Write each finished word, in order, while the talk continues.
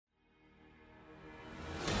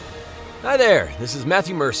Hi there, this is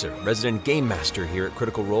Matthew Mercer, resident game master here at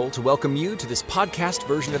Critical Role, to welcome you to this podcast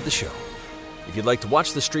version of the show. If you'd like to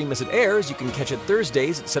watch the stream as it airs, you can catch it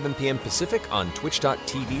Thursdays at 7 p.m. Pacific on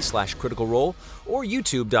twitch.tv/Critical Role or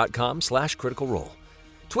youtube.com/Critical Role.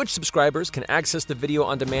 Twitch subscribers can access the video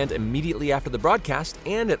on demand immediately after the broadcast,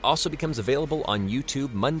 and it also becomes available on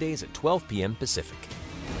YouTube Mondays at 12 p.m. Pacific.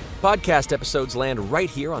 Podcast episodes land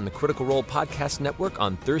right here on the Critical Role Podcast Network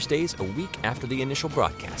on Thursdays a week after the initial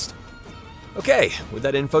broadcast. Okay, with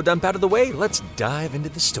that info dump out of the way, let's dive into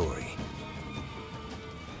the story.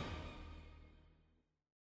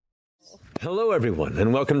 Hello, everyone,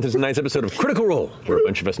 and welcome to tonight's episode of Critical Role, where a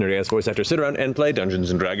bunch of us nerdy-ass voice actors sit around and play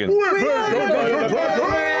Dungeons & Dragons.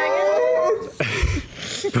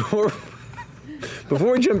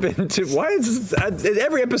 Before we jump into... Why is this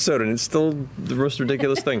every episode, and it's still the most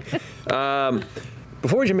ridiculous thing.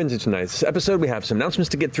 Before we jump into tonight's episode, we have some announcements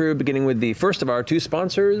to get through, beginning with the first of our two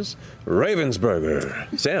sponsors,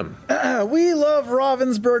 Ravensburger. Sam. We love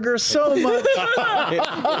Ravensburger so much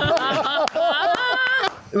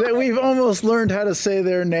that we've almost learned how to say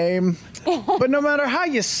their name. But no matter how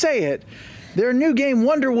you say it, their new game,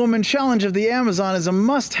 Wonder Woman Challenge of the Amazon, is a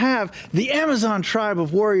must-have. The Amazon tribe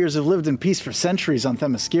of warriors have lived in peace for centuries on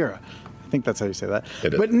Themyscira. I think that's how you say that.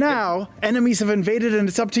 But now, enemies have invaded, and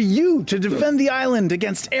it's up to you to defend the island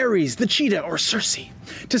against Ares, the cheetah, or Circe.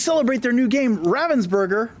 To celebrate their new game,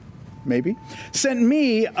 Ravensburger, maybe, sent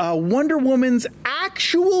me Wonder Woman's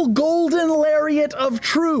actual golden lariat of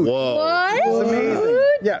truth. Whoa. What? It's amazing.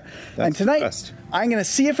 Yeah. That's and tonight, best. I'm going to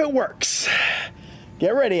see if it works.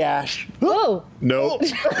 Get ready, Ash. Whoa. Nope.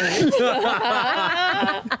 Phew,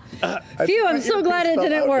 I'm so glad it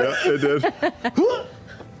didn't work. Yeah, it did.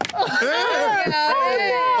 Oh,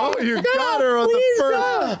 you got her on Please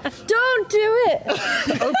the first. don't do it.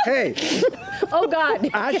 Okay. Oh, God.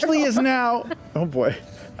 Ashley is now... Oh, boy.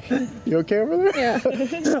 You okay over there? Yeah.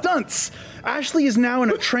 Stunts. Ashley is now in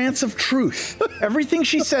a trance of truth. Everything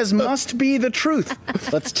she says must be the truth.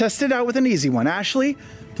 Let's test it out with an easy one. Ashley,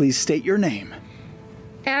 please state your name.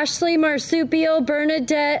 Ashley Marsupial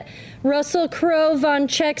Bernadette Russell Crowe Von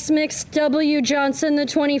Chex W. Johnson the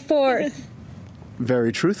 24th.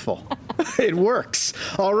 Very truthful. It works.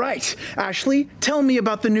 All right. Ashley, tell me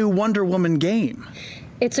about the new Wonder Woman game.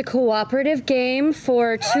 It's a cooperative game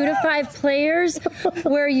for 2 to 5 players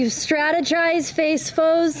where you strategize, face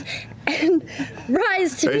foes, and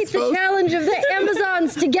rise to meet the challenge of the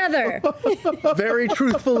Amazons together. Very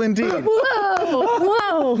truthful indeed.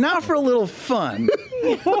 Whoa. Now for a little fun.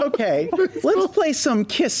 Okay, let's play some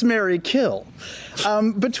Kiss, Marry, Kill.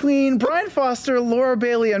 Between Brian Foster, Laura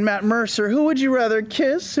Bailey, and Matt Mercer, who would you rather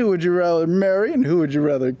kiss, who would you rather marry, and who would you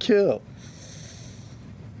rather kill?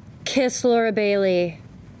 Kiss Laura Bailey.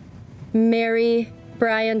 Marry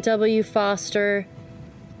Brian W. Foster.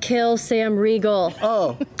 Kill Sam Riegel.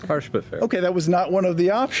 Oh. Harsh but fair. Okay, that was not one of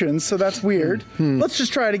the options, so that's weird. Let's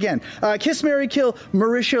just try it again. Kiss, Marry, Kill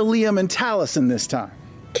Marisha, Liam, and Taliesin this time.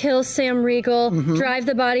 Kill Sam Riegel, drive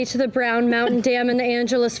the body to the Brown Mountain Dam in the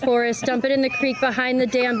Angeles Forest, dump it in the creek behind the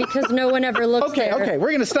dam because no one ever looks there. Okay,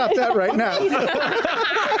 we're going to stop that right now.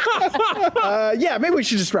 Yeah, maybe we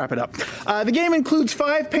should just wrap it up. The game includes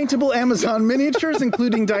 5 paintable Amazon miniatures,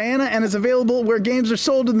 including Diana, and is available where games are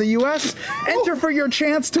sold in the U.S. Enter for your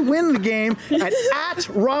chance to win the game at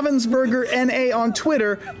Ravensburger NA on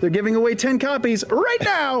Twitter. They're giving away 10 copies right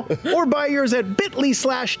now, or buy yours at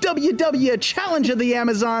bit.ly/WW Challenge of the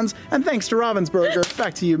Amazons. And thanks to Ravensburger.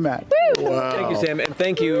 Back to you, Matt. Wow. Thank you, Sam, and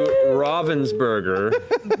thank you, Ravensburger.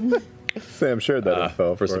 Sam shared that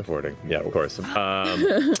info for supporting. Yeah, of course.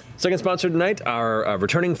 Second sponsor tonight, our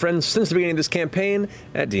returning friends since the beginning of this campaign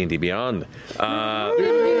at D&D Beyond.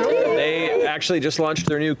 They actually just launched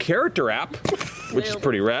their new character app, which is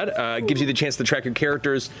pretty rad. Gives you the chance to track your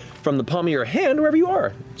characters from the palm of your hand wherever you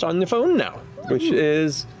are. It's on the phone now, which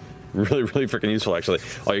is really, really freaking useful, actually.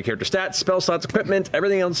 All your character stats, spell slots, equipment,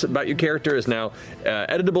 everything else about your character is now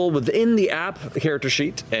editable within the app character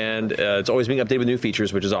sheet, and it's always being updated with new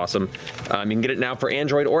features, which is awesome. You can get it now for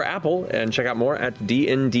Android or Apple, and check out more at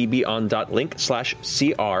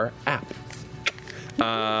dndbeyond.link/CR app.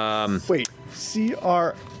 Wait,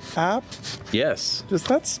 CR app? Yes. Does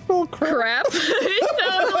that spell crap? It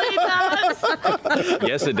totally does.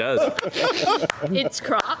 Yes, it does. It's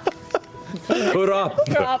crop. Put up.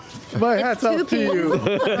 Crop. My hat's off to you.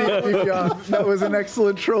 D&D Beyond. That was an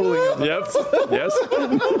excellent trolling. Yep. Yes.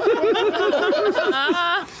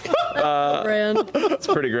 It's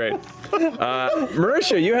pretty great.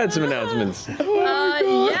 Marisha, you had some announcements.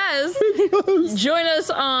 Yes. Join us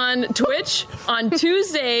on Twitch on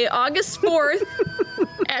Tuesday, August 4th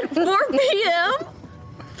at 4 p.m.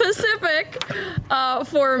 Pacific Pacific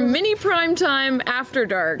for Mini Primetime After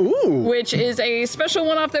Dark, which is a special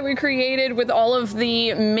one-off that we created with all of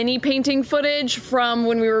the mini painting footage from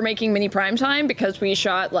when we were making Mini Primetime, because we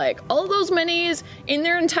shot like all of those minis in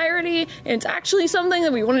their entirety. And it's actually something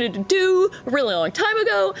that we wanted to do a really long time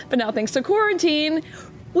ago, but now thanks to quarantine,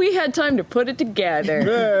 we had time to put it together.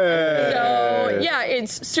 So, yeah,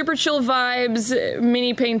 it's super chill vibes,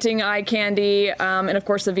 mini painting eye candy, and of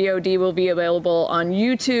course the VOD will be available on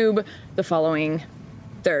YouTube the following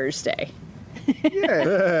Thursday.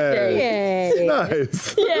 Yay.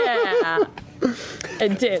 Nice. Yeah. I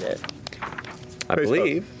did it. I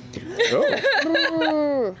believe.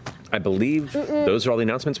 I believe those are all the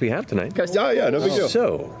announcements we have tonight. Yeah, no big deal.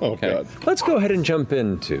 So, God. let's go ahead and jump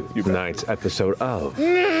into tonight's episode of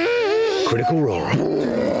Critical Role.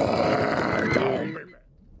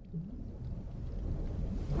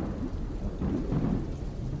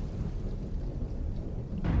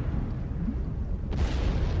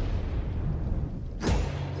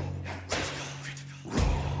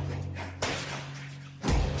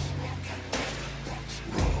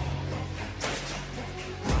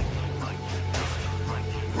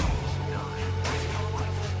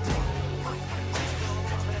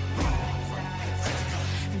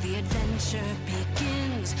 The adventure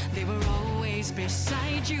begins. They were always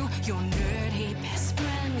beside you, your nerdy best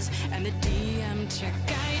friends, and the DM to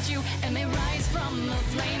guide you. And they rise from the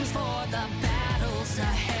flames for the battles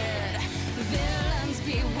ahead. Villains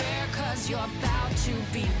beware, 'cause you're about to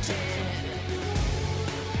be dead.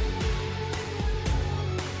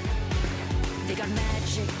 They got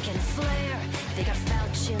magic and flair, they got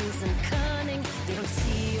falchions and cunning. They don't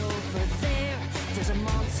see over there, there's a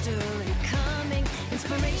monster incoming.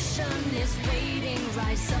 Inspiration is waiting,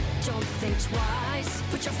 rise up, don't think twice.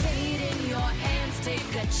 Put your fate in your hands,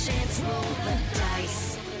 take a chance, roll the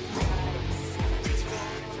dice.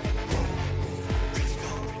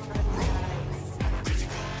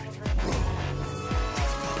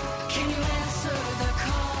 Can you answer the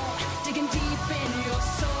call, digging deep in your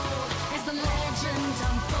soul? As the legend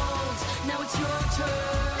unfolds, now it's your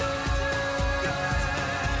turn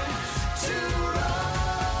to roll.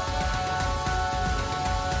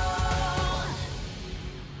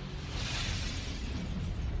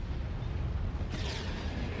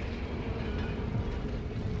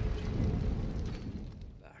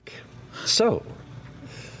 So,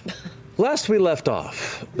 last we left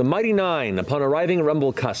off, the Mighty Nine, upon arriving at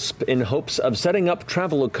Rumble Cusp in hopes of setting up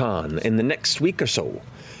Travelocon in the next week or so,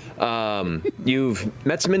 you've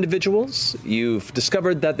met some individuals, you've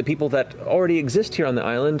discovered that the people that already exist here on the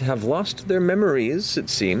island have lost their memories, it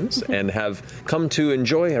seems, and have come to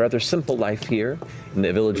enjoy a rather simple life here in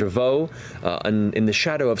the village of Vo, in the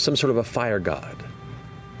shadow of some sort of a fire god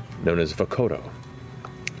known as Vokodo.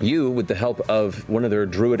 You, with the help of one of their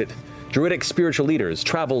druidic spiritual leaders,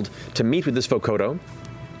 traveled to meet with this Vokodo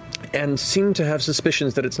and seem to have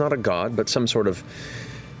suspicions that it's not a god, but some sort of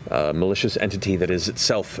malicious entity that is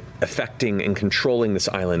itself affecting and controlling this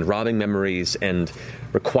island, robbing memories and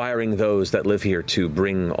requiring those that live here to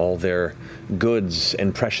bring all their goods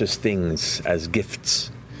and precious things as gifts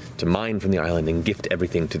to mine from the island and gift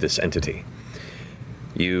everything to this entity.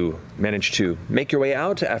 You managed to make your way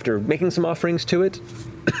out after making some offerings to it.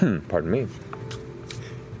 Pardon me.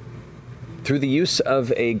 Through the use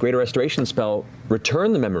of a greater restoration spell,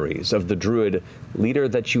 return the memories of the druid leader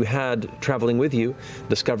that you had traveling with you,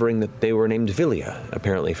 discovering that they were named Villia,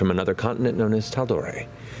 apparently from another continent known as Taldore.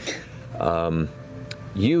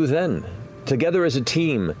 You then, together as a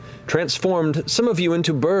team, transformed some of you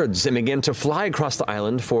into birds and began to fly across the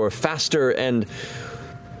island for faster and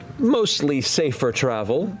mostly safer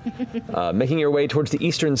travel, making your way towards the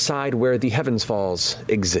eastern side where the Heavens Falls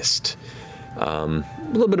exist. A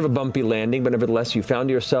little bit of a bumpy landing, but nevertheless you found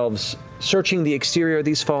yourselves searching the exterior of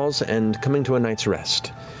these falls and coming to a night's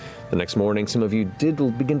rest. The next morning, some of you did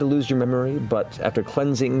begin to lose your memory, but after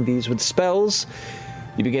cleansing these with spells,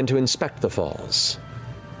 you began to inspect the falls.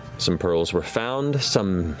 Some pearls were found,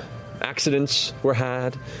 some accidents were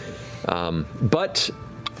had, but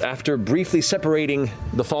after briefly separating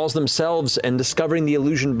the falls themselves and discovering the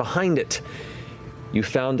illusion behind it, you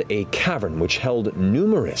found a cavern which held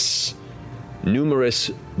numerous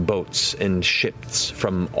boats and ships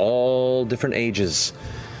from all different ages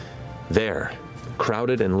there,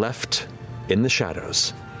 crowded and left in the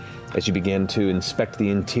shadows. As you began to inspect the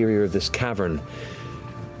interior of this cavern,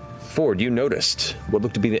 Ford, you noticed what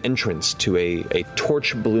looked to be the entrance to a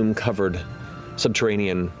torch bloom-covered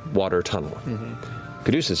subterranean water tunnel.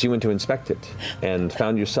 Caduceus, you went to inspect it and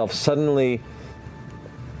found yourself suddenly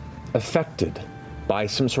affected by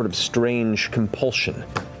some sort of strange compulsion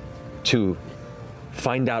to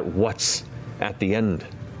find out what's at the end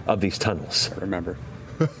of these tunnels. I remember.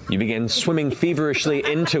 You begin swimming feverishly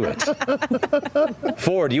into it.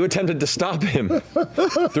 Ford, you attempted to stop him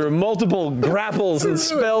through multiple grapples and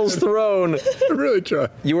spells thrown. I really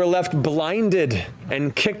tried. You were left blinded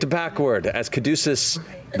and kicked backward as Caduceus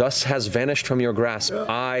thus has vanished from your grasp,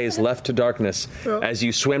 eyes left to darkness as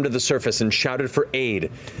you swam to the surface and shouted for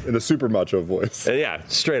aid. In a super macho voice. Yeah,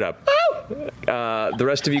 straight up. The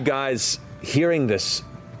rest of you guys hearing this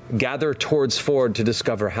gather towards Ford to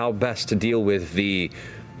discover how best to deal with the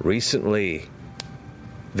recently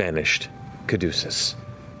vanished Caduceus.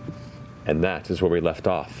 And that is where we left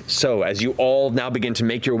off. So, as you all now begin to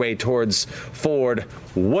make your way towards Ford,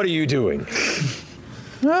 what are you doing?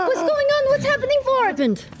 What's going on? What's happening,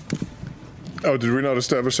 Ford? Oh, did we not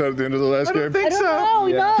establish that at the end of the last game? I think so.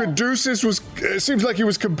 No. Caduceus was, it seems like he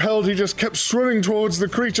was compelled. He just kept swimming towards the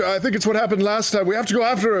creature. I think it's what happened last time. We have to go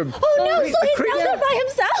after him. Oh no, so he's down there by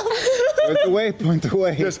himself. Point the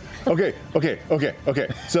way. Yes.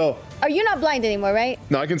 Okay. So, Are you not blind anymore, right?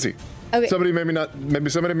 no, I can see. Okay. Somebody maybe not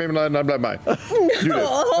blind. You did.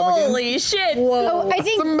 Holy shit! Oh, I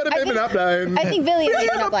think Somebody maybe not blind. I think Villiam made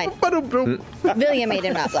him not blind. Villiam made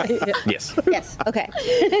him not blind. Yes. Yes. Okay.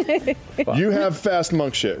 You have fast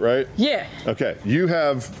monk shit, right? Yeah. Okay. You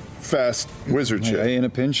have fast wizard shit. In a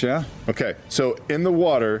pinch, yeah. Okay. So in the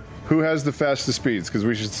water, who has the fastest speeds? Because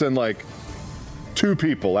we should send like 2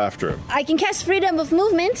 people after him. I can cast freedom of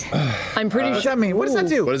movement. I'm pretty What does sure. that mean? What does that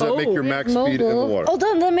do? What does that make your max speed in the water? Hold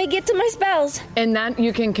on, let me get to my spells. And that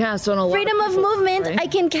you can cast on a lot Freedom of movement. right? I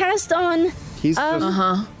can cast on. He's just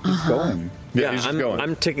he's going. Yeah, he's just going.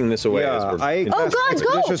 I'm taking this away. as Yeah, we're, I Oh, cast God, go!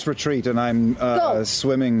 Expeditious Retreat, and I'm Go.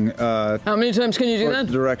 swimming How many times can you do that?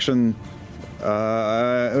 direction.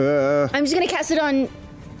 I'm just gonna cast it on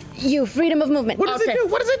you. Freedom of movement. What does it do?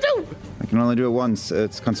 What does it do? I can only do it once.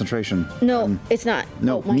 It's concentration. No, it's not.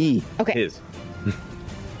 No, my- me. Okay. his.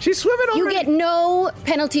 She's swimming You already. get no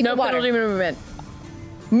penalty No for water. penalty movement.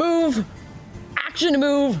 Move. Action to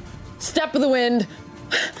move. Step of the wind.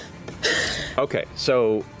 Okay,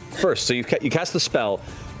 so first, you cast the spell.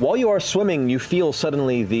 While you are swimming, you feel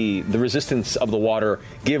suddenly the resistance of the water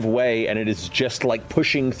give way, and it is just like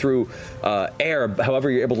pushing through air. However,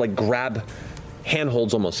 you're able to like grab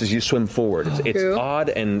handholds almost as you swim forward. It's Cool. odd,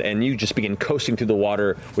 and you just begin coasting through the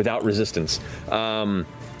water without resistance.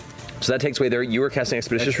 So that takes away there. You were casting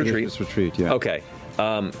Expeditious Retreat. Expeditious Retreat, yeah. Okay.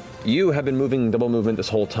 You have been moving double movement this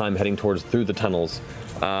whole time, heading through the tunnels,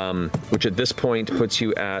 which at this point puts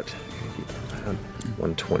you at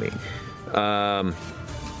 120.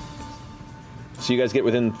 So you guys get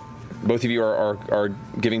within. Both of you are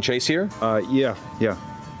giving chase here. Yeah.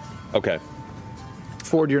 Okay.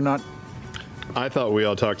 Ford, you're not. I thought we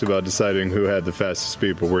all talked about deciding who had the fastest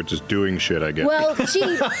speed, but we're just doing shit, I guess. Well, she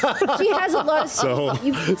has a lot of.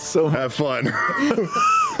 So have fun.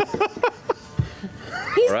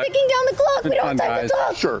 He's All right. ticking down the clock. We don't Fun, have time guys. to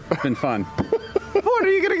talk. Sure. It's been fun. Ford, are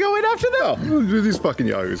you gonna go in after them? Oh, these fucking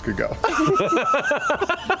yahoos could go.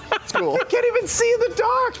 It's cool. They can't even see in the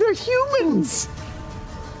dark. They're humans.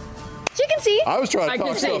 She can see. I was trying to I talk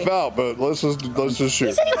can see. stuff out, but let's just He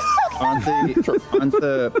shoot. said he was talking. Aren't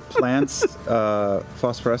the plants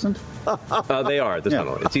phosphorescent? They are at this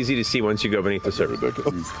tunnel. It's easy to see once you go beneath the surface.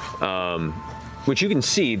 Ridiculous. Which you can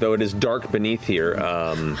see, though it is dark beneath here.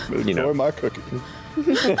 You Enjoy know. my cookie.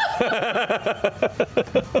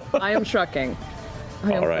 I am trucking.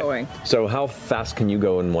 I am All right. going. So how fast can you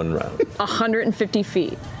go in one round? 150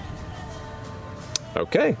 feet.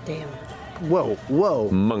 Okay. Damn. Whoa.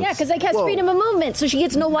 Monks. Yeah, because I cast Whoa. freedom of movement, so she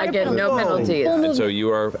gets no I water get no penalty. Full And movement. so you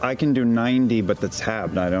are I can do 90, but that's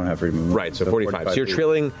halved. I don't have freedom of movement. right. So 45. So you're feet.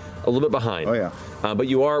 trailing a little bit behind. Oh, yeah. But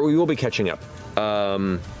we will be catching up.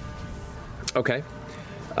 Okay.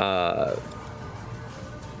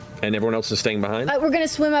 And everyone else is staying behind? We're gonna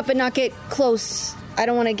swim up and not get close. I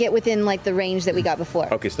don't want to get within like the range that we got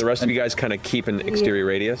before. Okay, so the rest of you guys kind of keep an exterior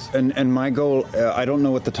radius. And my goal, I don't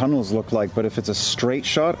know what the tunnels look like, but if it's a straight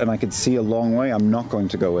shot and I can see a long way, I'm not going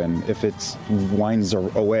to go in. If it winds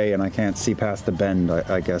away and I can't see past the bend,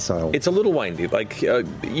 I guess I'll... It's a little windy. Like,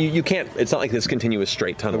 you can't, it's not like this continuous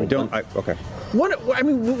straight tunnel. Okay. I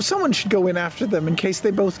mean, someone should go in after them in case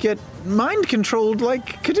they both get mind controlled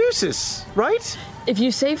like Caduceus, right? If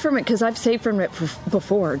you save from it, because I've saved from it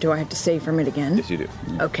before, do I have to save from it again? Yes, you do.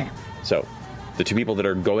 Okay. So, the two people that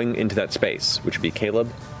are going into that space, which would be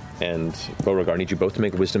Caleb and Beauregard, need you both to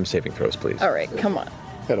make wisdom saving throws, please. All right, come on.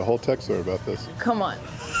 Had a whole text there about this. Come on.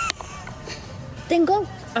 Then go.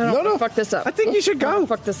 I don't want to fuck this up. I think you should I don't go. wanna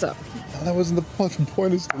fuck this up. No, that wasn't the point. The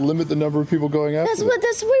point is to limit the number of people going after. That's what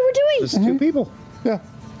we're doing. Just 2 people. Yeah.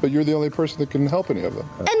 but you're the only person that can help any of them.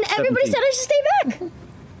 And everybody 17. said I should stay back.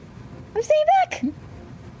 I'm staying back.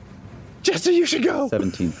 Jester, you should go.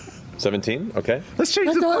 17. 17, okay. Let's change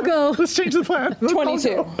Let's the all plan. go. Let's change the plan.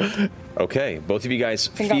 22. Okay, both of you guys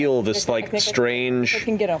feel this like strange I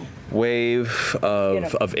can get him. wave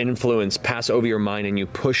of influence pass over your mind, and you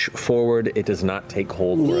push forward. It does not take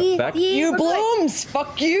hold or effect. You blooms!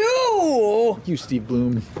 Fuck you! You, Steve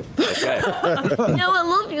Bloom. Okay. No, I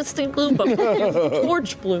love you, Steve Bloom, but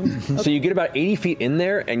Torch Bloom. So you get about 80 feet in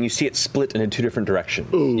there, and you see it split into 2 different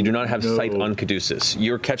directions. You do not have sight on Caduceus.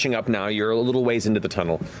 You're catching up now. You're a little ways into the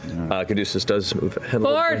tunnel. Caduceus does move ahead.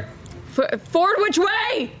 Forward! Forward which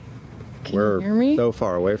way? We're hear me? so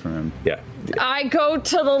far away from him. Yeah. I go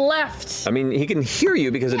to the left. I mean, he can hear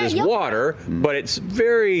you because it is water, but it's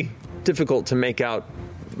very difficult to make out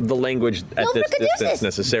the language at Go this for Caduceus. distance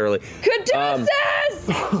necessarily.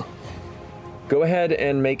 Caduceus! Go ahead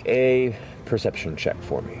and make a perception check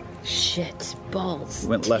for me. Shit, balls.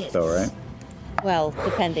 Went left though, right? Well,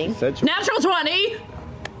 depending. Natural 20!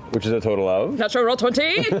 Which is a total of? Natural roll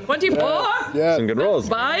 20! 24! Yeah. Some good rolls.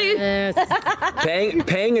 Bye!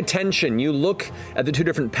 Paying attention, you look at the 2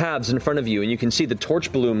 different paths in front of you, and you can see the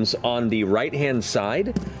torch blooms on the right-hand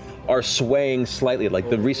side are swaying slightly, like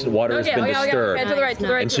the recent water has been disturbed. Okay, to the right, to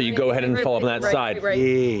the right. And so you go ahead and follow up on that side.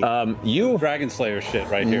 You, Dragon Slayer shit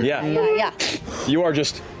right here. Yeah. you are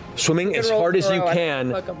just swimming as roll hard as you throw. I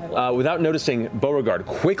can fuck up my luck. without noticing Beauregard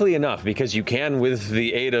quickly enough, because you can, with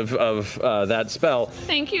the aid of that spell,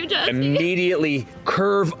 Thank you, Jesse. immediately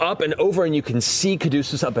curve up and over, and you can see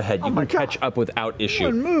Caduceus up ahead. You can catch up without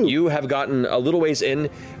issue. move. You have gotten a little ways in.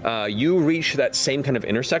 You reach that same kind of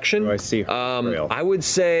intersection. Oh, I see her trail. I would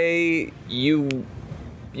say you're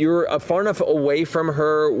far enough away from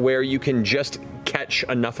her where you can just catch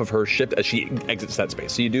enough of her ship as she exits that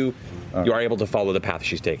space. So you are able to follow the path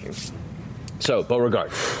she's taking. So,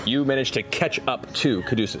 Beauregard, you managed to catch up to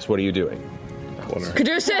Caduceus. What are you doing?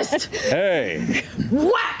 Caduceus! Hey.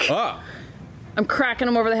 Whack! Ah. I'm cracking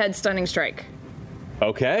him over the head, stunning strike.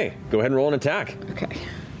 Okay, go ahead and roll an attack. Okay.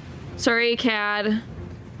 Sorry, Cad.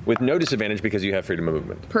 With no disadvantage because you have freedom of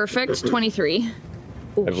movement. Perfect, 23.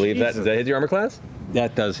 I believe that hit your armor class?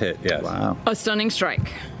 That does hit, yes. Wow. A stunning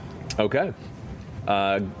strike. Okay.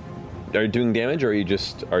 Are you doing damage, or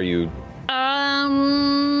are you...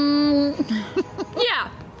 Yeah.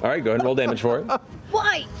 All right, go ahead and roll damage for it.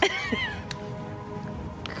 Why?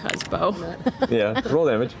 Cusbo. Yeah, roll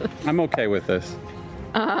damage. I'm okay with this.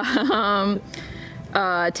 10.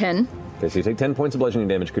 Okay, so you take 10 points of bludgeoning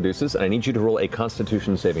damage, Caduceus, and I need you to roll a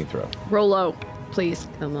Constitution saving throw. Roll low, please.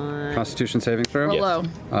 Come on. Constitution saving throw? Roll Yes. low.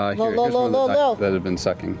 Here's low, one low, that, low. that had been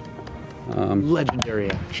sucking.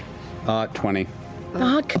 Legendary action. 20.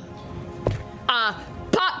 Fuck.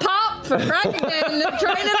 Pop for cracking again.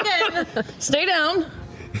 Trying it again. Stay down.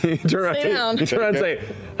 You turn around, Stay down. You turn around and say,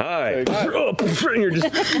 hi. And you're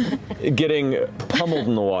just getting pummeled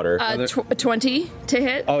in the water. 20 to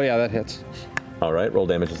hit. Oh, yeah, that hits. All right, roll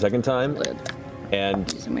damage a second time.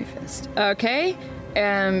 And Using my fist. Okay.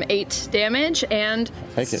 8 damage and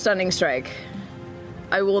Take it. stunning strike.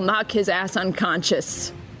 I will knock his ass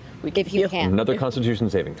unconscious. If you can. another Constitution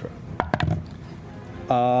saving throw.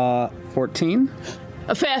 14.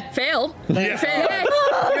 A fail. Yeah. Fail.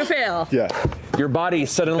 You fail. Yeah. Your body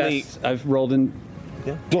suddenly I've rolled in.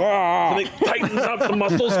 suddenly tightens up, the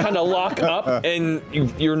muscles kind of lock up, and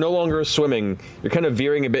you're no longer swimming. You're kind of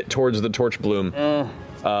veering a bit towards the torch bloom.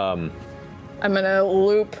 I'm gonna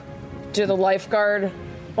loop to the lifeguard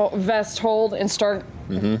vest hold and start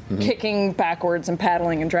kicking backwards and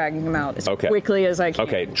paddling and dragging him out as quickly as I can.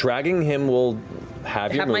 Okay, dragging him will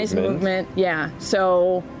have your my movement. movement. Yeah.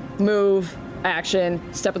 So move,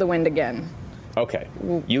 action, step of the wind again. Okay.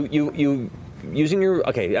 You using your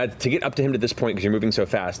to get up to him to this point because you're moving so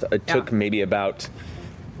fast. It took maybe about,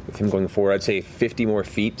 with him going forward, I'd say 50 more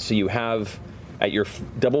feet. So you have at your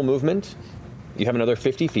double movement, you have another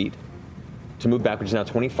 50 feet to move back, which is now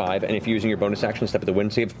 25. And if you're using your bonus action, step of the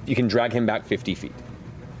wind, so you can drag him back 50 feet.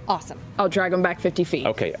 Awesome. I'll drag him back 50 feet.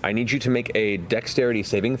 Okay, I need you to make a dexterity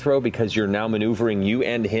saving throw because you're now maneuvering you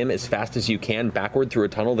and him as fast as you can backward through a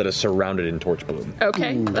tunnel that is surrounded in torch bloom.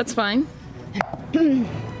 Okay, that's fine.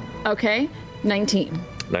 Okay, 19.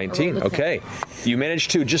 19, okay. You manage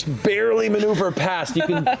to just barely maneuver past.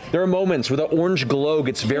 There are moments where the orange glow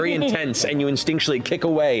gets very intense and you instinctually kick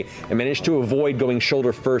away and manage to avoid going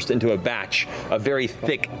shoulder first into a batch of very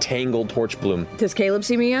thick, tangled torch bloom. Does Caleb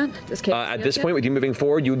see me yet? At this point, with you moving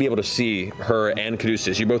forward, you would be able to see her and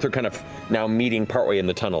Caduceus. You both are kind of now meeting partway in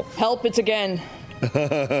the tunnel. Help, it's again.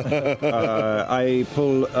 I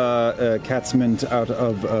pull cat's mint out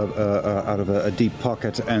of a deep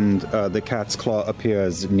pocket, and the cat's claw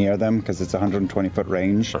appears near them because it's 120-foot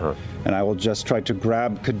range. And I will just try to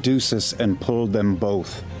grab Caduceus and pull them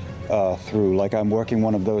both through, like I'm working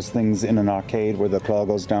one of those things in an arcade where the claw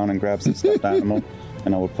goes down and grabs the stuffed animal,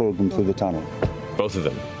 and I will pull them through the tunnel. Both of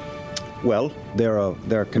them. Well,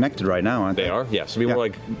 they're connected right now, aren't they? They are. Yeah. So more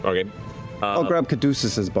like okay. I'll grab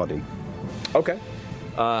Caduceus's body. Okay.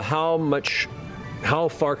 How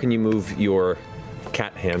far can you move your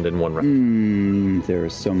cat hand in one round? There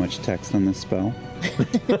is so much text on this spell. I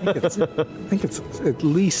think it's at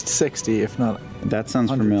least 60, if not. That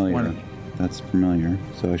sounds familiar. That's familiar.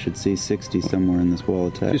 So I should see 60 somewhere in this wall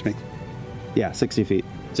of text. Excuse me. Yeah, 60 feet.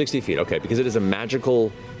 60 feet, okay. Because it is a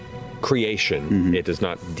magical creation, it does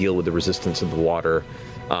not deal with the resistance of the water.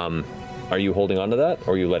 Are you holding on to that,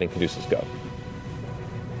 or are you letting Caduceus go?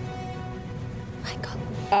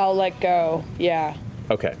 I'll let go. Yeah.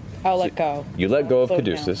 Okay. I'll let go. You let go of Slow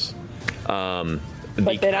Caduceus.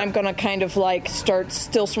 But then I'm gonna kind of like start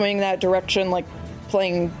still swinging that direction, like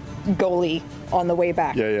playing goalie on the way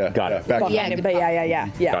back. Yeah. Got it. Back Yeah.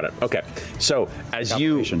 Got it. Okay. So as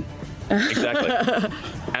you exactly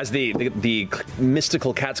as the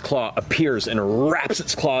mystical cat's claw appears and wraps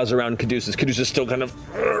its claws around Caduceus, Caduceus still kind of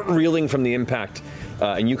reeling from the impact,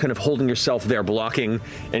 and you kind of holding yourself there, blocking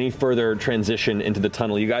any further transition into the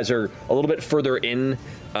tunnel. You guys are a little bit further in.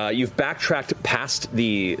 You've backtracked past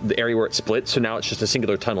the area where it split, so now it's just a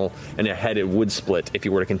singular tunnel, and ahead it would split if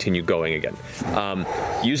you were to continue going again.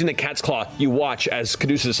 Using the cat's claw, you watch as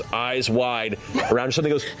Caduceus, eyes wide, around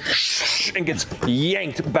something goes and gets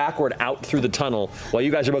yanked backward out through the tunnel, while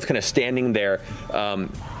you guys are both kind of standing there.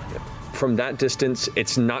 From that distance,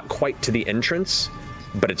 it's not quite to the entrance,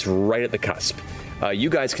 but it's right at the cusp.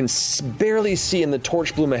 You guys can barely see in the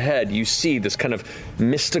torch bloom ahead. You see this kind of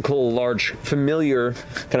mystical, large, familiar,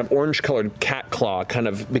 kind of orange-colored cat claw kind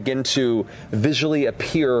of begin to visually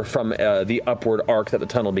appear from the upward arc that the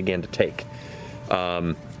tunnel began to take.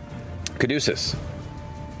 Caduceus,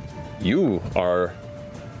 you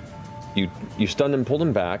stunned and pulled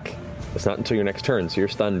him back. It's not until your next turn, so you're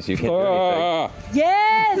stunned, so you can't do anything.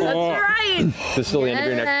 Yes, that's right. This is still the end of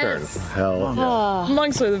your next turn. Hell.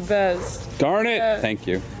 Monks are the best. Darn it! Thank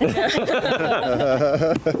you.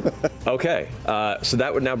 Okay, so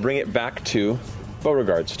that would now bring it back to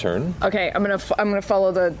Beauregard's turn. Okay, I'm gonna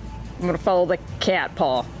follow the cat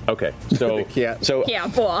paw. Okay, so cat. So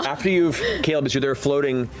Cat paw. after Caleb, as you're there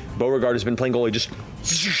floating, Beauregard has been playing goalie, just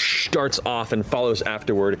starts off and follows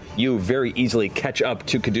afterward. You very easily catch up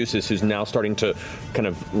to Caduceus, who's now starting to kind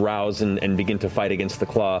of rouse and begin to fight against the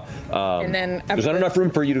claw. And then there's not enough room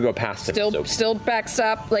for you to go past him. Still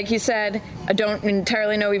backstop, like he said. I don't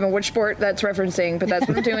entirely know even which sport that's referencing, but that's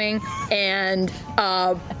what I'm doing. And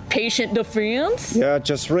patient defense. Yeah,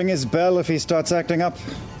 just ring his bell if he starts acting up.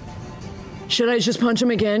 Should I just punch him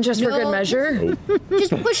again, just for good measure?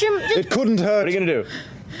 Just push him. Just It couldn't hurt. What are you gonna do?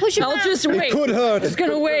 push him. I'll out. just wait. It could hurt. Just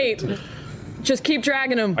gonna wait. Just keep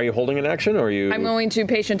dragging him. Are you holding an action, or are you? I'm going to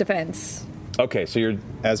patient defense. Okay, so you're.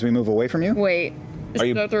 As we move away from you? Wait. Is Are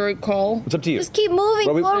you- that the right call? It's up to you. Just keep moving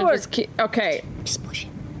Well, we- forward. Just keep, okay. Just push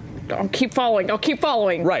him. I'll keep following.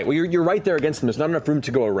 Right. Well, you're right there against him. There's not enough room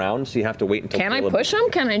to go around, so you have to wait until. Can I Caleb- push him?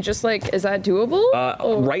 Can I just is that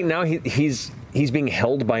doable? Right now, he's being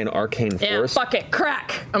held by an arcane Yeah, force. fuck it.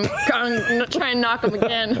 Crack. I'm gonna try and knock him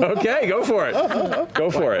again. Okay, go for it. Go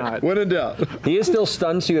for it. When in doubt. He is still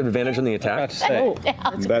stunned, so you have advantage on the attack.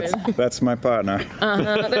 That's my partner.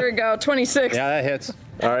 There we go. 26. Yeah, that hits.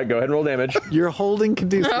 All right, go ahead and roll damage. You're holding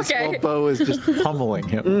Caduceus Okay. while Bo is just pummeling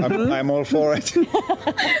him. I'm all for it.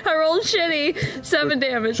 I rolled shitty. 7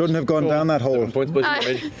 damage. Shouldn't have gone down that hole. Points plus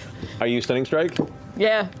damage. Are you stunning strike?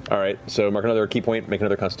 Yeah. All right, so mark another key point, make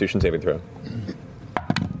another Constitution saving throw.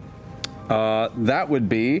 That would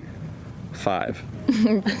be 5.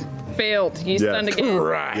 Failed. He's stunned again.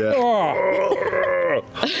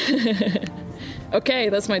 Okay,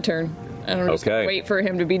 that's my turn. I don't know. Just Okay. wait for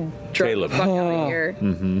him to be dragged the Caleb. fuck out of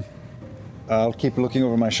here. I'll keep looking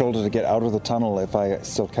over my shoulder to get out of the tunnel if I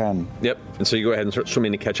still can. Yep, and so you go ahead and start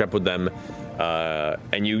swimming to catch up with them,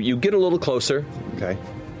 and you get a little closer. Okay.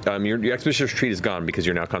 Your expeditioner's retreat is gone because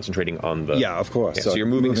you're now concentrating on the... Yeah, of course. Yeah, so you're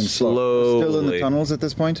moving slowly. Still in the tunnels at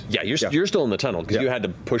this point? Yeah, you're still in the tunnel because you had to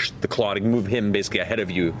push the claw to move him basically ahead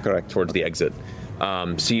of you towards the exit.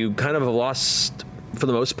 So you kind of have lost, for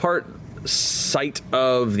the most part, sight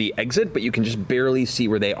of the exit, but you can just barely see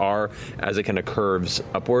where they are as it kind of curves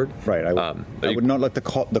upward. Right. I would not let the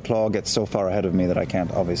claw get so far ahead of me that I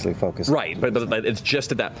can't obviously focus. Right, but it's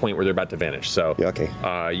just at that point where they're about to vanish. So yeah, okay.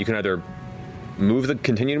 You can either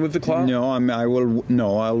continue to move the claw? No, I will.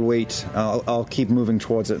 No, I'll wait. I'll keep moving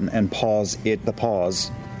towards it and pause it. The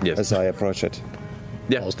pause as I approach it.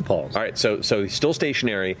 Yeah. Pause the pause. All right. So he's still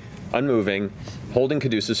stationary, unmoving, holding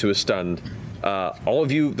Caduceus, who is stunned. All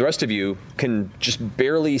of you, the rest of you, can just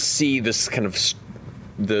barely see this kind of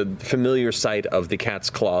the familiar sight of the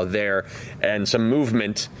cat's claw there, and some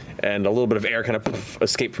movement and a little bit of air kind of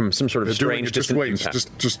escape from some sort of strange distant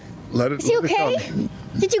impact. Just let it. Is he okay?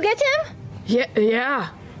 Did you get him? Yeah,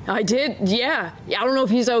 I did. Yeah, I don't know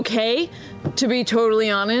if he's okay. To be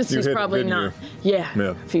totally honest, he's probably not. Yeah,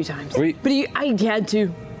 a few times. But I had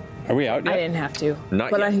to. Are we out yet? I didn't have to.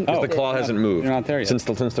 Not but yet. The claw hasn't moved. You're not there yet. Since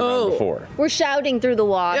the round before. We're shouting through the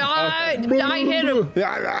wall. I hit him.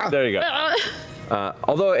 There you go.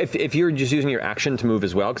 Although if you're just using your action to move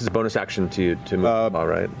as well, because it's a bonus action to move the claw,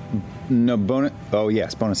 right? No, bonus. Oh,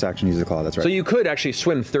 yes, bonus action, use the claw, that's right. So you could actually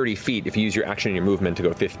swim 30 feet if you use your action and your movement to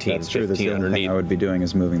go 15, That's true, 15 that's the only underneath. thing I would be doing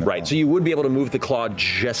is moving the Right, claw. so you would be able to move the claw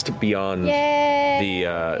just beyond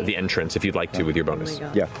the entrance if you'd like to with your bonus.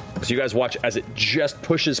 Yeah. So you guys watch as it just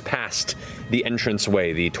pushes past the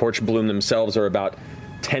entranceway. The torch bloom themselves are about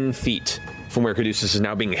 10 feet from where Caduceus is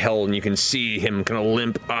now being held, and you can see him kind of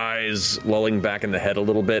limp eyes lulling back in the head a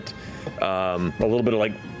little bit. A little bit of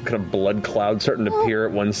like kind of blood cloud starting to appear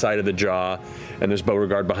at one side of the jaw, and there's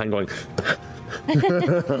Beauregard behind going,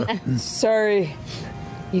 Sorry.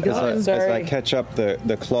 You guys, As I catch up,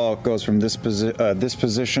 the claw goes from this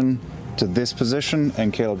position to this position,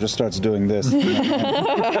 and Caleb just starts doing this. Raises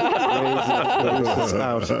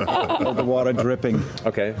out, all the water dripping.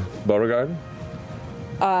 Okay, Beauregard?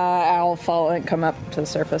 I'll follow and come up to the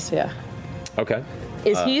surface, yeah. Okay.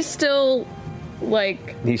 Is he still,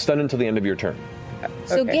 like... He's stunned until the end of your turn.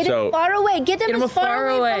 So get him far away. Get him as far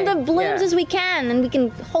away from the blooms as we can, and we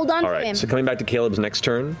can hold on All to right, him. so coming back to Caleb's next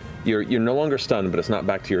turn, you're no longer stunned, but it's not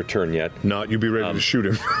back to your turn yet. Not, you be ready to shoot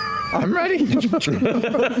him. I'm ready.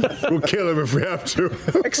 We'll kill him if we have to.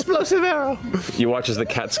 Explosive arrow. You watch as the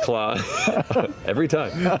cat's claw, every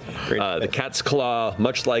time, the cat's claw,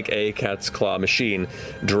 much like a cat's claw machine,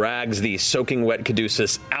 drags the soaking wet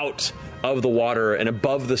Caduceus out of the water and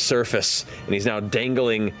above the surface, and he's now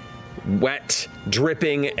dangling, wet,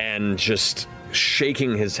 dripping, and just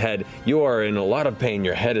shaking his head. You are in a lot of pain.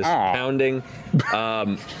 Your head is pounding.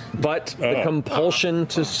 But the compulsion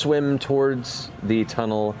to swim towards the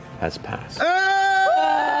tunnel has passed.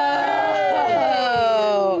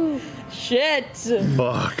 Oh! Shit!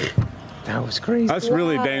 Fuck. That was crazy. That's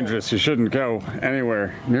really dangerous. You shouldn't go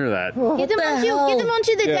anywhere near that. Get him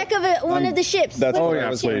onto the deck of one of the ships. That's what I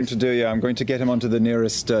was going to do, yeah. I'm going to get him onto the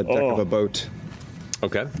nearest deck of a boat.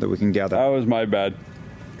 Okay. That we can gather. That was my bad.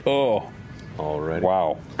 Oh. Alright.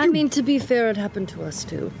 Wow. I mean, to be fair, it happened to us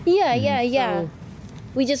too. Yeah.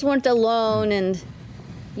 We just weren't alone, and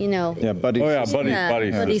Yeah, buddy. Oh yeah,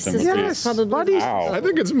 buddy system. Yes, probably. I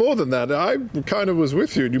think it's more than that. I kind of was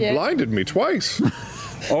with you, and you blinded me twice.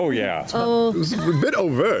 Oh yeah. It was a bit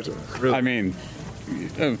overt. Really. I mean,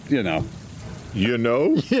 you know. You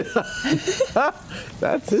know?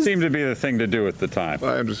 That seemed to be the thing to do at the time.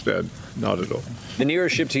 I understand. Not at all. The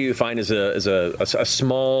nearest ship to you find is a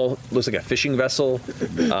small, looks like a fishing vessel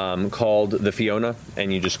called the Fiona,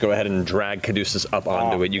 and you just go ahead and drag Caduceus up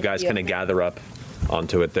onto it. You guys kind of gather up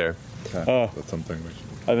onto it there. That's something we should...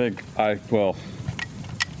 I think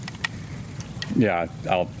yeah,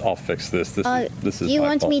 I'll fix this. This is do you my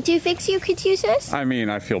want fault. me to fix you, Caduceus? I mean,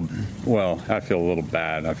 I feel a little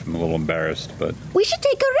bad. I'm a little embarrassed, but We should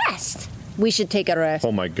take a rest. We should take a rest.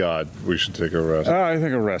 Oh my God, we should take a rest. I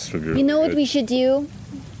think a rest would be You know what good. we should do?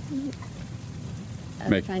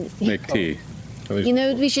 Make tea. You know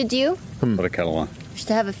what we should do? Put a kettle on. We should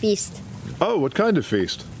have a feast. Oh, what kind of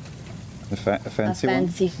feast? A fancy A one?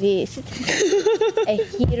 fancy feast. A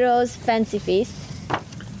hero's fancy feast.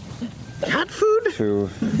 Cat food?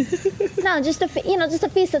 No, just a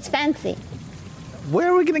feast that's fancy.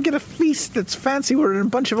 Where are we going to get a feast that's fancy? We're in a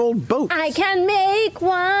bunch of old boats. I can make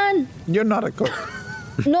one. You're not a cook.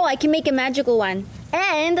 No, I can make a magical one.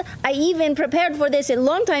 And I even prepared for this a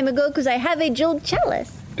long time ago because I have a jeweled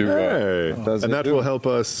chalice. Hey. And that will help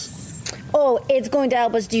us. Oh, it's going to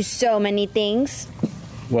help us do so many things.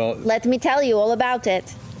 Well, Let me tell you all about it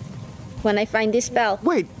when I find this spell.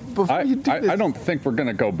 Wait, before you do this. I don't think we're going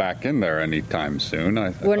to go back in there anytime soon.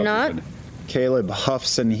 I thought We're we not? would- Caleb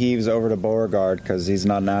huffs and heaves over to Beauregard because he's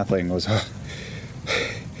not an athlete and goes,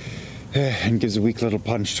 and gives a weak little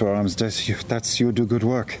punch to her arms. That's you do good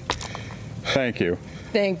work. Thank you.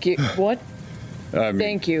 Thank you. What? I mean,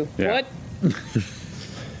 Thank you. yeah. What?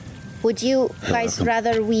 Would you guys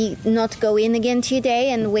rather we not go in again today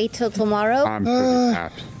and wait till tomorrow? I'm pretty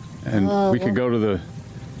tapped. And we could go to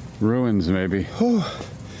Ruins, maybe.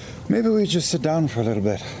 Maybe we just sit down for a little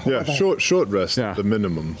bit. Yeah, short rest at the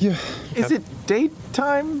minimum. Yeah. Is it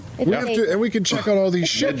daytime? We have to, and we can check out all these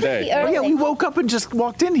ships. Oh, yeah, we woke up and just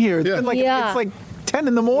walked in here. It's been like, it's like 10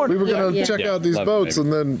 in the morning. We were going to check out these boats,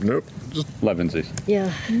 and then, nope. Just 11sies.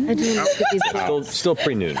 Yeah. I do know Still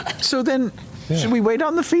pre-noon. So then, should we wait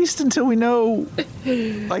on the feast until we know,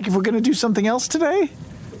 like, if we're going to do something else today?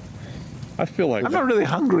 I feel like I'm not really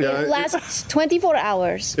hungry. It lasts 24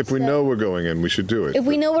 hours. If we know we're going in, we should do it. If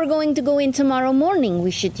we know we're going to go in tomorrow morning, we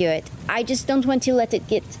should do it. I just don't want to let it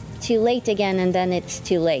get too late again, and then it's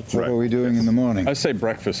too late. What are we doing in the morning? I say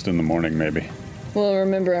breakfast in the morning, maybe. Well,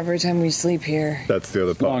 remember, every time we sleep here. That's the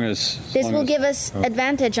other part. This will give us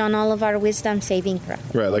advantage on all of our wisdom saving throw.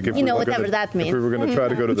 Right, like if you we know were whatever gonna, that means. If we were going to try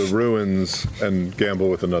to go to the ruins and gamble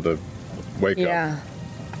with another wake up. Yeah.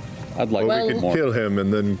 I'd like Or we could kill him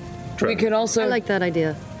and then try We could also. I like that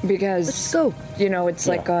idea. Because Let's go. You know, it's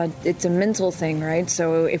like it's a mental thing, right?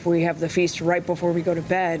 So if we have the feast right before we go to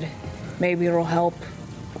bed, maybe it'll help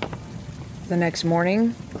the next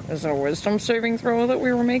morning. Is a wisdom saving throw that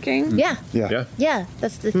we were making. Yeah. Yeah. Yeah,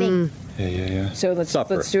 that's the thing. Yeah. So let's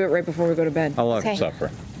Supper. do it right before we go to bed. I'll have Okay.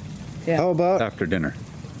 supper Yeah. How about after dinner.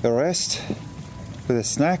 the rest with a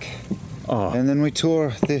snack, Oh, and then we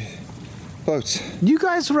tour the boats? You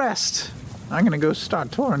guys rest. I'm going to go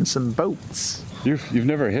start touring some boats. you've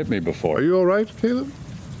never hit me before. Are you all right, Caleb?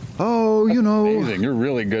 Oh, you know, Amazing. You're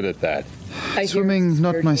really good at that. I hear swimming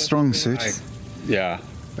not my spiritual strong thing. suit. Yeah.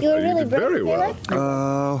 You were You really did brave. very well.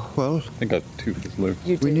 Well, I think a tooth is loose.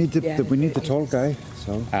 You we did, need yeah. we need the tall guy.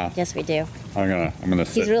 So Ow. Yes, we do. I'm gonna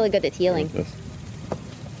sit. He's really good at healing. with this.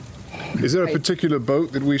 Is there a particular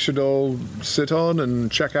boat that we should all sit on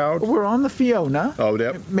and check out? We're on the Fiona. Oh,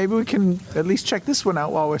 yep. Maybe we can at least check this one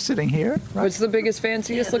out while we're sitting here. Right? What's the biggest,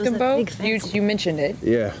 fanciest looking boat? You mentioned it.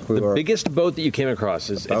 yeah, we The were. biggest boat that you came across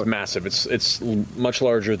is it's massive. It's much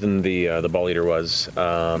larger than the ball eater was.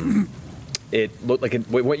 It looked like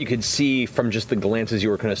what you could see from just the glances you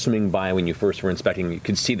were kind of swimming by when you first were inspecting. You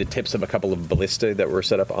could see the tips of a couple of ballista that were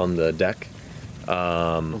set up on the deck,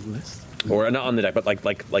 or not on the deck, but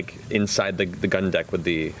like inside the gun deck with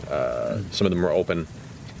the some of them were open,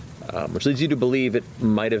 which leads you to believe it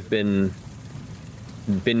might have been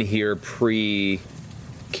here pre-cannon.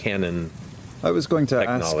 I was going to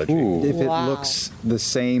technology. ask if Wow. it looks the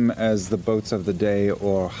same as the boats of the day,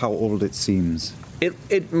 or how old it seems. I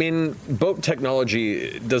mean, boat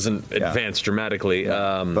technology doesn't advance dramatically.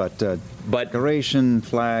 But but decoration,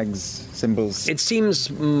 flags, symbols. it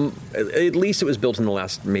seems, at least it was built in the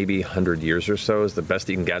last maybe 100 years or so, is the best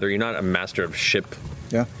that you can gather. You're not a master of ship,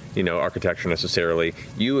 Yeah. architecture necessarily.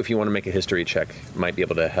 You, if you want to make a history check, might be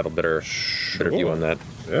able to have a better view on that.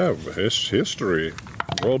 Yeah, history.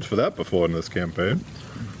 Rolled for that before in this campaign.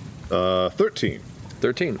 13.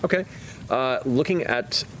 13, okay. Looking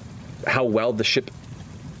at how well the ship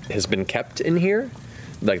has been kept in here,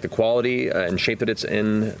 like the quality and shape that it's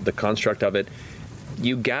in, the construct of it,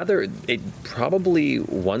 you gather it probably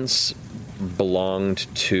once belonged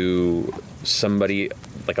to somebody,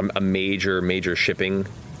 like a major shipping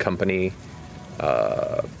company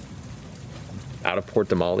out of Port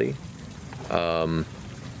de Mali, and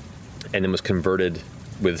then was converted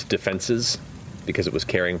with defenses because it was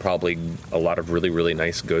carrying probably a lot of really, really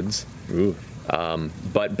nice goods. Ooh.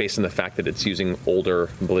 But based on the fact that it's using older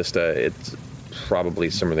ballista, it's probably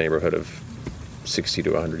somewhere in the neighborhood of 60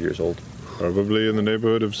 to 100 years old. Probably in the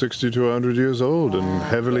neighborhood of 60 to 100 years old and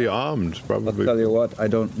heavily armed, I'll probably. tell you what, I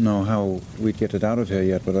don't know how we'd get it out of here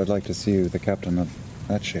yet, but I'd like to see you, the captain of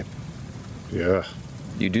that ship. Yeah.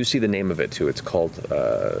 You do see the name of it, too. It's called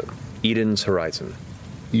Eden's Horizon.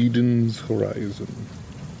 Eden's Horizon.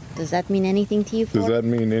 Does that mean anything to you, Does Ford? that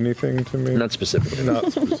mean anything to me? Not specifically.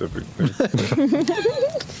 Not specifically.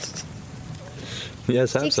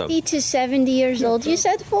 Yes, have 60 to 70 years old, you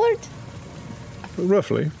said, Ford?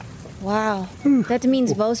 Roughly. Wow. That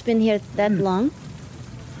means Vo's been here that long?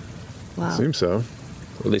 Wow. Seems so. Or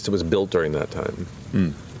at least it was built during that time.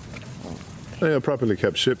 Yeah, a properly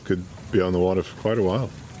kept ship could be on the water for quite a while.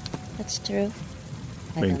 That's true.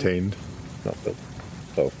 I don't know. Maintained. Not built.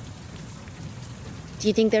 So, Do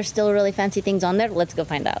you think there's still really fancy things on there? Let's go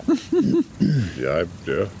find out. Yeah.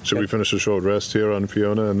 Should we finish a short rest here on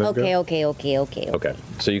Fiona and then Okay, go? okay.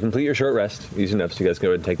 So you complete your short rest. Easy enough. So you guys go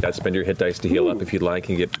ahead and take that. Spend your hit dice to heal up if you'd like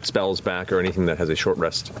and get spells back or anything that has a short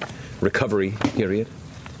rest recovery period.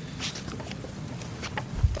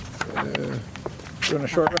 Doing a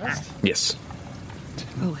short rest? Yes.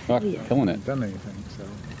 Oh, Oh, hell yeah. killing it. Done anything, so.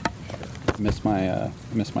 Miss my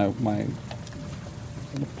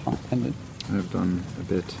little pendant. I've done a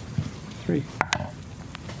bit. 3.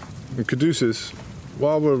 And Caduceus,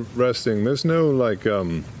 while we're resting, there's no, like,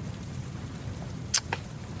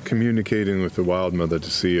 communicating with the Wild Mother to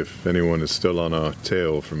see if anyone is still on our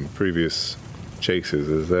tail from previous chases,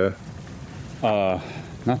 is there?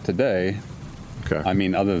 Not today. Okay. I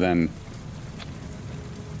mean, other than...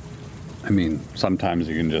 sometimes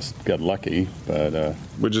you can just get lucky, but...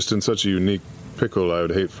 We're just in such a unique pickle, I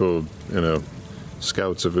would hate for,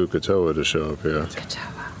 scouts of Ukatoa to show up here.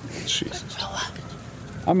 Jesus.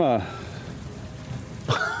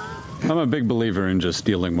 I'm a big believer in just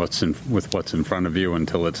dealing with what's in front of you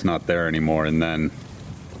until it's not there anymore, and then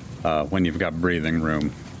when you've got breathing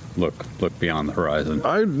room, look beyond the horizon.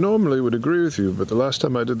 I normally would agree with you, but the last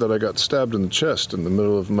time I did that, I got stabbed in the chest in the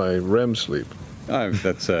middle of my REM sleep.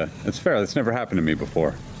 That's fair. That's never happened to me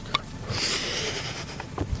before.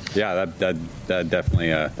 Yeah, that definitely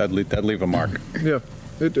that'd leave a mark. Yeah,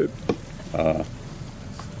 it did.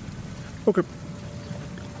 Okay.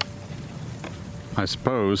 I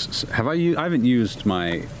suppose I haven't used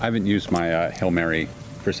my Hail Mary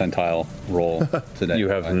percentile roll today. You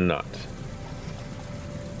have not.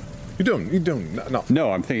 You don't. No.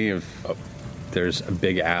 No, I'm thinking of. There's a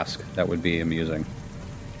big ask that would be amusing.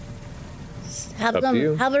 Have Up to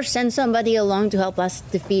you. her send somebody along to help us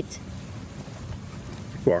defeat.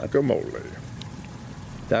 Guacamole.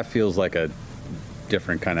 That feels like a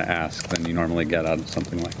different kind of ask than you normally get out of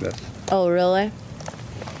something like this. Oh, really?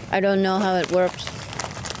 I don't know how it works.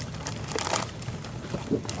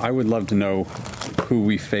 I would love to know who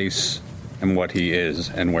we face and what he is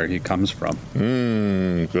and where he comes from.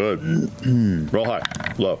 Good. Roll high.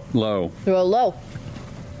 Low. Low. Roll low.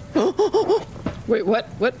 Wait, what?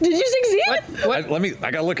 What? Did you succeed? What?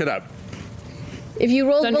 I gotta look it up. If you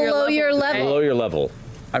roll Under below your level. Below your level.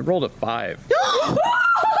 I rolled a 5.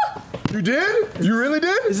 You did? You really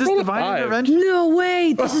did? Is this divine 5. intervention? No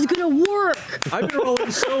way! This is gonna work! I've been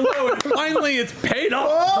rolling so low, and finally it's paid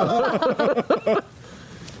off.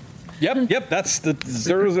 Yep, that's the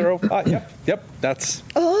 005. Yep, that's...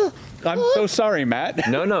 I'm so sorry, Matt.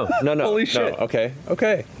 No. Holy shit. No.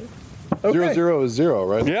 Okay. 0 is 0,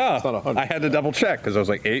 right? Yeah, It's not 100. I had to double check because I was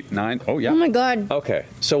like 8, 9. Oh, yeah. Oh my god. Okay,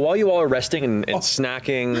 so while you all are resting and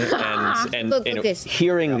snacking and Look this.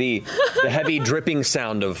 hearing the heavy dripping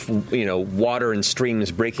sound of water and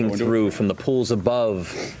streams breaking through from the pools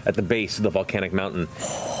above at the base of the volcanic mountain,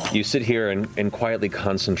 you sit here and quietly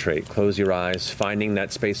concentrate. Close your eyes, finding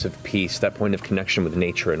that space of peace, that point of connection with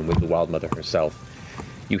nature and with the Wild Mother herself.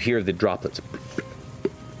 You hear the droplets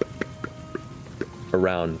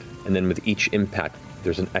around, and then with each impact,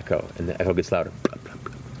 there's an echo, and the echo gets louder.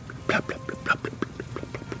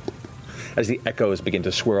 As the echoes begin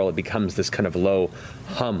to swirl, it becomes this kind of low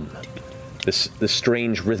hum, this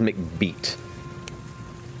strange rhythmic beat.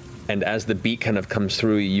 And as the beat kind of comes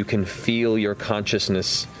through, you can feel your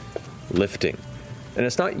consciousness lifting. And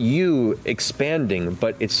it's not you expanding,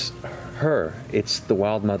 but it's her. It's the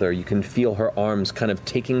Wild Mother. You can feel her arms kind of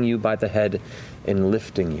taking you by the head and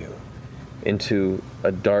lifting you into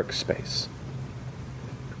a dark space.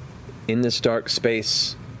 In this dark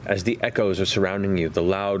space, as the echoes are surrounding you, the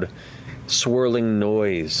loud swirling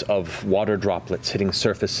noise of water droplets hitting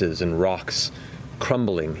surfaces and rocks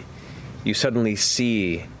crumbling, you suddenly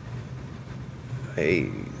see a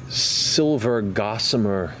silver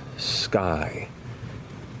gossamer sky,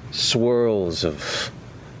 swirls of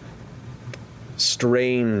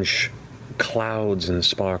strange clouds and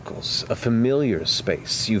sparkles, a familiar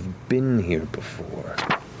space. You've been here before.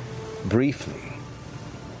 Briefly,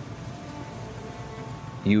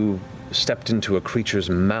 you stepped into a creature's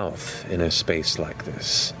mouth in a space like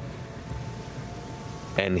this.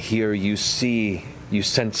 And here you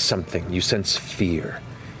sense something. You sense fear.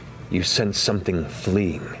 You sense something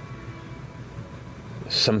fleeing.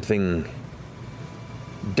 Something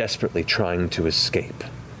desperately trying to escape.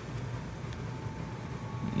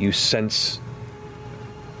 You sense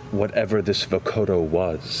whatever this Vokodo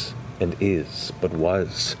was and is, but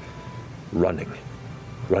was running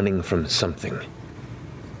from something.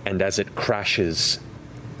 And as it crashes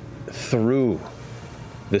through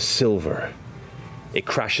the silver, it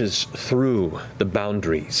crashes through the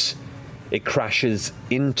boundaries, it crashes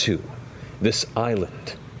into this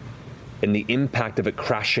island, and the impact of it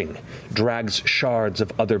crashing drags shards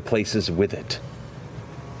of other places with it.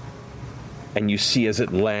 And you see as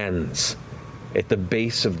it lands at the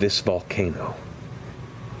base of this volcano,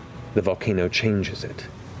 the volcano changes it,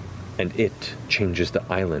 and it changes the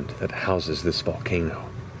island that houses this volcano.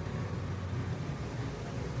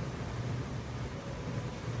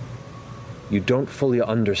 You don't fully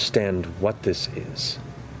understand what this is,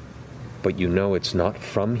 but you know it's not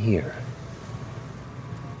from here.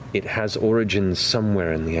 It has origins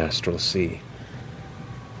somewhere in the Astral Sea.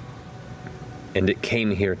 and it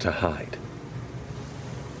came here to hide.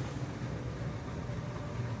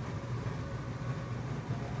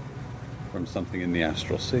 From something in the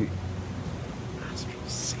astral sea. Astral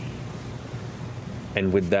sea.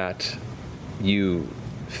 And with that, you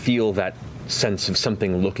feel that sense of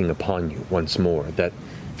something looking upon you once more, that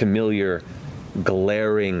familiar,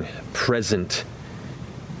 glaring, present,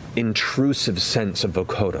 intrusive sense of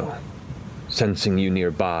Vokodo, sensing you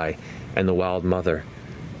nearby, and the Wild Mother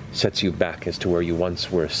sets you back as to where you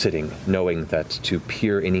once were sitting, knowing that to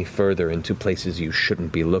peer any further into places you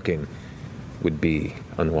shouldn't be looking would be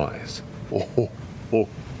unwise.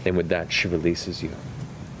 And with that, she releases you.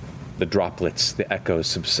 The droplets, the echoes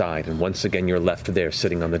subside, and once again you're left there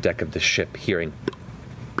sitting on the deck of the ship, hearing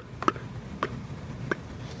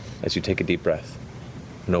as you take a deep breath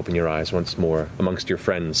and open your eyes once more amongst your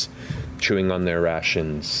friends, chewing on their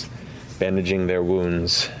rations, bandaging their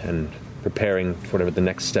wounds, and preparing for whatever the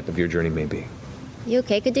next step of your journey may be. You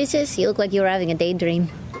okay, Caduceus? You look like you were having a daydream.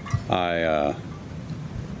 I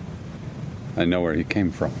know where he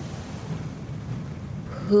came from.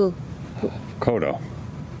 Who? Kodo.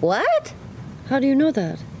 What? How do you know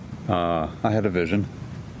that? I had a vision.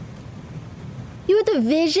 You had the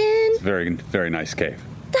vision? It's a very, very nice cave.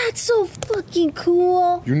 That's so fucking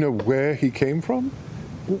cool. You know where he came from?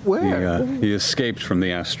 Where? He escaped from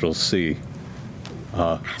the astral sea.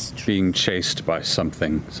 Being chased by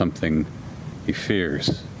something he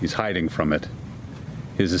fears. He's hiding from it.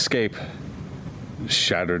 His escape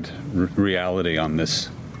shattered reality on this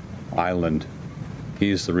island.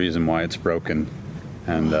 He's the reason why it's broken.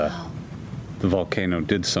 And the volcano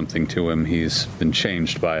did something to him. He's been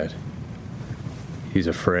changed by it. He's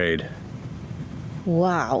afraid.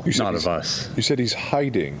 Wow. Not of us. You said he's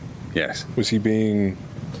hiding. Yes. Was he being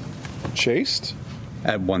chased?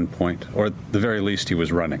 At one point, or at the very least, he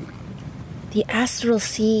was running. The astral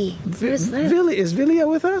sea. Is Villia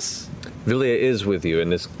with us? Villia is with you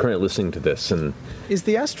and is currently listening to this. And is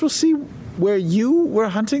the astral sea where you were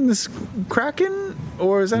hunting this kraken,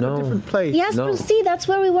 or is that a different place? The astral sea. That's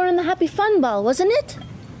where we were in the Happy Fun Ball, wasn't it?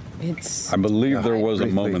 It's. I believe there was a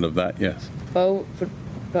moment of that. Yes.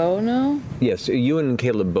 Bono? Yes, you and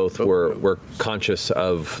Caleb both were conscious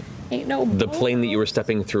of the plane that you were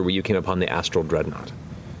stepping through where you came upon the astral dreadnought.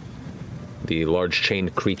 The large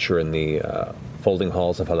chained creature in the folding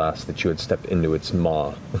halls of Halas that you had stepped into its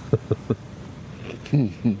maw.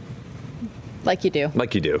 Like you do.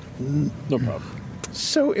 Like you do. No problem.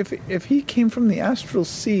 So if he came from the astral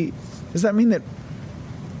sea, does that mean that,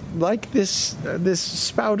 like this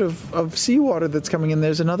spout of seawater that's coming in,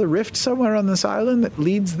 there's another rift somewhere on this island that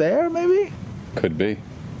leads there, maybe? Could be.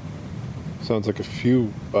 Sounds like a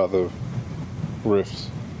few other rifts.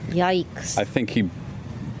 Yikes. I think he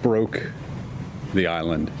broke the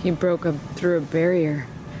island. He broke through a barrier.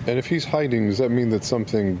 And if he's hiding, does that mean that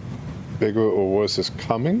something bigger or worse is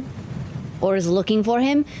coming? Or is looking for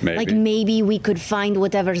him? Maybe. Like maybe we could find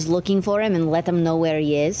whatever's looking for him and let him know where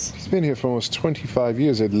he is? He's been here for almost 25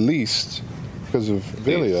 years at least because of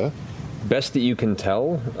Villia. Best that you can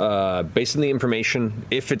tell, based on the information,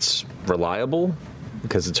 if it's reliable,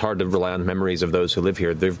 because it's hard to rely on memories of those who live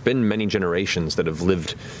here, there have been many generations that have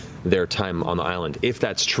lived their time on the island. If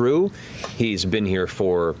that's true, he's been here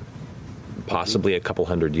for possibly a couple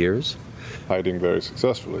hundred years. Hiding very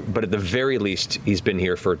successfully. But at the very least, he's been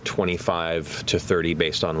here for 25 to 30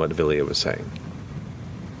 based on what Villia was saying.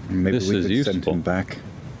 Maybe This we is could useful. send him back.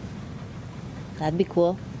 That'd be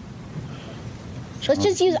cool. Let's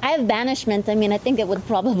just use. I have banishment. I mean, I think it would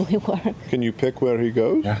probably work. Can you pick where he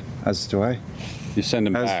goes? Yeah, as do I. You send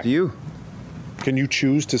him As back. do you. Can you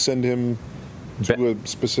choose to send him to a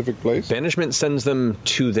specific place? Banishment sends them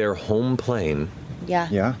to their home plane, Yeah.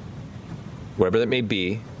 Yeah. wherever that may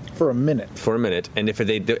be, For a minute. and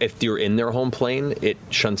if you're in their home plane, it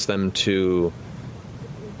shunts them to.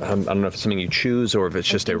 I don't know if it's something you choose or if it's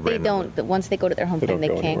just a They random. don't. But once they go to their home They plane, don't they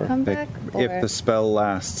go can't anywhere. come They- back. if or- the spell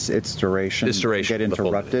lasts its duration, get the full-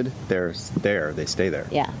 interrupted, they're there. They stay there.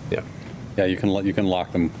 yeah. Yeah. Yeah, you can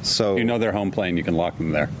lock them. So- If you know their home plane, you can lock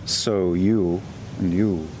them there. So you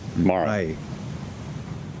and Mara. I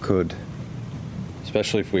could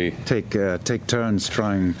Especially if we. take turns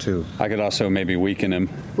trying to. I could also maybe weaken him.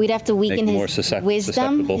 We'd have to weaken Make more his susceptible.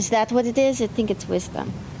 wisdom. Is that what it is? I think it's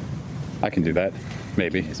wisdom. I can do that.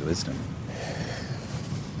 Maybe. His wisdom.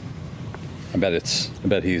 I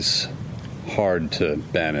bet he's hard to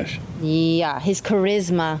banish. Yeah, his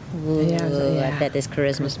charisma. Ooh, Yeah. I bet his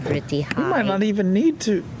charisma's pretty high. You might not even need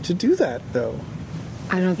to do that, though.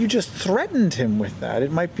 I don't. You just threatened him with that.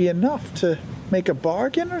 It might be enough to make a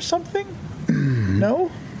bargain or something? No?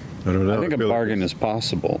 I don't know. I think a feel like bargain is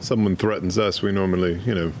possible. Someone threatens us, we normally,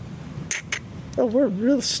 Oh, we're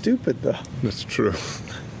real stupid, though. That's true.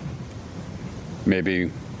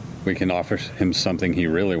 Maybe we can offer him something he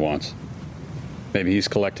really wants. Maybe he's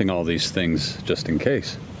collecting all these things just in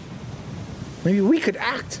case. Maybe we could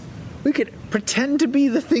act. We could pretend to be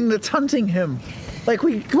the thing that's hunting him. Like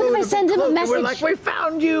we. What if I send him a message? We're like, we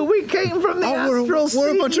found you. We came from the astral sea.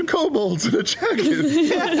 We're a bunch of kobolds in a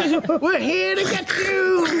jacket. We're here to get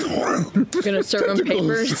you. Gonna serve him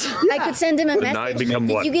papers. I could send him a message. Did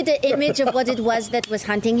you get the image of what it was that was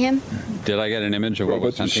hunting him? Did I get an image of what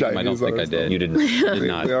was hunting him? I don't think I did. You didn't. Did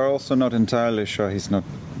not. We are also not entirely sure he's not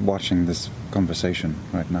watching this conversation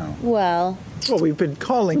right now. Well, we've been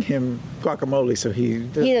calling him Guacamole, so he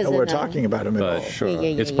doesn't know we're talking about him at all. Sure.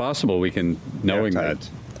 It's possible we can, knowing that.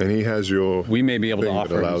 And he has your. We may be able to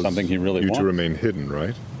offer him something he really wants. You to remain hidden,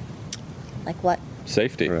 right? Like what?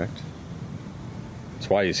 Safety. Correct. That's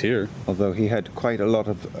why he's here. Although he had quite a lot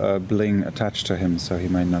of bling attached to him, so he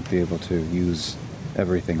might not be able to use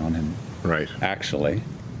everything on him. Right. Actually.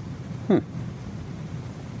 Huh.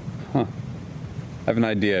 I have an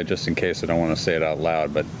idea, just in case I don't want to say it out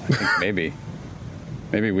loud, but I think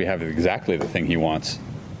maybe we have exactly the thing he wants.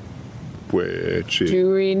 Which is...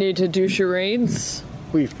 Do we need to do charades?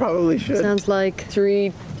 We probably should. Sounds like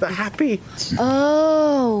 3... The happy.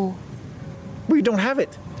 Oh. We don't have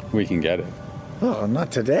it. We can get it. Oh,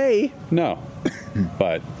 not today. No.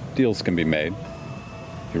 But deals can be made.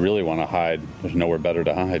 If you really want to hide, there's nowhere better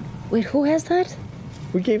to hide. Wait, who has that?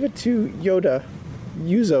 We gave it to Yoda.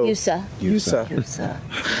 Yusa.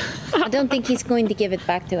 I don't think he's going to give it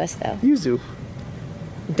back to us, though. Yuzu.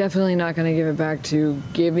 Definitely not going to give it back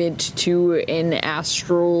give it to an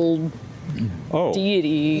astral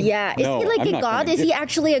deity. Yeah, is he like a god? Is he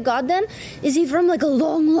actually a god then? Is he from like a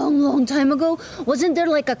long time ago? Wasn't there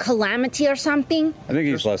like a calamity or something? I think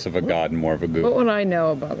he's less of a god and more of a goof. What would I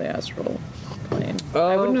know about the astral plane?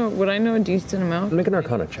 Would I know a decent amount? Make an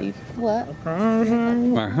Arcana check. What?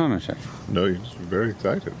 Arcana check. No, he's very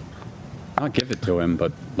excited. I'll give it to him,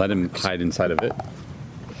 but let him hide inside of it.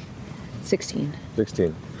 16.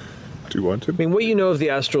 16. Do you want to? I mean, what you know of the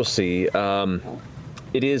astral sea,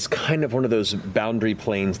 it is kind of one of those boundary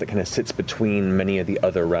planes that kind of sits between many of the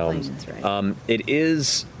other realms. Right. It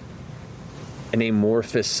is an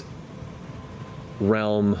amorphous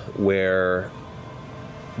realm where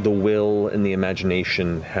the will and the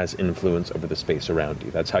imagination has influence over the space around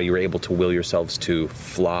you. That's how you were able to will yourselves to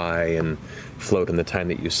fly and float in the time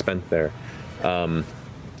that you spent there.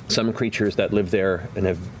 Some creatures that live there and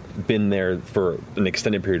have been there for an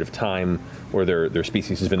extended period of time, or their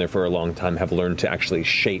species has been there for a long time, have learned to actually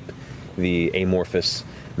shape the amorphous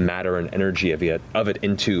matter and energy of it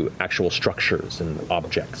into actual structures and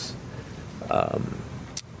objects.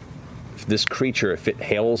 This creature, if it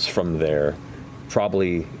hails from there,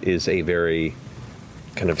 probably is a very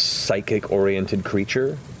kind of psychic-oriented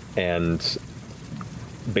creature, and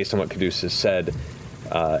based on what Caduceus said,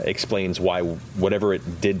 explains why whatever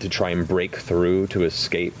it did to try and break through to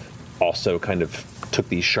escape also kind of took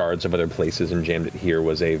these shards of other places and jammed it here,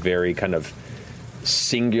 was a very kind of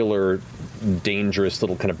singular, dangerous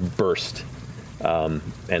little kind of burst.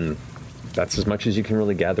 And that's as much as you can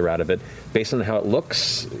really gather out of it. Based on how it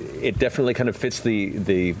looks, it definitely kind of fits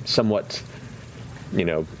the somewhat,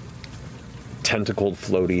 tentacled,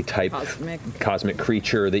 floaty type cosmic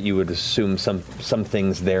creature that you would assume some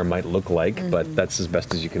things there might look like, but that's as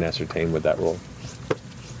best as you can ascertain with that roll.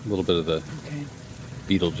 A little bit of the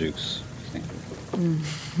Beetlejuice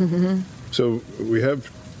thing. So we have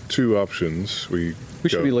two options. We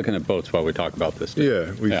should be looking at boats while we talk about this.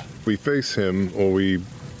 We face him, or we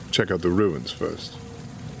check out the ruins first.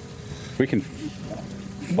 We can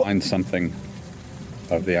find something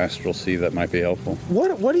of the astral sea that might be helpful.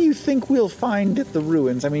 What do you think we'll find at the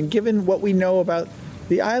ruins? I mean, given what we know about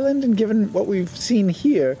the island and given what we've seen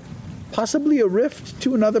here, possibly a rift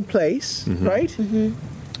to another place, right?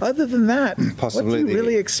 Mm-hmm. Other than that, possibly what do you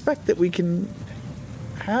really expect that we can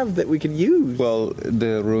have that we can use? Well,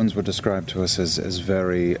 the ruins were described to us as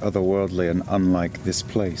very otherworldly and unlike this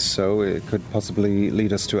place, so it could possibly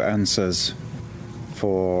lead us to answers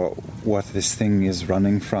for what this thing is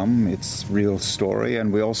running from, its real story.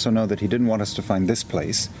 And we also know that he didn't want us to find this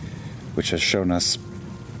place, which has shown us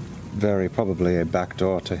very probably a back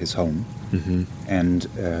door to his home, and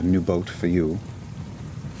a new boat for you.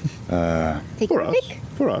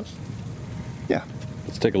 For us. Yeah.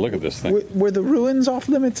 Let's take a look at this thing. Were the ruins off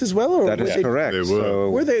limits as well? Or that is correct. They were. So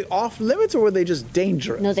were they off limits, or were they just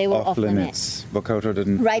dangerous? No, they were off limits. Vokodo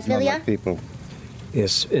didn't right, not Vilya? like people.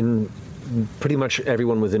 Yes, pretty much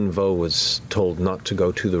everyone within Vo was told not to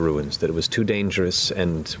go to the ruins, that it was too dangerous,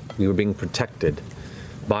 and we were being protected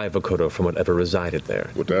by Vokodo from whatever resided there.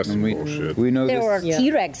 Well, that's bullshit. We know There this. were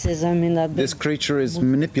T-Rexes. I mean, that. This creature is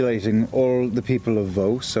manipulating all the people of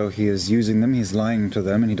Vo, so he is using them, he's lying to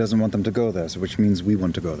them, and he doesn't want them to go there, so which means we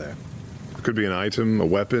want to go there. It could be an item, a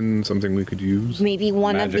weapon, something we could use. Maybe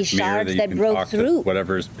one of the Magic mirror shards you that can broke talk to through.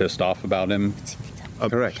 whatever's pissed off about him.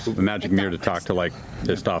 Correct. The magic mirror to talk to, like,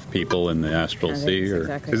 pissed off people in the astral sea.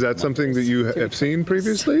 Or Is that something that you have seen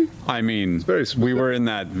previously? I mean, we were in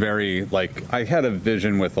that very, like, I had a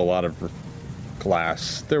vision with a lot of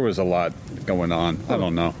glass. There was a lot going on. I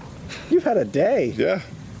don't know. You've had a day. Yeah.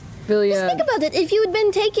 Just think about it. If you had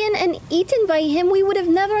been taken and eaten by him, we would have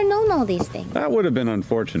never known all these things. That would have been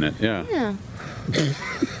unfortunate, yeah. Yeah.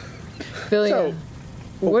 Villia,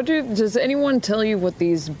 does anyone tell you what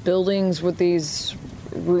these buildings, what these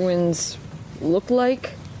ruins look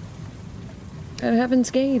like at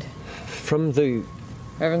Heaven's Gate? From the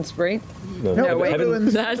Heaven's Wraith? No, wait. Heaven-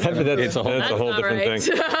 That's Heaven- that's a whole not different right.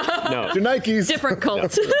 thing. No. Your Nikes. Different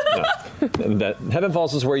cult. That Heaven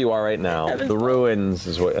Falls is where you are right now. Heaven The ruins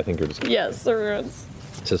is what I think you're describing. Yes, the ruins.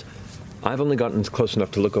 It says, I've only gotten close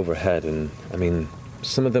enough to look overhead, and I mean,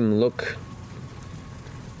 some of them look,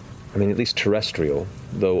 I mean, at least terrestrial,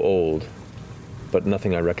 though old, but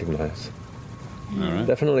nothing I recognize. All right.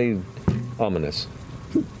 Definitely ominous.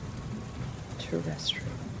 Terrestrial.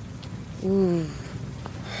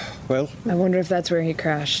 Well, I wonder if that's where he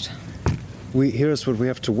crashed. Here's what we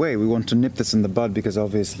have to weigh. We want to nip this in the bud because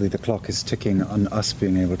obviously the clock is ticking on us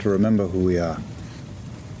being able to remember who we are.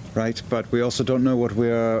 Right? But we also don't know what we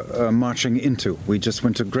are marching into. We just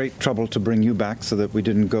went to great trouble to bring you back so that we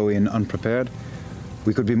didn't go in unprepared.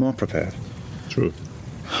 We could be more prepared. True.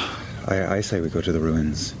 I say we go to the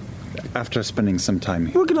ruins. After spending some time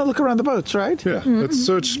here. We're gonna look around the boats, right? Yeah. Let's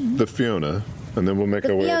search the Fiona, and then we'll make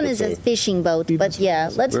our way over Fiona's to... a fishing boat, but yeah,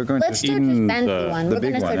 let's We're going to search the in fancy the- one. the We're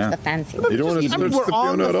big gonna one, search yeah. the fancy You one. don't want to I mean, search we're the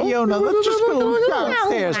on Fiona the at all? Fiona. Let's just go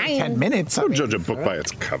downstairs for fine. 10 minutes. I Don't mean, judge a book by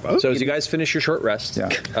its cover. So as you guys finish your short rest,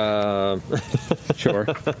 Sure.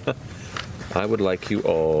 I would like you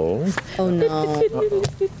all Oh no.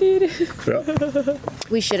 Yeah.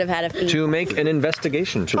 We should have had a feed. to make an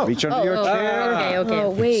investigation check. Reach under your chair. Okay, okay. Oh,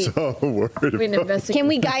 wait. So worried Wait, about investigate. Can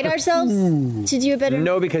we guide ourselves to do a better?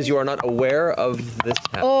 No, because you are not aware of this.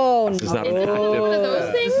 Oh, This is no. not an active. One of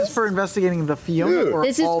those this is things? for investigating the Fiona. Or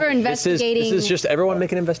This is all for the- investigating. This is just everyone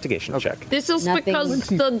make an investigation check. This is Nothing. because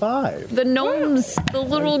 25. the gnomes, the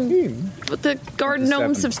little, the guard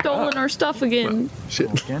gnomes have stolen our stuff again.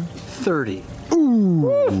 Again? 30.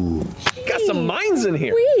 Got some minds in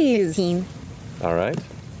here. Please. 15, All right.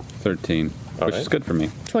 13, which is good for me.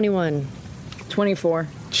 21. 24.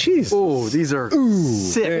 Jeez. Oh, these are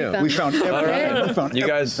sick. We found everything. All right. We found You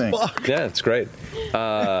guys, everything. yeah, it's great.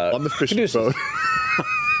 on the fishing boat.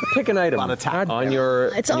 Pick an item Lot of time. on your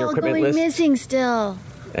It's on your all equipment going list, missing still.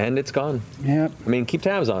 and it's gone. Yeah. I mean, keep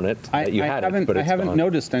tabs on it. You had it, but I it's haven't gone.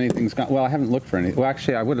 noticed anything's gone. Well, I haven't looked for any. Well,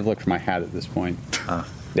 actually, I would have looked for my hat at this point.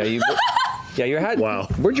 Yeah, you. Yeah, your hat. Wow.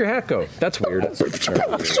 Where'd your hat go? That's weird.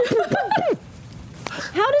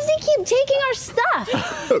 How does he keep taking our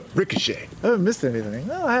stuff? Ricochet. I haven't missed anything.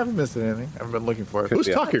 No, I haven't missed anything. I haven't been looking for it. Who's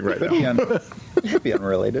talking right now? Could be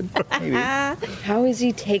unrelated. Maybe. How is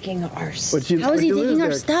he taking our stuff? How is he taking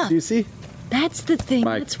our stuff? Do you see? That's the thing.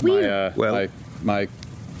 My, That's weird. my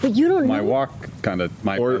But you don't my know. walk kind of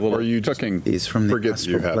my Or little you just cooking. He's from the Forget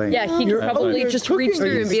astral you have- plane. Yeah, he could probably you're just reach cooking.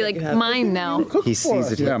 through and be like, mine now. He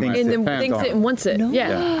sees it. He Yeah, thinks And it. then Bam. thinks it and wants it.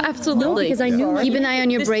 Yeah, absolutely. Because I knew. Keep an eye on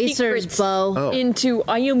your The bracers, secrets Bo. Into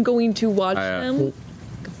I am going to watch I, them.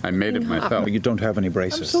 I made it myself. But you don't have any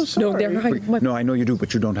braces. No, they're right. No, I know you do,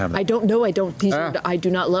 but you don't have them. I don't know. I don't. These are. I do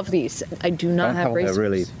not love these. I do not have They're braces.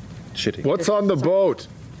 really shitty. What's on the boat?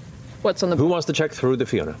 What's on the? Who wants to check through the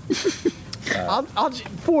Fiona?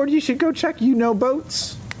 Ford, you should go check. You know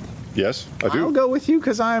boats. Yes, I I'll do. go with you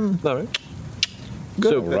because I'm All right.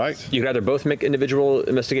 good. So Right. you can either both make individual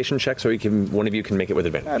investigation checks, or one of you can make it with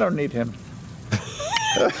advantage. I don't need him.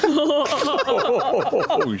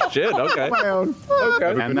 Oh shit! Okay. My own.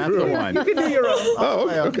 Okay. And that's the one. You can do your own. Oh,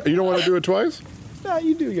 okay. You don't want to do it twice? No,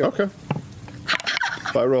 you do your Okay.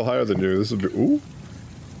 If I roll higher than you, this would be... Ooh.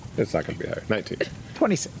 It's not going to be higher. 19.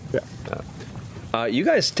 26. Yeah. You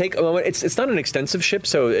guys take a moment. It's not an extensive ship,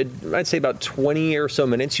 so I'd say about 20 or so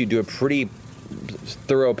minutes. You do a pretty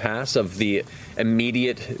thorough pass of the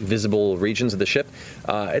immediate visible regions of the ship.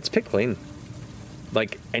 It's picked clean.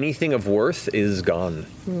 Like anything of worth is gone.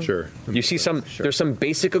 Sure. You see there's some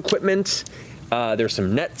basic equipment. There's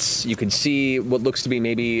some nets. You can see what looks to be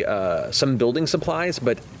maybe some building supplies,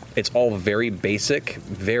 but it's all very basic,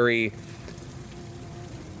 very,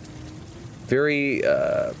 very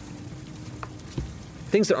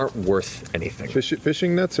things that aren't worth anything.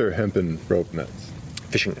 Fishing nets or hempen rope nets?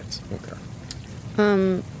 Fishing nets.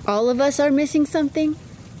 Okay. All of us are missing something?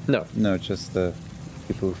 No. No, just the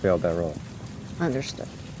people who failed that roll. Understood.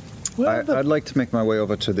 I'd like to make my way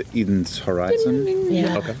over to the Eden's Horizon.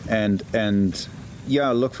 Yeah. Okay. And yeah,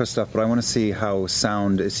 look for stuff, but I want to see how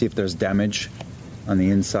see if there's damage on the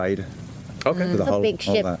inside. Okay. To the It's a hull, big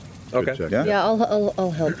all ship. that. Okay. Good check. Yeah? Yeah,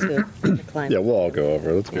 I'll help too. Climb. Yeah, we'll all go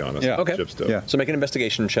over. Let's be honest. Yeah. Okay. Ship stuff. Yeah. So make an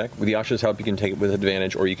investigation check. With Yasha's help, you can take it with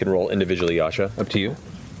advantage, or you can roll individually, Yasha. Up to you.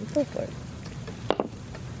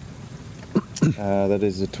 That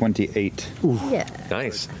is a 28. Yeah.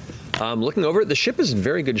 Nice. Looking over it, the ship is in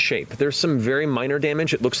very good shape. There's some very minor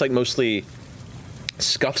damage. It looks like mostly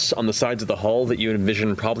scuffs on the sides of the hull that you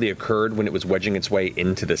envision probably occurred when it was wedging its way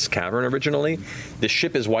into this cavern originally. The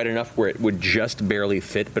ship is wide enough where it would just barely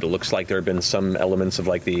fit, but it looks like there have been some elements of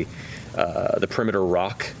like the perimeter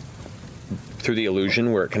rock through the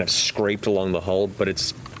illusion where it kind of scraped along the hull, but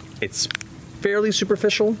it's fairly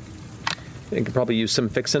superficial. It could probably use some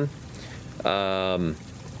fixing. The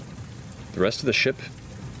rest of the ship,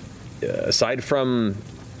 aside from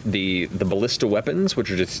the ballista weapons, which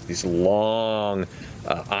are just these long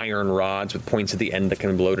iron rods with points at the end that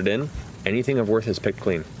can be loaded in, anything of worth is picked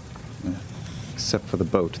clean. Except for the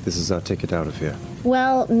boat. This is our ticket out of here.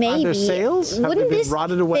 Well, maybe. Are there sails? Have Wouldn't they been this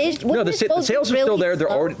rotted away? No, the sails are still there.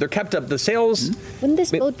 Slow? They're kept up. The sails. Wouldn't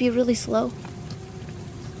this boat be really slow?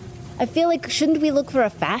 I feel like shouldn't we look for a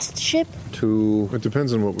fast ship? It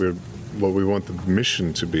depends on what we want the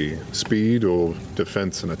mission to be: speed or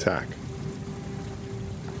defense and attack.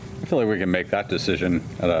 I feel like we can make that decision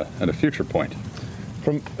at a future point.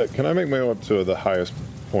 Can I make my way up to the highest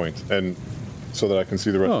point, and so that I can see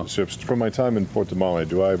the rest of the ships? From my time in Port Damali,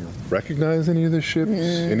 do I recognize any of the ships?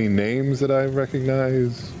 Any names that I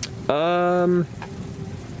recognize? I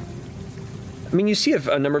mean, you see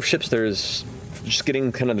a number of ships. There's just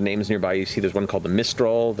getting kind of the names nearby. You see there's one called the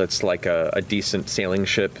Mistral. That's like a decent sailing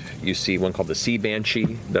ship. You see one called the Sea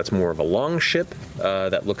Banshee. That's more of a long ship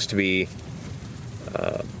that looks to be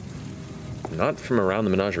not from around the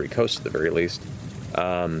Menagerie Coast at the very least.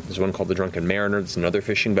 There's one called the Drunken Mariner. That's another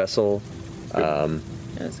fishing vessel.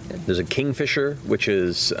 That's good. There's a Kingfisher, which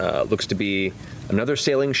is looks to be another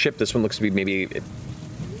sailing ship. This one looks to be maybe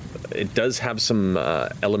it does have some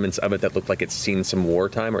elements of it that look like it's seen some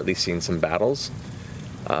wartime, or at least seen some battles.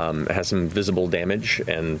 It has some visible damage,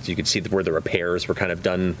 and you can see where the repairs were kind of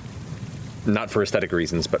done, not for aesthetic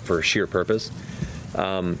reasons, but for sheer purpose.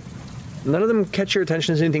 None of them catch your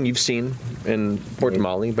attention as anything you've seen in Port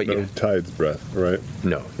Damali, but no Tide's Breath, right?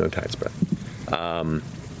 No Tide's Breath.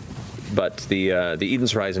 But the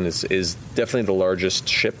Eden's Horizon is definitely the largest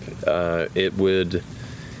ship. It would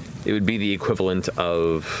be the equivalent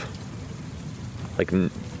of like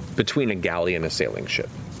between a galley and a sailing ship.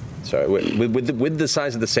 So with the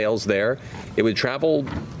size of the sails there, it would travel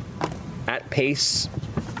at pace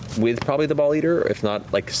with probably the Ball Eater, if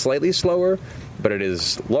not like slightly slower. But it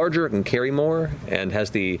is larger, it can carry more, and has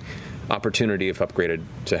the opportunity, if upgraded,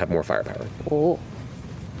 to have more firepower. Oh.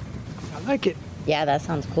 I like it. Yeah, that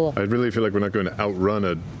sounds cool. I really feel like we're not going to outrun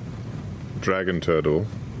a dragon turtle.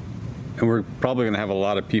 And we're probably going to have a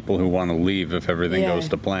lot of people who want to leave if everything goes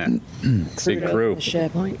to plan. Big crew. The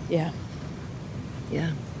ship. Yeah.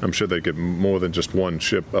 Yeah. I'm sure they'd get more than just one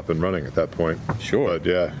ship up and running at that point. Sure. But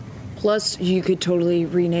yeah. Plus, you could totally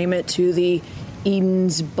rename it to the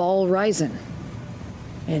Eden's Ball Rising.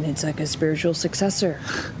 And it's like a spiritual successor.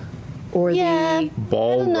 Or Yeah. the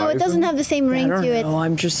Ball I don't know. It doesn't have the same ring I don't to it. know.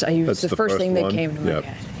 It's That's the the first first thing that one. came to my Yep.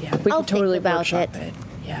 head. Yeah, we I'll could totally think about workshop it. it.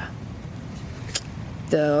 Yeah.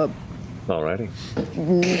 The Alrighty.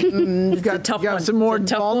 You got some more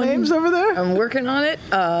It's a tough ball one. names over there? I'm working on it.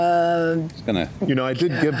 It's gonna. I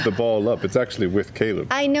did give the ball up. It's actually with Caleb.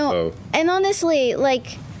 I know. So And honestly,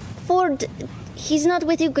 like, Ford, he's not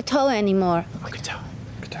with Ukatoa anymore.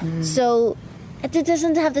 So it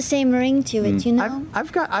doesn't have the same ring to it, you know?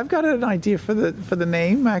 I've got an idea for the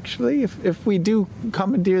name actually. If we do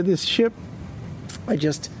commandeer this ship, I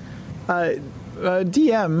just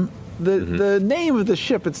DM the name of the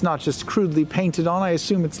ship. It's not just crudely painted on. I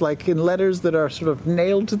assume it's like in letters that are sort of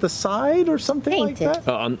nailed to the side or something Painted. like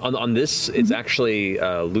that. On this, it's actually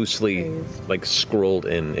loosely like scrolled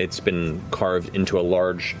in. It's been carved into a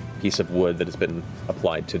large piece of wood that has been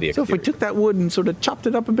applied to the So if we took that wood and sort of chopped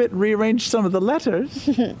it up a bit and rearranged some of the letters,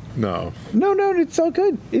 no. no, it's all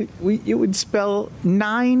good. It would spell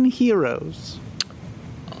 9 heroes.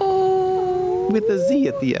 Oh. With a Z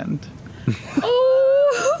at the end.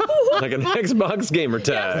 like an Xbox gamer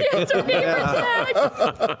tag.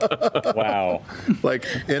 Wow. Like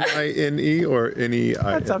Nine or Nei?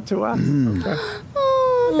 That's up to us. Oh,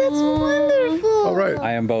 Oh, that's wonderful. All right.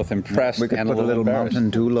 I am both impressed We could and put a little embarrassed.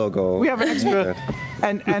 Mountain Dew logo. We have an extra,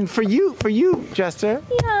 and for you, Jester.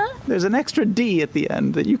 Yeah. There's an extra D at the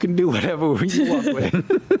end that you can do whatever you want with.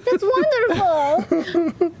 That's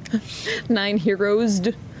wonderful. 9 heroes.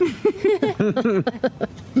 Did you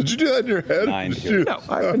do that in your head? 9 Did you? No,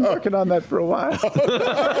 I've been working on that for a while.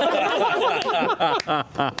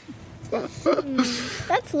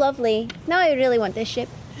 That's lovely. Now I really want this ship.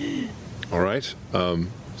 All right.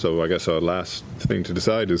 So I guess our last thing to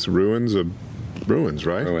decide is ruins,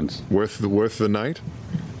 right? Ruins. Worth the night.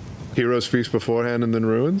 Heroes feast beforehand and then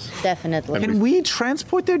ruins. Definitely. Can we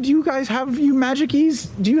transport there? Do you guys have magic ease?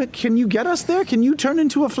 Can you get us there? Can you turn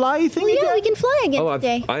into a fly thing? Yeah, we can fly again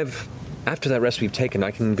today. I've after that rest we've taken,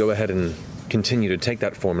 I can go ahead and continue to take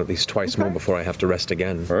that form at least twice more before I have to rest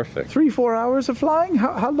again. Perfect. 3-4 hours of flying?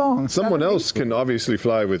 How long? Someone else can obviously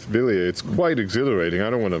fly with Villia. It's quite exhilarating. I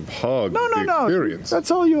don't want to hog the experience. That's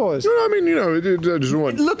all yours. I mean, I just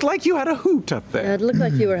want. It looked like you had a hoot up there. It looked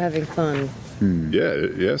like you were having fun.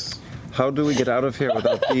 Yes. How do we get out of here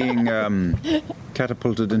without being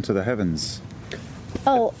catapulted into the heavens?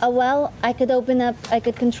 Oh, well, I could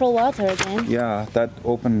control water again. Yeah, that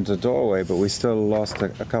opened the doorway, but we still lost a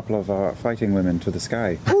couple of our fighting women to the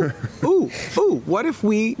sky. Ooh, what if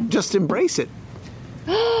we just embrace it?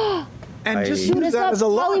 And just Shoot use us that up as a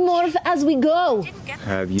launch? polymorph as we go.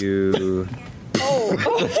 Have you...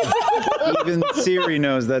 Even Siri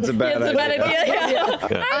knows that's a bad idea.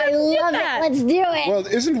 I love it. Let's do it. Well,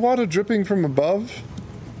 isn't water dripping from above?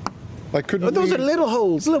 Like, couldn't Those we... are little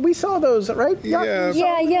holes. Look, we saw those, right? Yeah.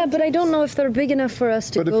 Yeah, but I don't know if they're big enough for us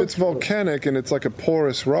to But go if it's volcanic and it's like a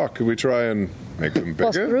porous rock, could we try and make them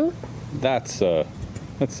Plus bigger? through. That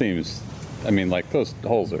seems, I mean, like those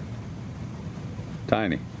holes are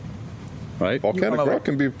tiny, right? Volcanic rock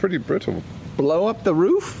can be pretty brittle. Blow up the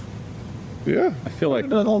roof? Yeah. I feel like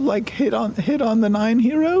It'll like hit on the 9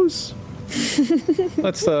 heroes?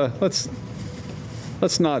 let's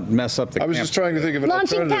not mess up the I was just trying to think of an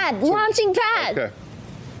Launching alternative. pad. Launching pad.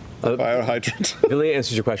 Okay. Fire hydrant. Villia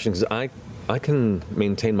answers your question because I can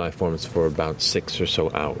maintain my forms for about 6 or so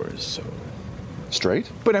hours. So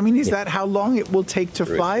Straight? But I mean, is that how long it will take to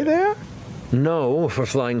fly there? no, for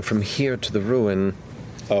flying from here to the ruin,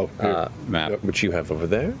 Oh, here. map. which you have over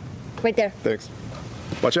there. Right there. Thanks.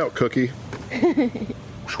 Watch out, Cookie.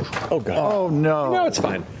 Oh god. Oh no. No, it's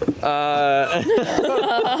fine. I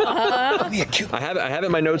have it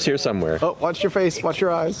in my notes here somewhere. Oh, watch your face. Watch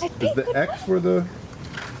your eyes. Is the X where the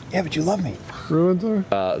Yeah, but you love me. ruins are?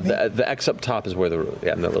 The X up top is where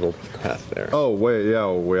the and that little path there. Oh, wait,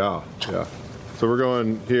 yeah. So we're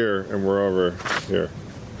going here, and we're over here.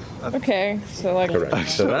 Okay, so like Correct.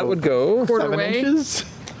 So that would go. quarter 7 way. inches?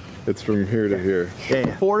 It's from here to here.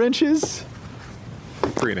 Yeah. 4 inches?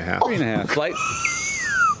 3.5. 3.5. Flight.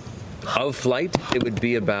 Of flight, it would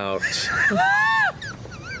be about.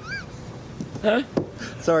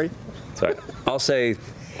 Sorry. Sorry, I'll say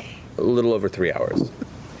a little over 3 hours.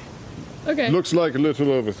 Okay. Looks like a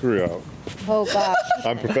little over 3 hours. Oh gosh.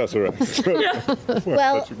 I'm Professor X.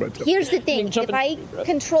 Well, here's the thing. If I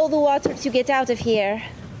control the water to get out of here,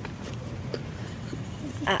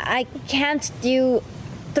 I can't do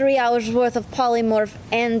 3 hours worth of polymorph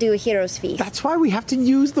and do a hero's feast. That's why we have to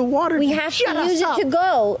use the water. We to have shut to us use up. it to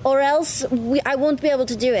go, or else I won't be able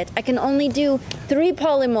to do it. I can only do 3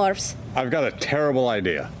 polymorphs. I've got a terrible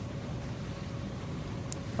idea.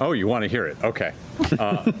 Oh, you want to hear it? Okay.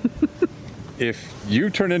 If you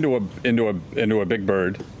turn into a big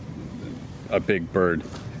bird,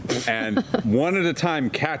 and one at a time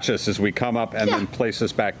catch us as we come up, and then place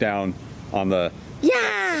us back down on the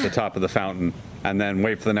top of the fountain, and then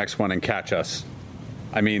wait for the next one and catch us.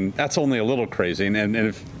 I mean, that's only a little crazy. And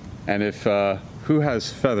if who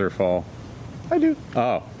has feather fall? I do.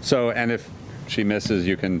 Oh, so and if she misses,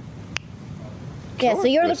 you can. Yeah, so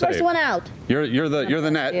you're the Save. first one out. You're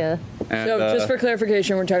the net. Yeah. And, So just for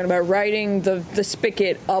clarification, we're talking about riding the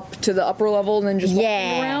spigot up to the upper level and then just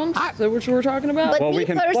walking around? Is that what we're talking about? But well, me we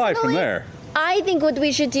can fly from personally, there. I think what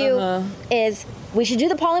we should do is we should do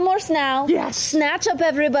the polymorphs now. Yes. Snatch up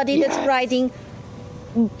everybody that's riding.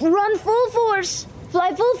 Run full force.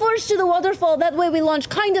 Fly full force to the waterfall. That way we launch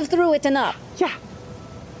kind of through it and up. Yeah.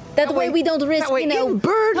 That way we don't risk, That way, in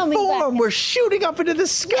bird coming form, back. we're shooting up into the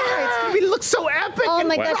sky. It's gonna look so epic. Oh and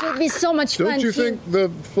my gosh, it would be so much fun. Don't you too. think the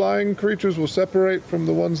flying creatures will separate from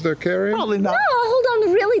the ones they're carrying? Probably No, not. hold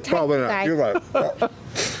on, really tight, Probably not. guys. You're right.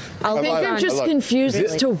 I think I'm just like- confused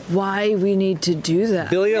as to why we need to do that.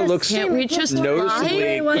 Villia looks Can't we just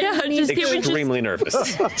noticeably fly? Yeah, just can't we just extremely nervous.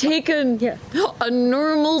 take a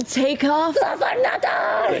normal takeoff?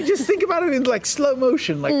 Just think about it in like slow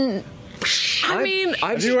motion, like I mean,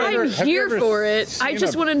 I'm Have you ever here for it. I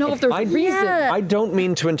just want to know if there's a reason. I don't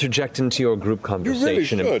mean to interject into your group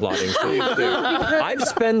conversation and plotting. I've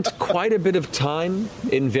spent quite a bit of time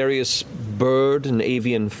in various bird and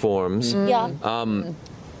avian forms.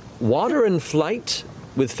 Water and flight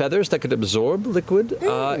with feathers that could absorb liquid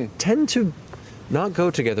tend to not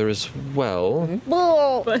go together as well.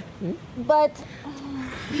 But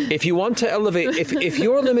if you want to elevate, if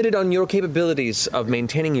you're limited on your capabilities of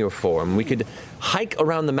maintaining your form, we could hike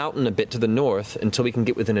around the mountain a bit to the north until we can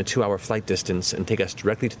get within a 2-hour flight distance and take us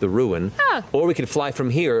directly to the ruin. Or we could fly from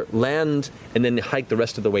here, land, and then hike the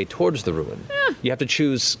rest of the way towards the ruin. You have to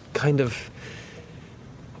choose kind of...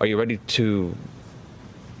 Are you ready to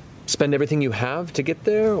spend everything you have to get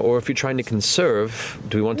there? Or if you're trying to conserve,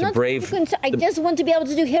 do we want to brave... I just want to be able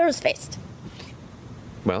to do Hero's Feast.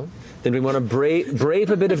 Well... Then we want to brave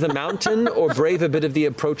a bit of the mountain or brave a bit of the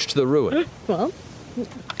approach to the ruin? Well...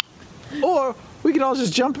 Or we could all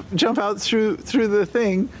just jump out through the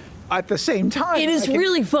thing at the same time. It is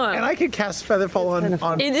really fun. And I could cast Featherfall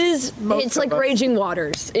on It is. It's like Raging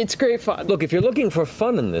Waters. It's great fun. Look, if you're looking for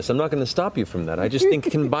fun in this, I'm not going to stop you from that. I just think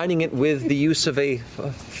combining it with the use of a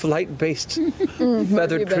flight-based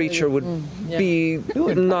feathered creature would be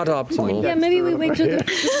not optimal. Yeah, maybe we wait till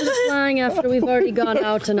the flying after we've already gone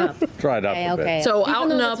out and up. Dried up a bit. So Even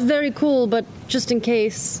out and though up. It's very cool, but just in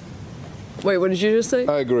case. Wait, what did you just say?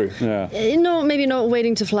 I agree. Yeah. No, maybe not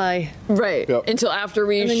waiting to fly. Right. Yep. Until after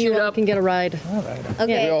we And then shoot you up. can get a ride. Are we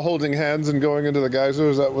Okay. all holding hands and going into the geyser?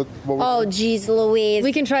 Is that what we're Oh, geez, Louise.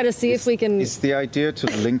 We can try to see if we can. Is the idea to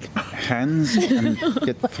link hands and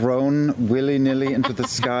get thrown willy-nilly into the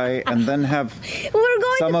sky and then have We're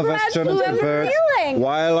going some to of us crash turn into whoever's birds feeling.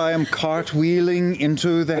 while I am cartwheeling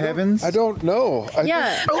into the heavens? I don't know.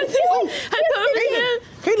 Yeah. I thought it was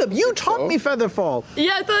Caleb, you taught me Featherfall.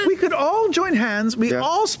 Yeah, I thought. We could all join hands. We Yeah.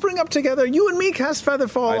 all spring up together. You and me cast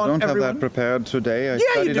Featherfall I on don't have everyone. that prepared today. I Yeah, you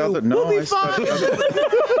studied do. other. No, We'll be I studied fine. other.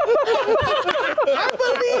 I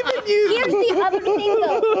believe in you. Here's the other thing,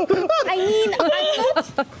 though. I mean,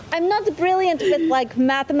 I'm not brilliant with like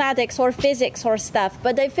mathematics or physics or stuff,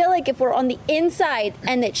 but I feel like if we're on the inside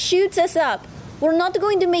and it shoots us up, we're not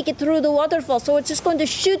going to make it through the waterfall. So it's just going to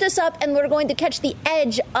shoot us up, and we're going to catch the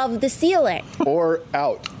edge of the ceiling. Or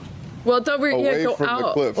out. Well, I thought we were going to Away go from the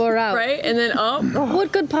out. cliff. Or out. Right? And then up.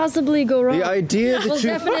 What could possibly go wrong? The idea We'll that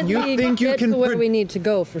definitely you think you get can to where pred- we need to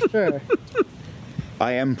go for sure.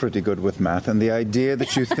 I am pretty good with math, and the idea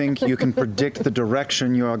that you think you can predict the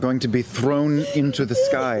direction you are going to be thrown into the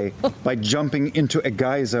sky by jumping into a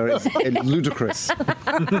geyser is ludicrous. But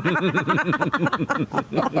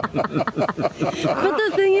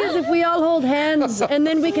the thing is, if we all hold hands and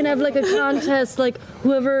then we can have like a contest, like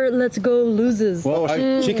whoever lets go loses. Well,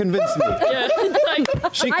 she convinced me. Yeah. It's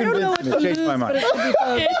like, She I don't know convinced what me. to Changed my lose, but mind. it should be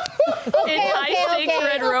fun. it's high stakes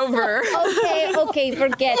Red Rover. Okay,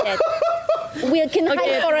 forget it. We can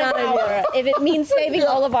hike for an hour if it means saving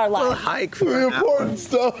all of our lives. Hike for The an hour. important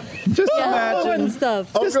stuff. Just Important imagine.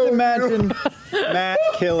 stuff. Just imagine Matt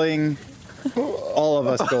killing all of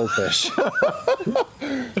us goldfish.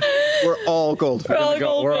 We're all goldfish.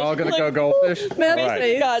 We're all going to go goldfish? Man, All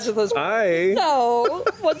right. gosh, those. I So,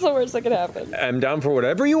 what's the worst that could happen? am down for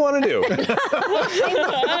whatever you want to do. I'm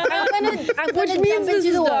gonna means jump this into is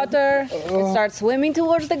the done. water and start swimming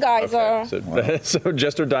towards the geyser. So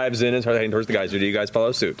Jester dives in and starts heading towards the geyser. Do you guys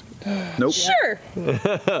follow suit? Nope. Sure.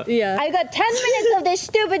 Yeah. I got 10 minutes of this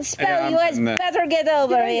stupid spell. Yeah, You guys I'm- better get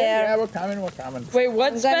over Yeah, here. we're coming. Wait,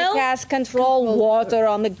 what I'm gonna spell? cast control water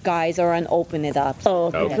on the geyser and open it up. Oh,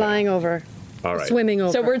 okay. Okay. Flying over. All right. Swimming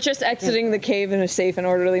over. So we're just exiting the cave in a safe and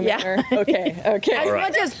orderly manner. Okay. As right.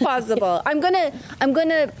 much as possible. I'm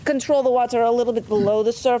gonna control the water a little bit below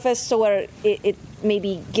the surface, so where it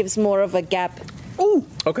maybe gives more of a gap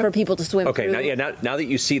Okay. for people to swim Okay, through. now that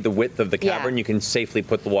you see the width of the Yeah. cavern, you can safely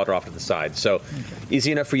put the water off to the side. So,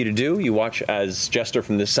 easy enough for you to do. You watch as Jester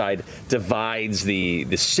from this side divides the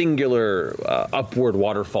singular upward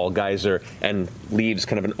waterfall geyser and leaves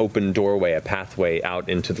kind of an open doorway, a pathway out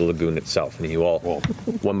into the lagoon itself. And you all,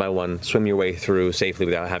 one by one, swim your way through safely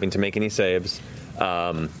without having to make any saves.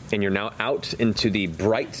 And you're now out into the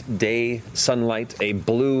bright day sunlight, a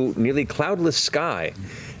blue, nearly cloudless sky.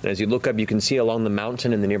 And as you look up, you can see along the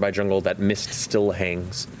mountain in the nearby jungle that mist still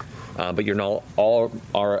hangs. But you're now all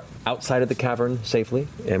are outside of the cavern safely.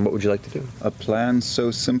 And what would you like to do? A plan so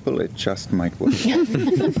simple it just might work.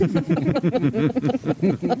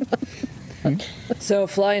 So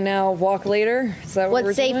fly now, walk later. Is that what we're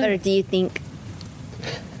What's safer, doing? do you think?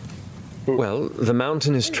 Well, the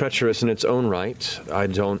mountain is treacherous in its own right. I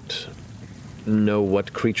don't know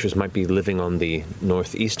what creatures might be living on the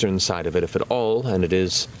northeastern side of it, if at all, and it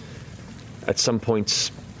is at some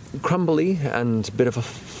points crumbly and a bit of a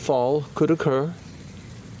fall could occur.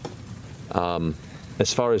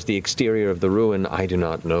 As far as the exterior of the ruin, I do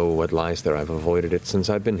not know what lies there. I've avoided it since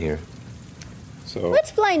I've been here. So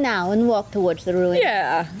Let's fly now and walk towards the ruin.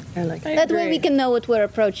 Yeah. I like That way we can know what we're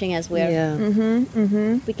approaching as we're. Yeah.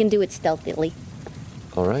 We can do it stealthily.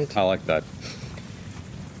 All right. I like that.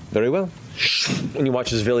 Very well. And you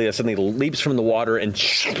watch as Villia suddenly leaps from the water and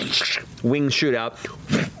wings shoot out.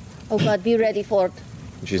 Oh God, be ready for it.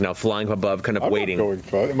 She's now flying up above, kind of I'm waiting. not going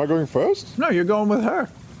first. Am I going first? No, you're going with her.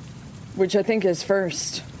 Which I think is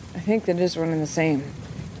first. I think that is one and the same.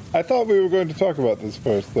 I thought we were going to talk about this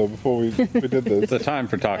first, though, before we did this. The time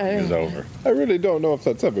for talking is over. I really don't know if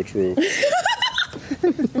that's ever true. Do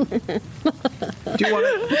you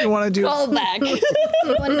want to do Call back.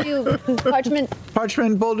 Want to do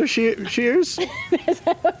parchment boulder shears?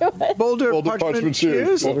 Boulder parchment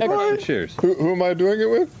shears? Boulder What? Cheers. Who am I doing it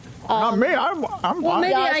with? Not me. I'm Well,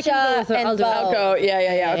 maybe I can go with her. and I'll do it. Bo. I'll go.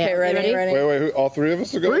 Yeah. Okay, ready? Wait, who, all three of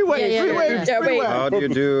us are going? three ways. Yeah, Three ways. yeah. Three Wait. ways. How do you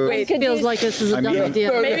do? Wait. Feels like this is a dumb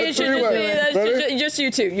idea. Maybe it should just be just you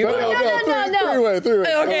two. You go. No. Three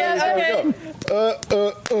way. Okay.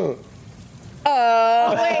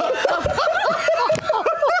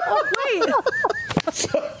 Wait.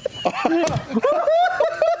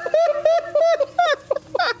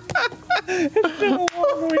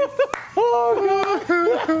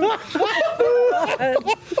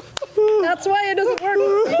 That's why it doesn't work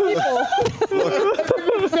with people.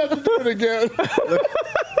 Just have to do it again.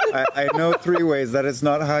 I know 3 ways. That is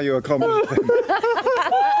not how you accomplish things.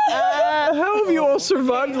 How have you all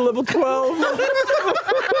survived to level 12?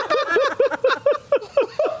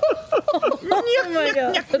 Oh my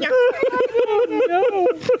god.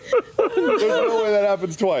 There's no way that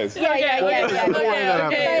happens twice. Yeah. Okay.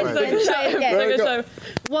 Try it again. There we go.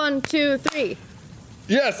 1, 2, 3.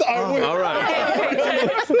 Yes, I win. All right.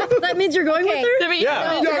 That means you're going with her?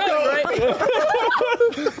 Yeah.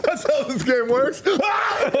 That's how this game works.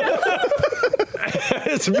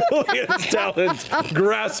 It's Villia's talent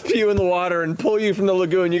grasp you in the water and pull you from the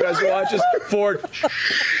lagoon. You guys watch as forward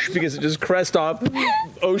because it just crest off,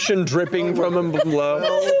 ocean dripping from him below.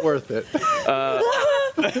 Well worth it.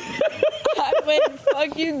 I win.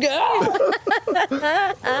 Fuck you, guys.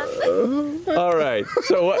 All right.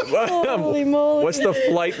 So Holy moly. what's the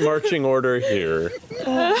flight marching order here?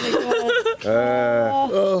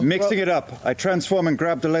 Mixing it up. I transform and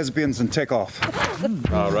grab the lesbians and take off.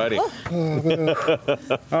 All righty. All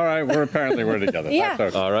right, we're together. Yeah.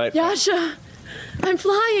 That's okay. All right. Yasha, I'm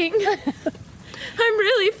flying. I'm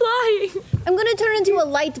really flying. I'm gonna turn into a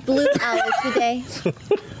light blue owl today.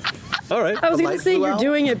 All right. I was going light to say blue you're owl?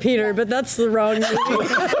 doing it, Peter, but that's the wrong movie.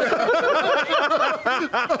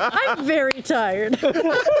 I'm very tired.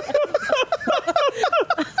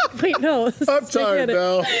 Wait, no. I'm tired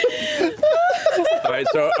now. All right.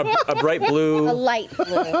 So a bright blue, A light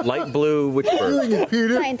blue. light blue. Which bird?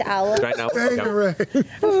 Giant owl. Giant owl. Yeah.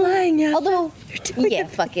 flying, yeah. Although, yeah,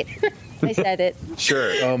 fuck it. I said it.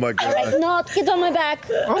 Sure. Oh my All god. right, not get on my back.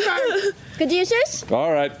 Okay. Caduceus?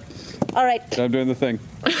 All right, All right. I'm doing the thing.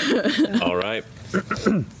 All right.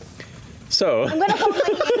 So I'm gonna hold my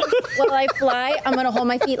feet while I fly. I'm gonna hold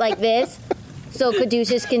my feet like this, so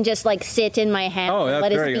Caduceus can just like sit in my hand Oh, and that's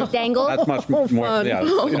let his very feet dangle. That's much more. fun. Yeah.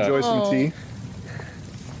 Enjoy some tea.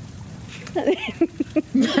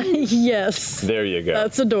 Yes. there you go.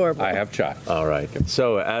 That's adorable. I have chai. All right.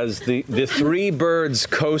 So as the three birds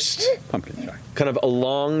coast Pumpkin chai. kind of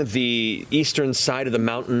along the eastern side of the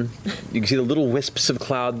mountain, you can see the little wisps of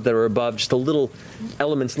cloud that are above, just the little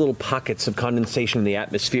elements, little pockets of condensation in the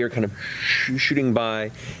atmosphere kind of shooting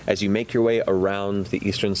by as you make your way around the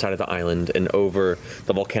eastern side of the island and over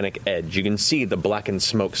the volcanic edge. You can see the blackened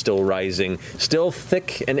smoke still rising, still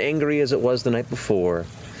thick and angry as it was the night before.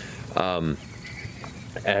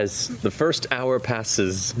 As the first hour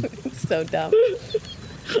passes, So dumb.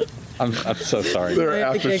 I'm so sorry. They're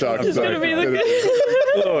aftershocks. It's gonna be the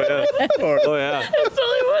oh yeah, oh yeah. That's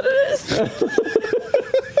only what it is.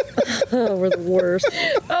 Oh, we're the worst.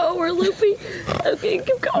 Oh, we're loopy. Okay,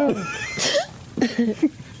 keep going.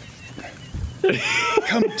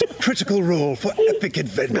 Come to Critical Role for epic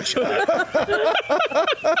adventure.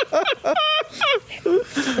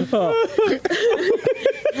 Oh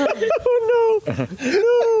no!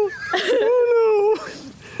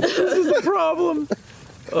 This is the problem.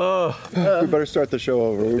 We better start the show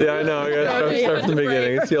over. Yeah, I know. I gotta start from the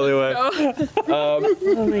beginning. It's the only way. Oh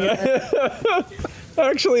my god.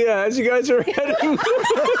 Actually, yeah. As you guys are heading,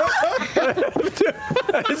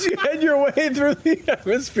 as you head your way through the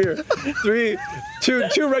atmosphere,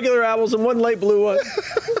 two regular owls and one light blue one.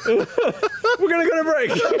 We're gonna go to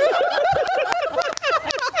break.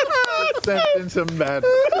 Descent into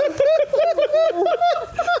madness.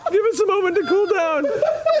 Give us a moment to cool down.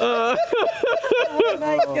 Oh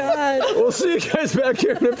my god. We'll see you guys back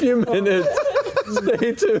here in a few minutes.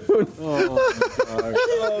 Stay tuned.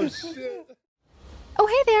 Oh, shit. Oh,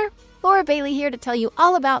 hey there. Laura Bailey here to tell you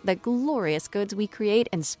all about the glorious goods we create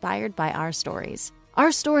inspired by our stories.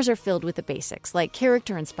 Our stores are filled with the basics, like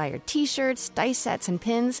character-inspired t-shirts, dice sets, and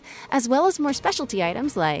pins, as well as more specialty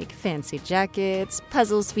items like fancy jackets,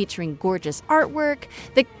 puzzles featuring gorgeous artwork,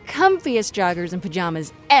 the comfiest joggers and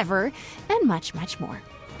pajamas ever, and much, much more.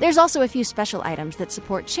 There's also a few special items that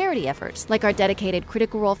support charity efforts, like our dedicated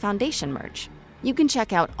Critical Role Foundation merch. You can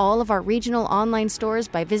check out all of our regional online stores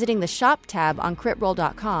by visiting the Shop tab on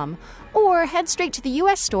critroll.com, or head straight to the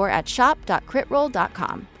U.S. store at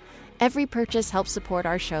shop.critroll.com. Every purchase helps support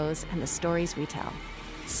our shows and the stories we tell.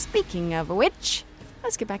 Speaking of which,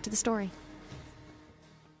 let's get back to the story.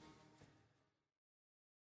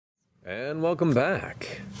 And welcome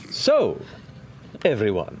back. So,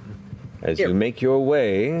 everyone, as you make your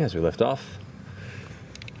way, as we left off,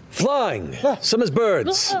 flying, some as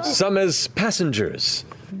birds, some as passengers,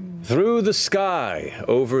 through the sky,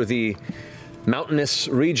 over the mountainous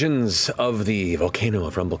regions of the volcano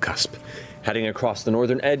of Rumblecusp. Heading across the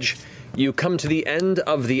northern edge, you come to the end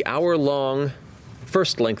of the hour-long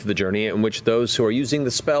first length of the journey in which those who are using the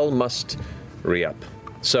spell must re-up.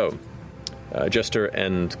 So, Jester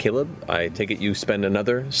and Caleb, I take it you spend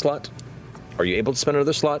another slot? Are you able to spend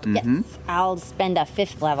another slot? Yes, I'll spend a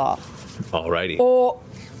 5th level. Alrighty.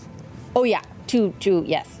 Oh yeah, two,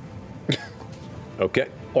 yes. Okay.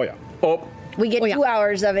 Oh, yeah. Oh. We get 2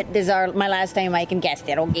 hours of it. This is my last time I can cast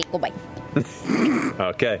it. Okay, goodbye.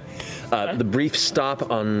 Okay. The brief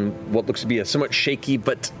stop on what looks to be a somewhat shaky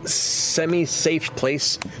but semi-safe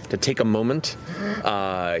place to take a moment.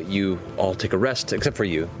 You all take a rest, except for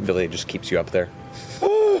you. Billy just keeps you up there.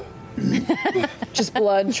 Just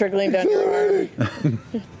blood trickling down your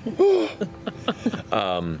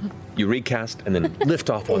arm. You recast and then lift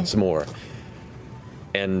off once more.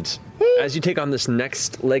 And as you take on this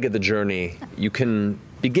next leg of the journey, you can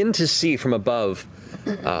begin to see from above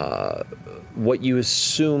what you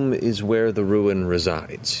assume is where the ruin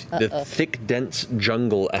resides. The thick, dense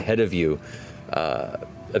jungle ahead of you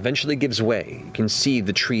eventually gives way. You can see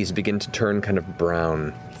the trees begin to turn kind of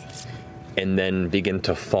brown and then begin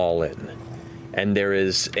to fall in. And there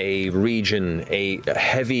is a region, a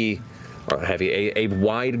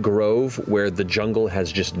wide grove where the jungle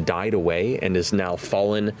has just died away and is now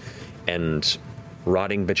fallen and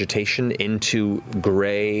rotting vegetation into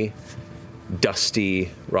gray, dusty,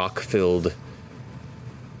 rock-filled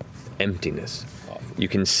emptiness. You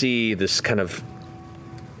can see this kind of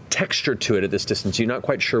texture to it at this distance. You're not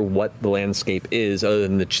quite sure what the landscape is other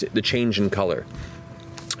than the change in color.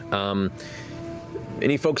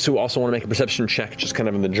 Any folks who also want to make a perception check, just kind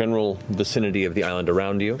of in the general vicinity of the island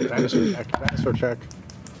around you? Dinosaur check.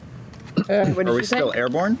 Are we still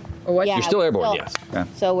airborne? Or what? Yeah, You're still airborne, well, yes. Yeah.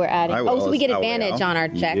 So we're adding. I will, so we get as advantage Al. on our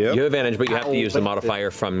check. Yep. You have advantage, but you have to use the modifier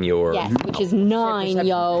from your... Yes, which is 9,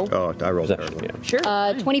 yo. Oh, I rolled perception. terrible.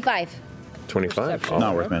 Yeah. Sure. 25. 25?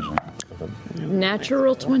 Not worth mentioning.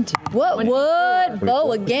 Natural 20. What?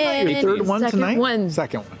 Bo again. Your third one Second tonight? one.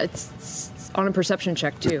 Second one. It's on a perception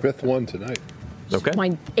check, too. 5th one tonight. Okay. My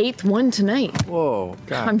 8th one tonight. Whoa,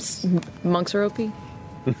 God. Monks are OP.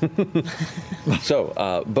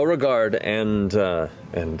 So, Beauregard and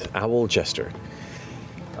Owl Jester.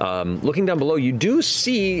 Looking down below, you do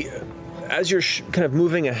see, as you're kind of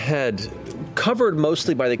moving ahead, covered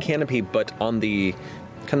mostly by the canopy, but on the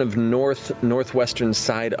kind of northwestern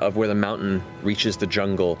side of where the mountain reaches the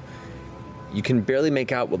jungle, you can barely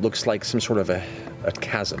make out what looks like some sort of a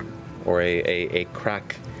chasm or a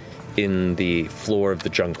crack in the floor of the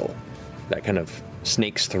jungle that kind of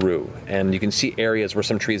snakes through, and you can see areas where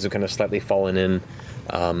some trees have kind of slightly fallen in,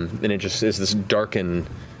 and it just is this darkened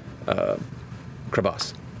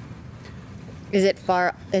crevasse. Is it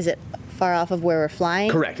far off of where we're flying?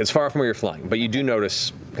 Correct. It's far from where you're flying, but you do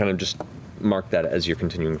notice, kind of just mark that as you're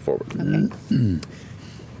continuing forward. Okay.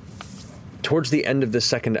 Towards the end of the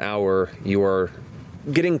second hour, you are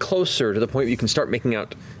getting closer to the point where you can start making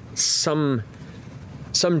out some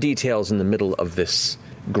details in the middle of this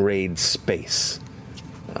grayed space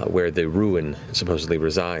where the ruin supposedly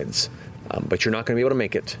resides. But you're not going to be able to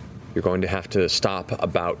make it. You're going to have to stop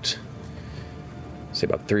about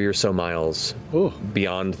 3 or so miles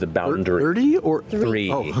beyond the boundary. 30 or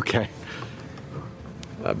 3? Oh, okay.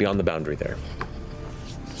 Beyond the boundary there.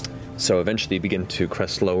 So eventually you begin to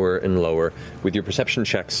crest lower and lower. With your perception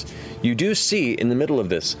checks, you do see in the middle of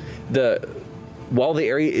this, while the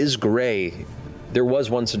area is gray, there was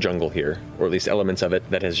once a jungle here, or at least elements of it,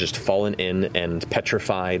 that has just fallen in and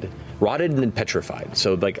petrified, rotted and petrified.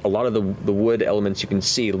 So like a lot of the wood elements you can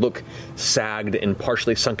see look sagged and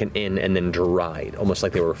partially sunken in and then dried, almost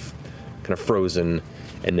like they were kind of frozen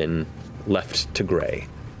and then left to gray.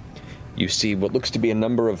 You see what looks to be a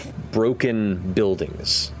number of broken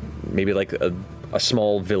buildings, maybe like a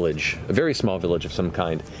small village, a very small village of some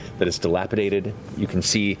kind that is dilapidated. You can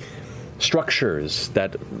see structures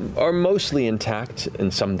that are mostly intact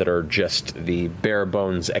and some that are just the bare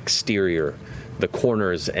bones exterior, the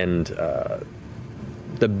corners and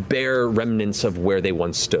the bare remnants of where they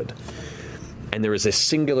once stood. And there is a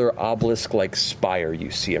singular obelisk-like spire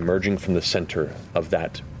you see emerging from the center of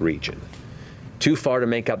that region. Too far to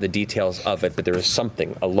make out the details of it, but there is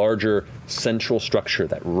something, a larger central structure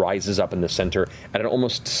that rises up in the center at an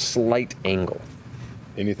almost slight angle.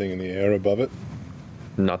 Anything in the air above it?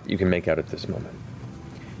 Not that you can make out at this moment.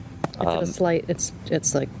 It's a slight,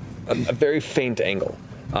 it's like... A very faint angle.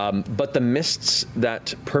 But the mists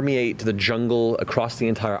that permeate the jungle across the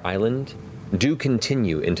entire island do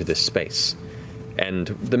continue into this space. And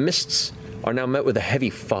the mists are now met with a heavy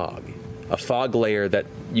fog. A fog layer that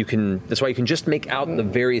you can, that's why you can just make out the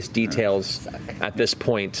various details at this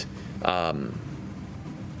point.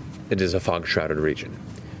 It is a fog-shrouded region.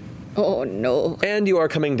 Oh, no. And you are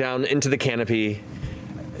coming down into the canopy.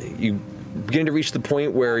 You begin to reach the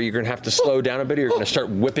point where you're going to have to slow down a bit, or you're going to start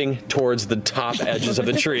whipping towards the top edges of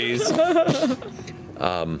the trees.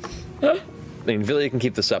 I mean, Villia can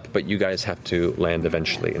keep this up, but you guys have to land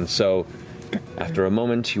eventually. And so, after a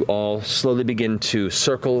moment, you all slowly begin to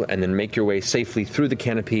circle and then make your way safely through the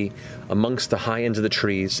canopy, amongst the high ends of the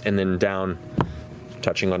trees, and then down,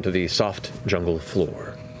 touching onto the soft jungle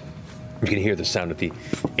floor. You can hear the sound of the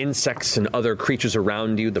insects and other creatures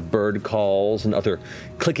around you, the bird calls and other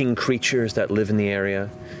clicking creatures that live in the area.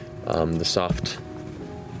 The soft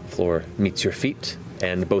floor meets your feet,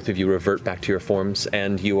 and both of you revert back to your forms,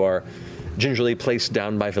 and you are gingerly placed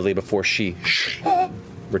down by Villia before she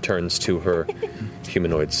returns to her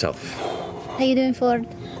humanoid self. How you doing, Ford?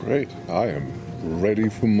 Great. I am ready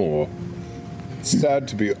for more. Sad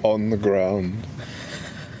to be on the ground.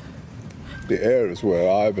 The air is where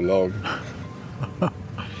I belong.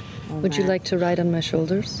 Would you like to ride on my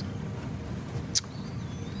shoulders?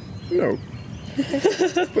 No.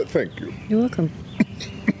 But thank you. You're welcome.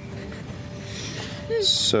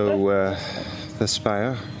 So, the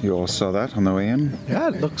spire, you all saw that on the way in? Yeah,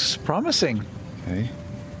 it looks promising. Okay.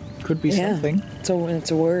 Could be something.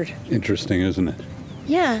 It's a word. Interesting, isn't it?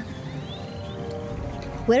 Yeah.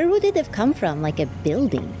 Where would it have come from? Like a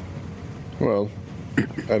building? Well,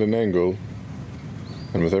 at an angle,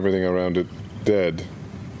 and with everything around it dead,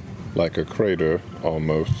 like a crater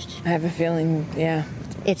almost. I have a feeling, yeah.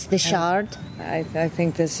 It's the shard? I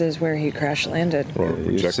think this is where he crash landed. Or a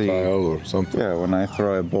projectile or something. Yeah, when I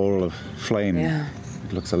throw a ball of flame, Yeah.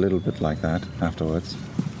 it looks a little bit like that afterwards.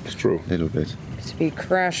 It's true. A little bit. To be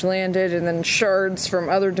crash landed and then shards from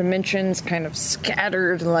other dimensions kind of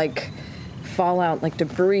scattered like fallout, like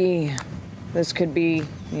debris. This could be,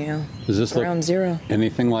 Does this ground look zero.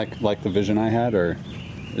 anything like the vision I had, or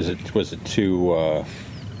was it too?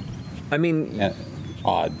 I mean,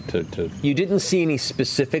 odd to. You didn't see any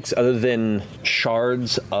specifics other than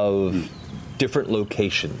shards of different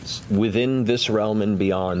locations within this realm and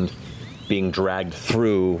beyond, being dragged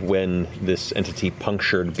through when this entity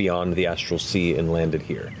punctured beyond the astral sea and landed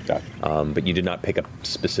here. But you did not pick up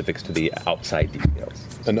specifics to the outside details.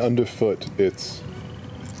 And underfoot, it's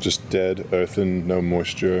just dead, earthen, no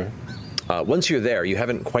moisture. Once you're there, you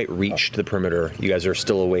haven't quite reached the perimeter. You guys are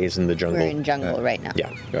still a ways in the jungle. We're in jungle right now.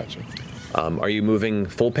 Yeah. Gotcha. Are you moving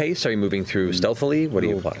full pace? Are you moving through stealthily? What are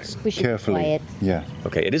you plotting? We should be quiet. Yeah.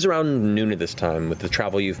 Okay, it is around noon at this time with the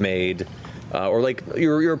travel you've made. Or like,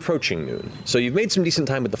 you're approaching noon. So you've made some decent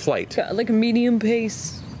time with the flight. Like a medium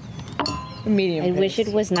pace. A medium I pace. wish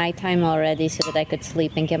it was nighttime already so that I could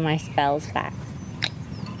sleep and get my spells back.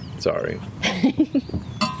 Sorry.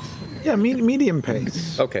 Yeah, medium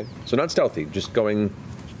pace. Okay, so not stealthy, just going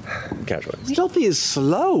casually. Stealthy is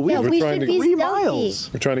slow. We should be 3 stealthy.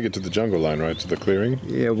 miles. We're trying to get to the jungle line, right? To the clearing?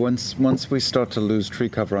 Yeah, once we start to lose tree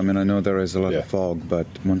cover, I mean, I know there is a lot of fog, but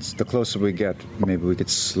once the closer we get, maybe we could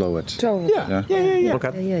slow it. Totally. Yeah.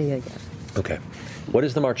 Okay. Yeah. Okay. What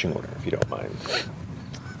is the marching order, if you don't mind?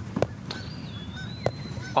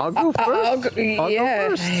 I'll go first. I'll go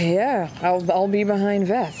first. Yeah. I'll be behind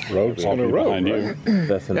Veth. Rogue's gonna rogue, behind you. right?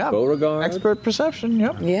 That's in Beauregard. Expert perception,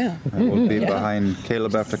 yep. Yeah. I will be behind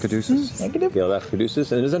Caleb after Caduceus. Negative. Yeah, that's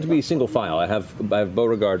Caduceus. And it doesn't have to be single file. I have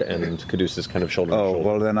Beauregard and Caduceus kind of shoulder to Oh, shoulder.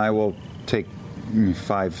 well, then I will take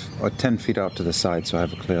 5 or 10 feet out to the side, so I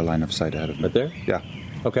have a clear line of sight ahead of me. Right there? Yeah.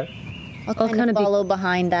 Okay. I'll kind of follow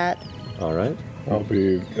behind that. All right. I'll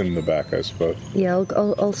be in the back, I suppose. Yeah,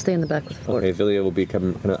 I'll stay in the back with Ford. Okay, Villia will be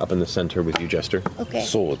kind of up in the center with you, Jester. Okay.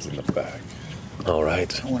 Solid's in the back. All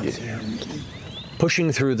right.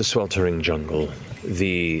 Pushing through the sweltering jungle,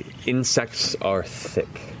 the insects are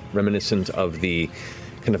thick, reminiscent of the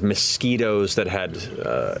kind of mosquitoes that had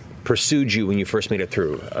pursued you when you first made it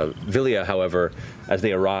through. Villia, however, as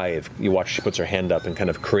they arrive, you watch she puts her hand up and kind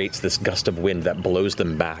of creates this gust of wind that blows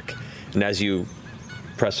them back. And as you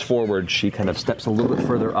press forward, she kind of steps a little bit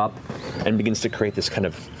further up and begins to create this kind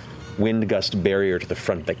of wind gust barrier to the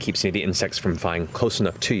front that keeps any of the insects from flying close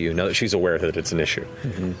enough to you, now that she's aware that it's an issue.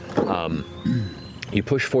 You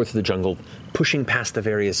push forth through the jungle, pushing past the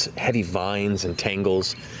various heavy vines and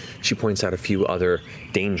tangles. She points out a few other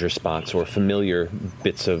danger spots or familiar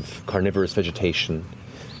bits of carnivorous vegetation.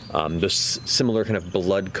 Those similar kind of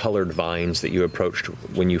blood-colored vines that you approached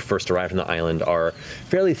when you first arrived on the island are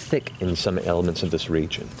fairly thick in some elements of this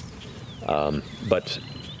region. But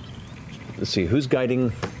let's see, who's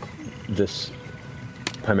guiding this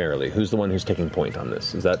primarily? Who's the one who's taking point on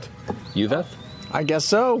this? Is that you, Veth? I guess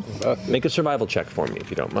so. Make a survival check for me, if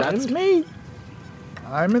you don't mind. That's me.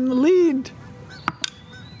 I'm in the lead.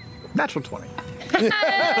 Natural 20.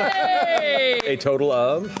 Hey! A total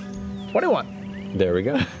of? 21. There we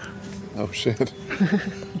go. Oh, shit.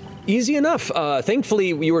 Easy enough. Thankfully,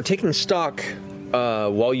 you were taking stock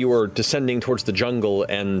while you were descending towards the jungle,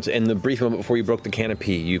 and in the brief moment before you broke the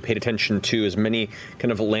canopy, you paid attention to as many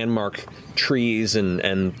kind of landmark trees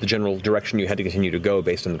and the general direction you had to continue to go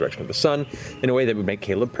based on the direction of the sun in a way that would make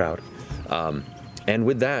Caleb proud. And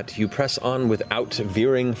with that, you press on without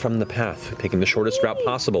veering from the path, taking the shortest route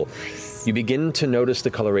possible. You begin to notice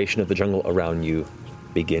the coloration of the jungle around you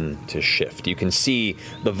begin to shift. You can see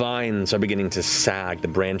the vines are beginning to sag, the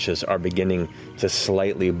branches are beginning to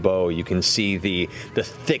slightly bow. You can see the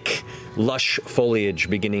thick, lush foliage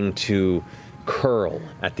beginning to curl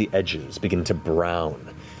at the edges, begin to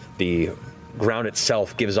brown. The ground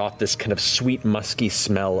itself gives off this kind of sweet, musky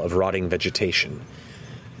smell of rotting vegetation.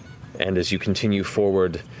 And as you continue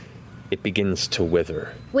forward, it begins to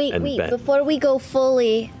wither. Wait, bend. before we go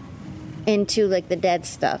fully into like the dead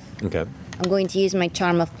stuff. Okay. I'm going to use my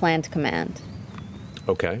Charm of Plant command.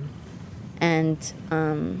 Okay. And,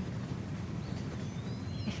 I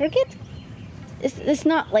forget. It's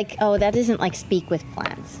not like, that isn't like speak with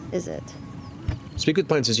plants, is it? Speak with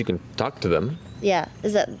plants as you can talk to them. Yeah.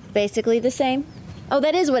 Is that basically the same? Oh,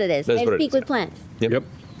 that is what it is. That's I what it speak is, with yeah. plants. Yep.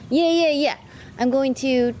 Yeah. I'm going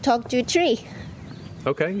to talk to a tree.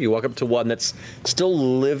 Okay, you walk up to one that's still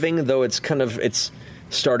living, though it's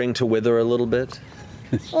starting to wither a little bit.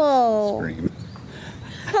 Oh. Scream.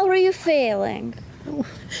 How are you feeling?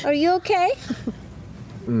 Are you okay?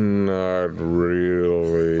 Not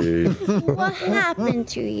really. What happened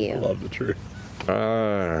to you? Love the tree.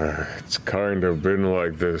 It's kind of been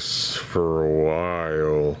like this for a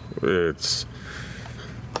while. It's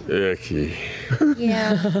icky.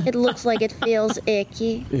 Yeah, it looks like it feels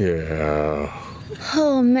icky. Yeah.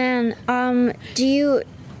 Oh man, do you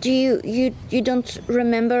don't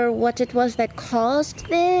remember what it was that caused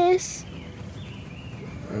this?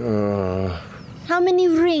 How many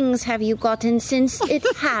rings have you gotten since it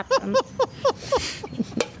happened?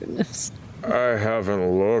 Goodness. I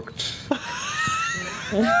haven't looked.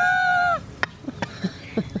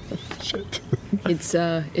 Shit.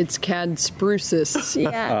 It's Cad Sprucis.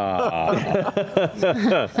 Yeah.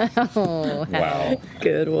 Oh, Wow.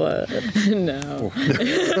 good one. No.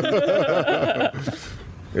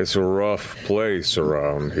 It's a rough place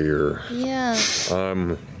around here. Yeah.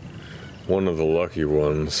 I'm one of the lucky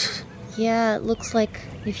ones. Yeah, it looks like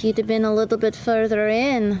if you'd have been a little bit further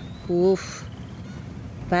in, oof.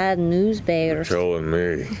 Bad news bears. Telling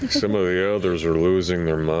me. Some of the others are losing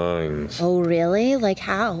their minds. Oh, really? Like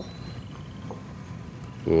how?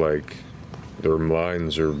 Like their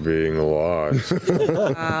minds are being lost.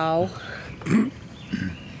 Wow.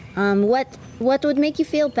 What would make you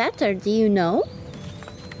feel better? Do you know?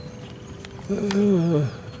 If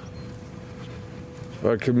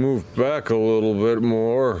I could move back a little bit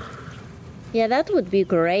more. Yeah, that would be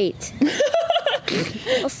great.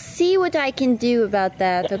 I'll see what I can do about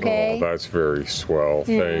that, okay? Oh, that's very swell.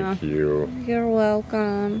 Yeah. Thank you. You're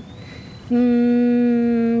welcome.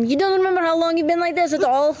 You don't remember how long you've been like this at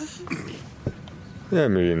all? I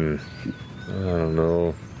mean, I don't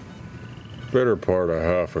know. Better part of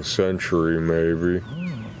half a century, maybe.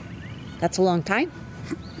 That's a long time.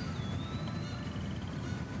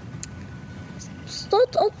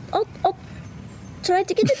 try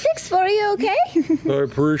to get it fixed for you, okay? I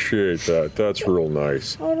appreciate that. That's real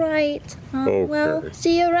nice. All right. Okay. Well,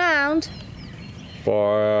 see you around.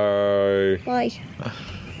 Bye. Bye.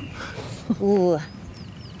 Ooh.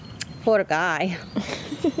 Poor guy.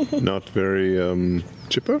 Not very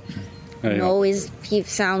chipper? No, he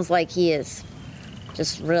sounds like he is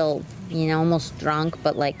just real, almost drunk,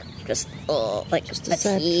 but just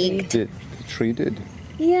fatigued. Treated?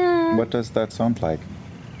 Yeah. What does that sound like?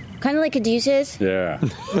 Kind of like Caduceus. Yeah.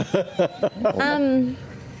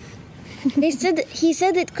 He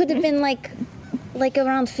said it could have been like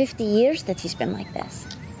around 50 years that he's been like this.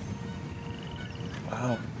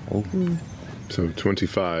 Wow. Oh. So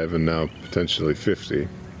 25 and now potentially 50.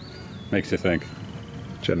 Makes you think.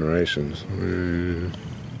 Generations.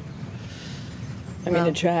 I mean,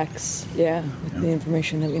 it tracks, with the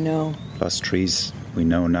information that we know. Plus trees we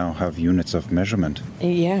know now have units of measurement.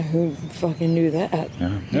 Yeah, who fucking knew that?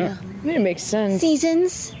 Yeah. I mean, it makes sense.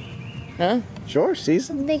 Seasons. Huh? Sure,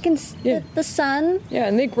 season. They can the sun. Yeah,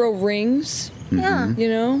 and they grow rings. Yeah. You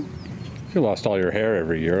know? If you lost all your hair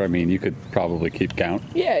every year, I mean, you could probably keep count.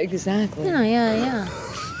 Yeah, exactly. Yeah.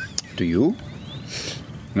 Do you?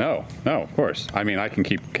 No, of course. I mean, I can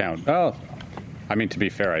keep count. Oh, I mean, to be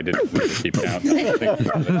fair, I didn't really keep count.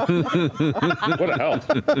 What a help.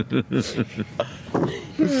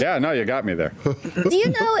 Yeah, no, you got me there. Do you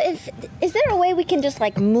know is there a way we can just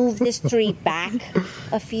move this tree back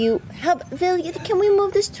a few? Can we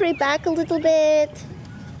move this tree back a little bit?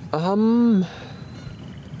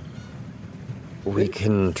 We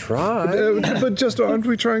can try. But just aren't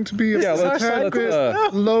we trying to be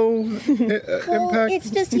low impact? It's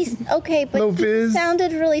just he's okay, but he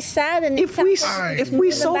sounded really sad, and if we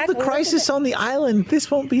solve the crisis on the island, this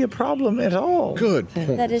won't be a problem at all. Good.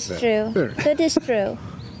 That is true. That is true.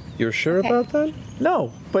 You're sure about that?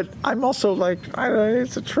 No, but I'm also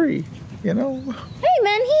it's a tree, Hey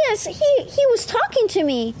man, he was talking to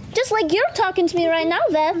me, just like you're talking to me right now,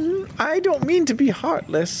 Vev. I don't mean to be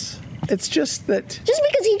heartless. It's just that... Just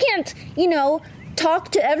because he can't,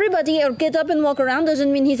 talk to everybody or get up and walk around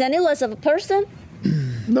doesn't mean he's any less of a person.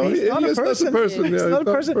 No, he's not a person. He's not a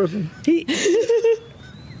person.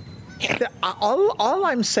 All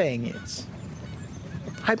I'm saying is,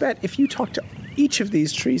 I bet if you talk to each of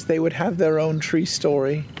these trees, they would have their own tree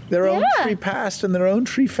story, their own tree past, and their own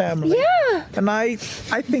tree family. Yeah. And I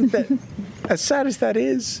think that, as sad as that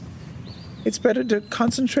is, it's better to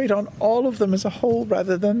concentrate on all of them as a whole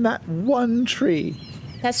rather than that one tree.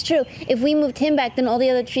 That's true. If we moved him back, then all the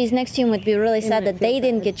other trees next to him would be really sad that they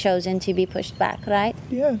didn't get chosen to be pushed back, right?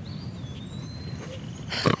 Yeah.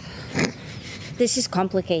 This is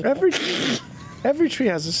complicated. Every tree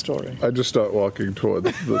has a story. I just start walking towards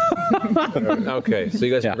the... Okay, so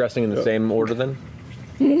you guys are progressing in the same order then?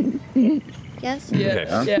 Yes?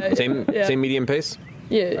 Yeah. Okay. Yeah. Same medium pace?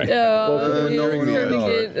 Yeah. Get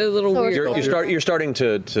a little weird. You're starting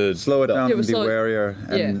to slow it down and be slow it. warier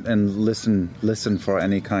and listen for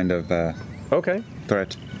any kind of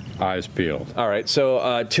threat. Eyes peeled. All right,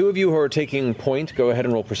 so two of you who are taking point, go ahead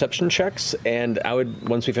and roll perception checks. And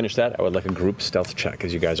once we finish that, I would like a group stealth check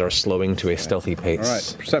as you guys are slowing to a stealthy pace. All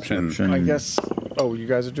right, perception. I guess. Oh, you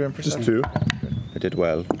guys are doing perception. Just two. I did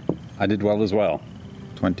well. I did well as well.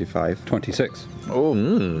 25. 26. Oh,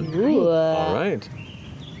 all right.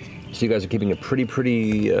 So you guys are keeping a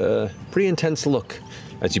pretty intense look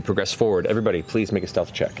as you progress forward. Everybody, please make a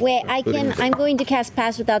stealth check. Wait, I'm going to cast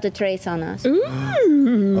Pass Without a Trace on us.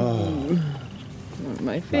 Ooh.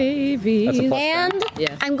 My babies. And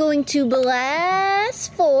I'm going to bless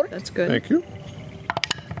 4. That's good. Thank you.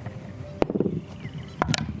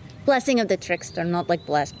 Blessing of the Trickster, not like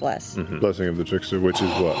bless. Mm-hmm. Blessing of the Trickster, which is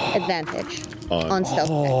what? Advantage on stealth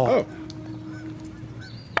check. Oh.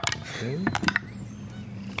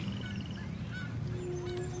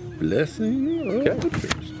 Blessing of the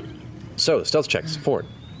Trickster. So, stealth checks. Forward.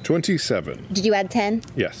 27. Did you add 10?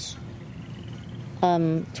 Yes.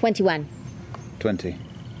 21. 20.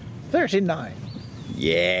 39.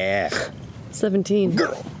 Yeah. 17.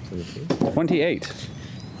 28.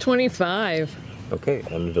 25. Okay,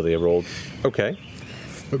 and Villia rolled. Okay.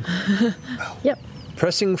 Yep.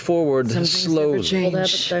 Pressing forward slowly. Old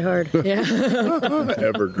habits die hard. Yeah.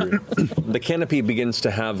 Evergreen. The canopy begins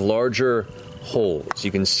to have larger holes.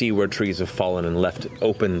 You can see where trees have fallen and left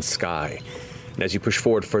open sky. And as you push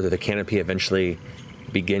forward further, the canopy eventually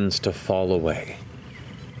begins to fall away.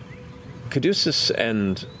 Caduceus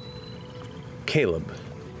and Caleb,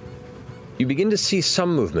 you begin to see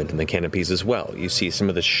some movement in the canopies as well. You see some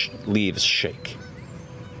of the leaves shake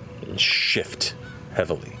and shift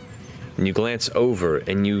heavily. And you glance over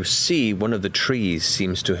and you see one of the trees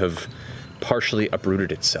seems to have partially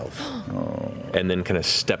uprooted itself and then kind of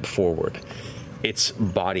stepped forward. Its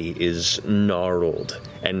body is gnarled,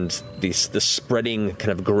 and the spreading kind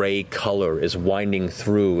of gray color is winding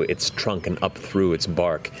through its trunk and up through its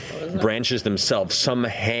bark. Branches themselves, some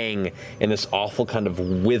hang in this awful kind of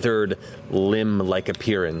withered limb-like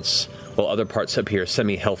appearance, while other parts appear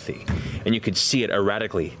semi-healthy. And you could see it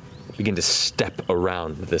erratically begin to step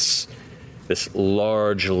around this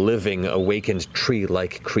large, living, awakened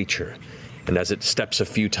tree-like creature. And as it steps a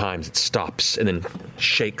few times, it stops and then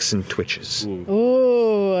shakes and twitches.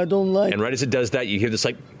 Oh, I don't like. And right as it does that, you hear this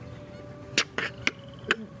like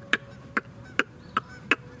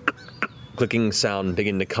clicking sound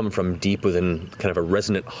begin to come from deep within, kind of a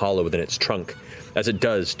resonant hollow within its trunk. As it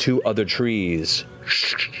does, two other trees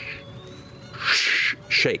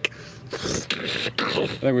shake. I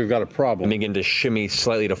think we've got a problem. And begin to shimmy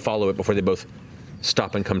slightly to follow it before they both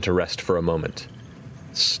stop and come to rest for a moment.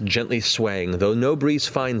 It's gently swaying, though no breeze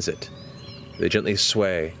finds it. They gently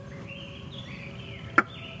sway.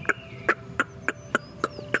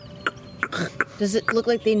 Does it look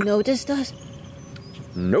like they noticed us?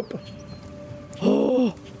 Nope.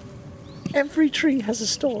 Oh, every tree has a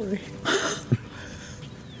story.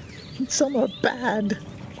 Some are bad.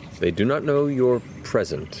 They do not know you're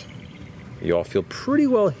present. You all feel pretty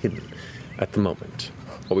well hidden at the moment.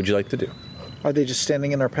 What would you like to do? Are they just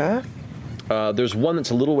standing in our path? There's one that's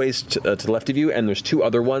a little ways to the left of you, and there's two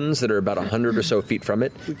other ones that are about 100 or so feet from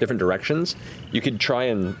it, different directions. You could try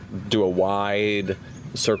and do a wide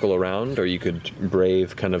circle around, or you could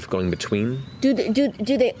brave kind of going between. Do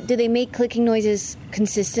they make clicking noises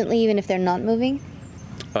consistently even if they're not moving?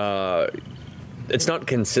 It's not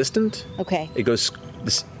consistent. Okay. It goes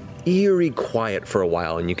this eerie quiet for a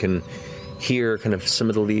while, and you can hear kind of some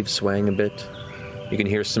of the leaves swaying a bit. You can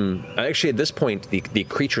hear some... Actually, at this point, the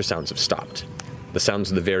creature sounds have stopped. The sounds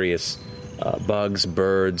of the various bugs,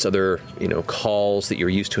 birds, other calls that you're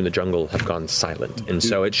used to in the jungle have gone silent. And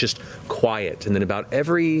so it's just quiet. And then about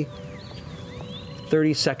every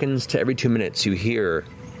 30 seconds to every 2 minutes, you hear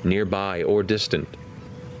nearby or distant.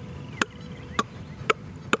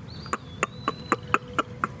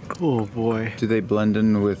 Oh, boy. Do they blend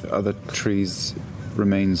in with other trees'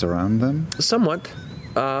 remains around them? Somewhat.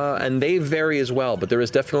 And they vary as well, but there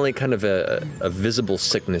is definitely kind of a visible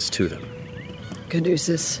sickness to them.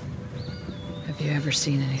 Caduceus, have you ever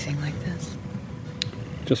seen anything like this?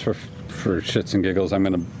 Just for shits and giggles, I'm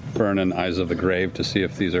going to burn in Eyes of the Grave to see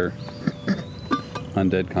if these are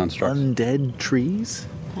undead constructs. Undead trees?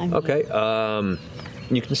 Okay.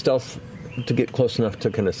 You can stealth to get close enough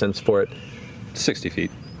to kind of sense for it. 60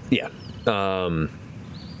 feet. Yeah.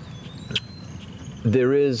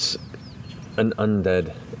 There is an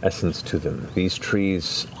undead essence to them. These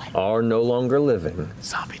trees are no longer living.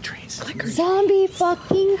 Zombie trees. Zombie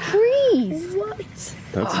fucking trees.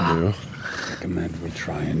 That's new. I recommend we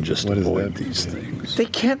try and just avoid these things. They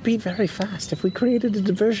can't be very fast. If we created a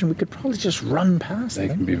diversion, we could probably just run past They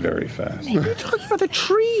them. can be very fast. You're talking about the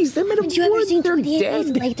trees. They're made of Did you ever wood. see They're 28 dead.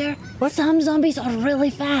 days later? What? Some zombies are really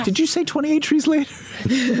fast. Did you say 28 trees later?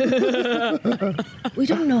 We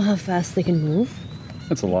don't know how fast they can move.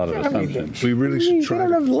 That's a lot of assumptions. We really should They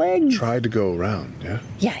don't have legs. try to go around, yeah?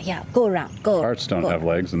 Yeah. Go around. Go. Hearts don't have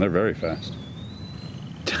legs, and they're very fast.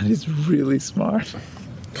 That is really smart.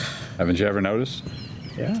 Haven't you ever noticed?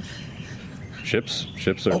 Yeah. Ships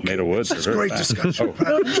are made of wood. That's They're very great fast. discussion.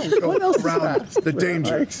 Oh, What else is around fast? the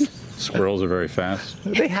dangers. squirrels are very fast.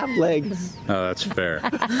 They have legs. Oh, that's fair.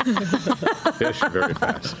 Fish are very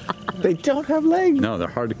fast. They don't have legs. No, they're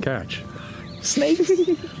hard to catch. Snakes.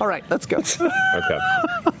 All right, let's go. Okay.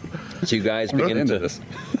 So you guys begin to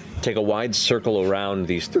take a wide circle around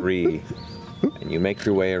these three, and you make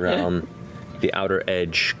your way around the outer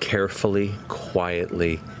edge carefully,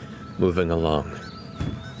 quietly, moving along.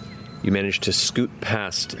 You manage to scoot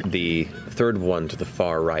past the third one to the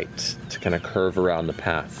far right to kind of curve around the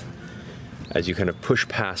path. As you kind of push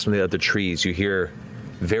past one of the other trees, you hear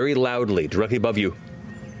very loudly, directly above you,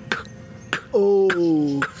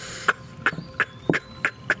 Oh.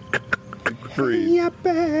 Breathe. Yeah,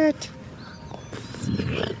 bet.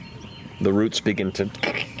 the roots begin to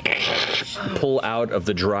pull out of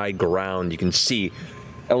the dry ground. You can see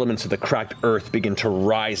elements of the cracked earth begin to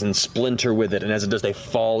rise and splinter with it, and as it does, they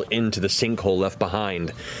fall into the sinkhole left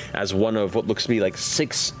behind as one of what looks to be like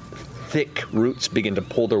 6 thick roots begin to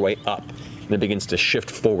pull their way up, and it begins to shift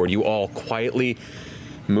forward. You all quietly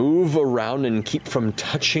move around and keep from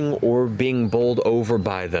touching or being bowled over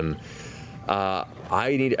by them.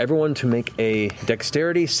 I need everyone to make a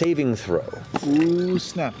dexterity saving throw. Ooh,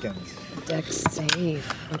 snapkins. Dex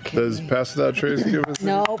save. Okay. Does Pass Without Trace give us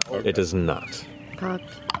Nope. It does not.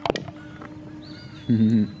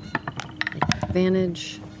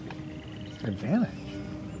 Advantage. Advantage?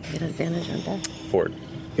 Get advantage on that. Forward.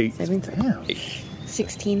 8. Damn.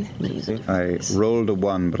 16. I rolled a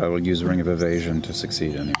 1, but I will use Ring of Evasion to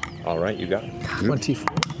succeed anyway. All right, you got it. 24.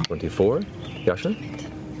 24. Yasha?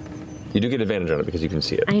 You do get advantage on it because you can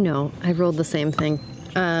see it. I know. I rolled the same thing.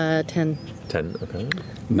 10. 10, okay.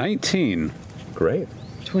 19. Great.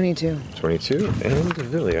 22. 22. And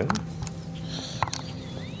Vilia.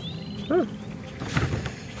 Huh.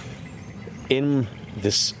 In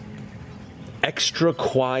this extra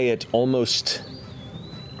quiet, almost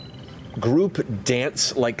group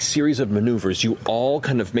dance-like series of maneuvers, you all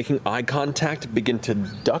kind of making eye contact begin to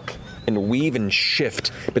duck and weave and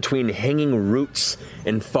shift between hanging roots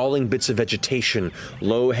and falling bits of vegetation,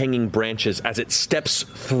 low-hanging branches as it steps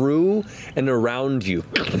through and around you.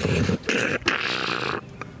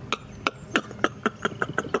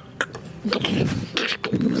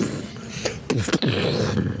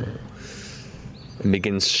 And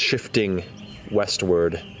begins shifting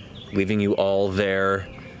westward, leaving you all there.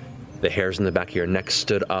 The hairs in the back of your neck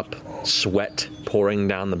stood up, sweat pouring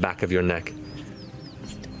down the back of your neck.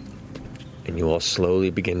 And you all slowly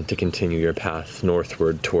begin to continue your path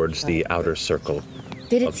northward towards the outer circle.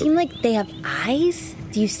 Did it seem like they have eyes?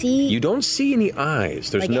 Do you see? You don't see any eyes.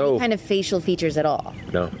 There's like no any kind of facial features at all.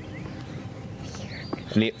 No.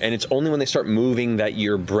 And it's only when they start moving that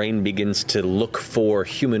your brain begins to look for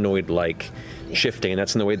humanoid-like shifting, and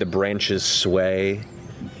that's in the way the branches sway.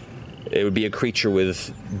 It would be a creature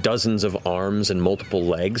with dozens of arms and multiple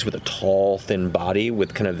legs, with a tall, thin body,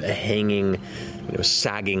 with kind of a hanging,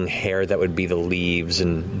 sagging hair that would be the leaves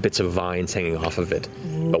and bits of vines hanging off of it.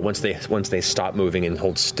 But once they stop moving and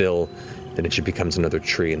hold still, then it just becomes another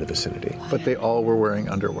tree in the vicinity. But they all were wearing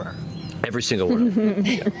underwear. Every single one.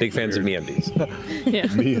 Yeah, big fans of MeUndies.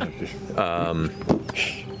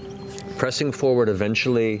 Pressing forward,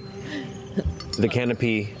 eventually, the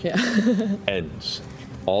canopy ends.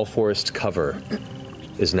 All forest cover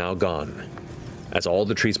is now gone, as all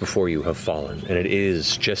the trees before you have fallen, and it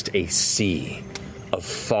is just a sea of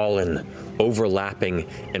fallen, overlapping,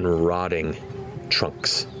 and rotting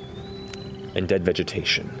trunks and dead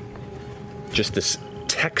vegetation. Just this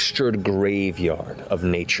textured graveyard of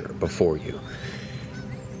nature before you.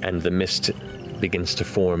 And the mist begins to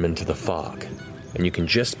form into the fog, and you can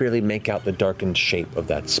just barely make out the darkened shape of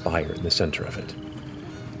that spire in the center of it.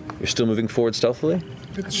 You're still moving forward stealthily?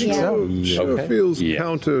 It sure feels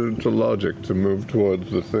counter to logic to move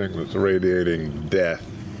towards the thing that's radiating death.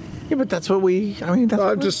 Yeah, but that's what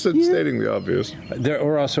I'm just stating the obvious.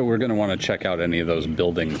 We're going to want to check out any of those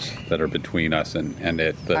buildings that are between us and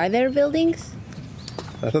it. Are there buildings?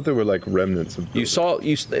 I thought there were like remnants of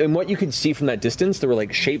buildings. And what you could see from that distance, there were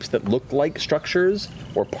like shapes that looked like structures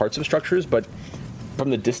or parts of structures, but from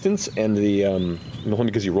the distance and the only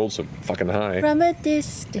because you rolled so fucking high. From a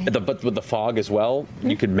distance. But with the fog as well,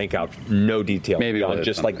 you could make out no detail. Maybe beyond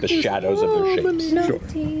just like the shadows of their shapes. Sure.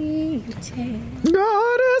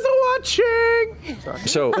 God is watching. Sorry.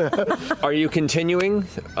 So, are you continuing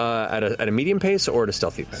at a medium pace or at a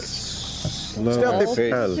stealthy pace?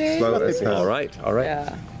 Stealthy pace. All right.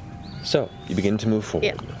 Yeah. So, you begin to move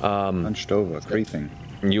forward. Hunched over, creeping.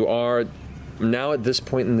 You are now at this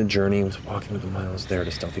point in the journey, walking the miles there at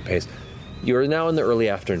a stealthy pace. You are now in the early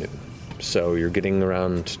afternoon. So, you're getting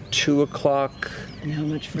around 2 o'clock. And how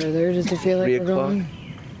much further does it feel like 3 we're going?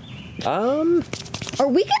 Are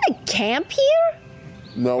we gonna camp here?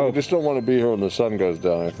 No, we just don't want to be here when the sun goes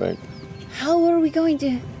down, I think. How are we going to?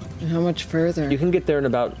 And how much further? You can get there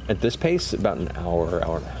in at this pace, about an hour,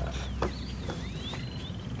 hour and a half.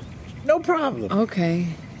 No problem. Okay.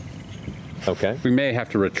 Okay. We may have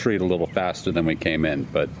to retreat a little faster than we came in,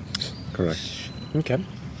 but... Correct. Okay.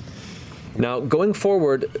 Now, going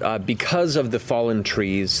forward, because of the fallen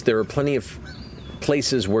trees, there are plenty of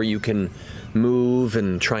places where you can move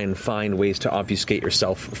and try and find ways to obfuscate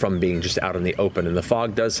yourself from being just out in the open, and the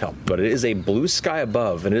fog does help, but it is a blue sky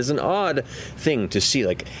above, and it is an odd thing to see,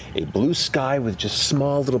 like a blue sky with just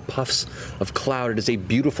small little puffs of cloud. It is a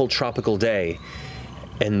beautiful tropical day,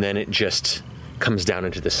 and then it just comes down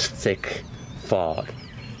into this thick fog.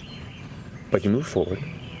 But you move forward.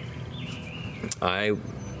 I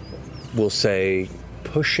will say,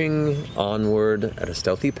 pushing onward at a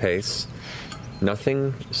stealthy pace.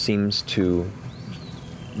 Nothing seems to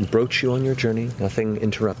broach you on your journey. Nothing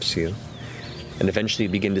interrupts you. And eventually you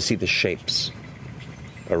begin to see the shapes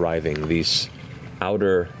arriving, these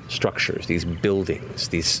outer structures, these buildings,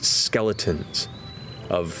 these skeletons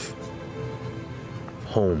of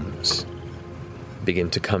homes begin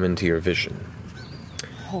to come into your vision.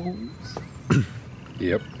 Homes?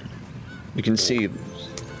 Yep. You can see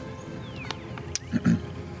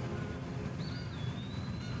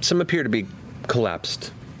Some appear to be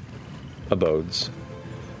collapsed abodes.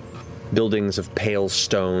 Buildings of pale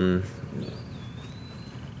stone.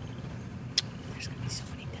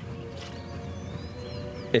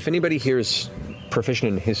 If anybody here is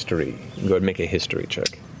proficient in history, go ahead and make a history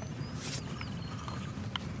check.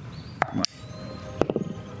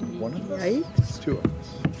 One of us? Yikes. Two of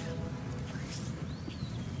us.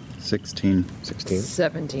 16. 16?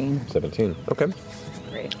 17. 17, okay.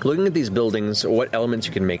 Great. Looking at these buildings, what elements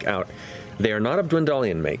you can make out, they are not of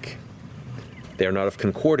Dwendalian make. They are not of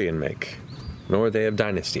Concordian make, nor are they of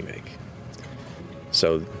Dynasty make.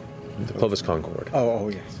 So, the Clovis Concord. Oh,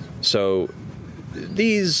 yes. So,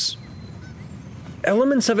 these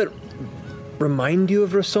elements of it remind you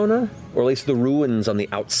of Rossona, or at least the ruins on the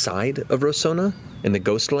outside of Rossona in the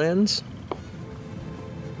Ghostlands.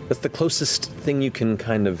 That's the closest thing you can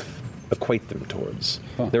kind of equate them towards.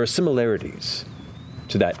 There are similarities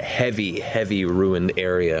to that heavy, heavy ruined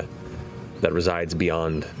area that resides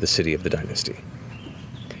beyond the city of the Dynasty.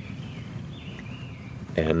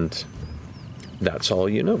 And that's all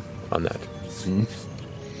you know on that.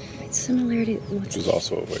 Similarity. Which is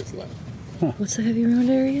also a wasteland. What's the heavy ruined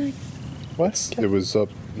area? What? It was up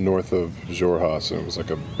north of Jorhas, and it was like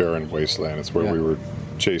a barren wasteland. It's where we were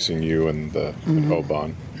chasing you and the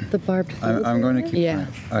Oban. The barbed field. I'm going to keep Yeah.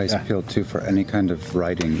 my eyes peeled too for any kind of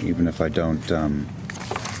writing, even if I don't.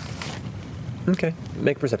 Okay,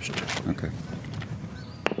 make a perception check. Okay.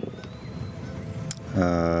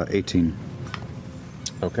 18.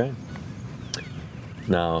 Okay.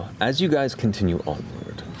 Now, as you guys continue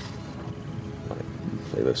onward, my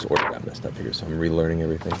playlist order got messed up here, so I'm relearning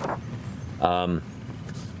everything.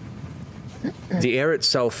 The air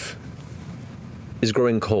itself is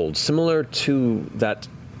growing cold, similar to that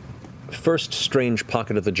first strange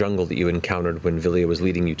pocket of the jungle that you encountered when Villia was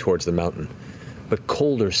leading you towards the mountain, but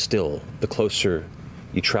colder still the closer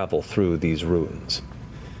you travel through these ruins.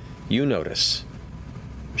 You notice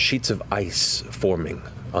sheets of ice forming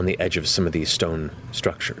on the edge of some of these stone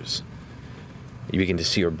structures. You begin to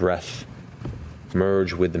see your breath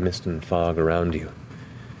merge with the mist and fog around you.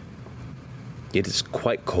 It is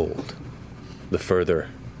quite cold the further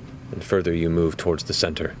and further you move towards the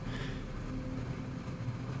center.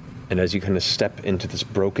 And as you kind of step into this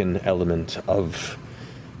broken element of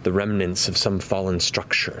the remnants of some fallen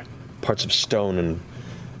structure, parts of stone and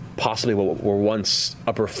possibly what were once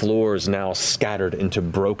upper floors now scattered into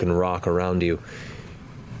broken rock around you,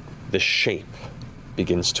 the shape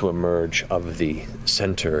begins to emerge of the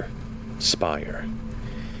center spire.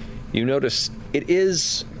 You notice it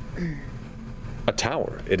is a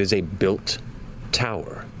tower. It is a built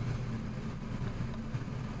tower.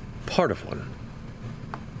 Part of one.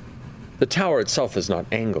 The tower itself is not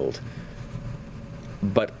angled,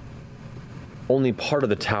 but only part of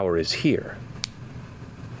the tower is here.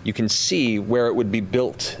 You can see where it would be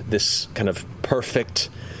built, this kind of perfect,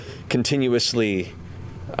 continuously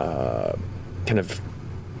kind of,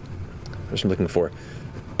 what I'm looking for.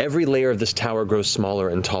 Every layer of this tower grows smaller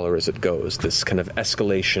and taller as it goes, this kind of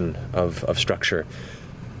escalation of structure.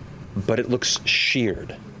 But it looks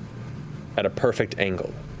sheared at a perfect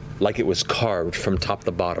angle, like it was carved from top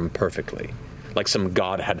to bottom perfectly, like some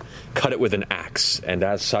god had cut it with an axe, and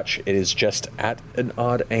as such, it is just at an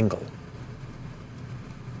odd angle.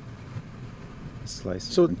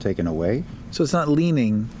 Slice and taken away? So it's not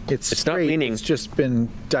leaning, it's not straight, leaning. It's just been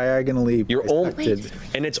diagonally bisected.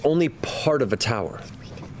 And it's only part of a tower,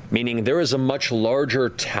 meaning there is a much larger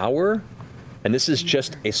tower, and this is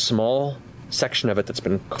just a small section of it that's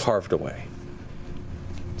been carved away.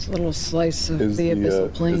 It's a little slice of Is the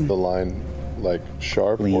abyssal plain. Is the line like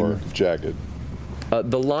sharp or jagged?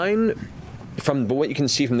 The line, from what you can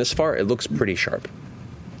see from this far, it looks pretty sharp.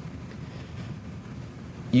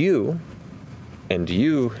 You,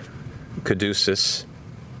 Caduceus,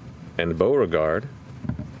 and Beauregard,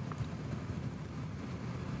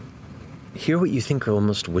 hear what you think are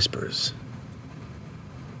almost whispers.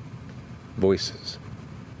 Voices.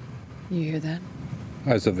 You hear that?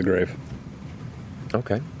 Eyes of the grave.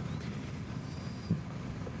 Okay.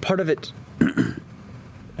 Part of it,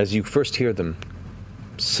 as you first hear them,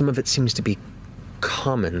 some of it seems to be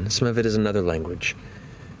common, some of it is another language.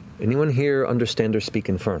 Anyone here understand or speak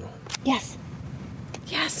Infernal? Yes.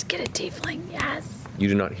 Yes, get a tiefling, yes. You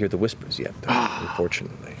do not hear the whispers yet, though,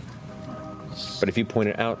 unfortunately. But if you point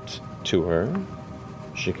it out to her,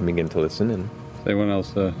 she can begin to listen and... Does anyone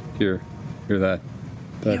else hear that?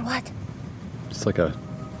 Hear what? It's like a...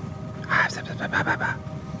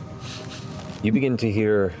 You begin to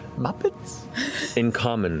hear... Muppets? In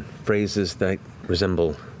common, phrases that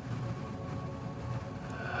resemble...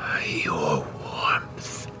 Your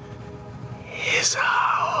warmth is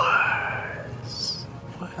our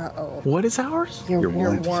Uh-oh. What is ours? Your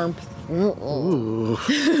warmth. Ooh.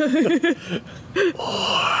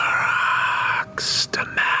 Orax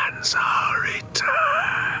demands our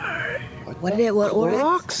return. What did it? What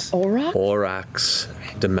Orax? Orax? Orax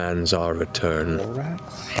demands our return.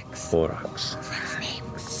 Orax.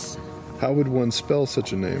 How would one spell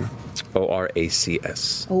such a name?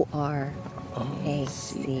 Oracs.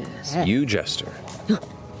 O-R-A-C-S. You, Jester.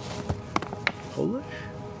 Polish?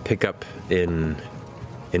 Pick up in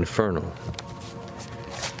Infernal.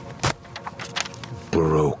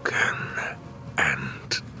 Broken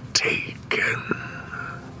and taken.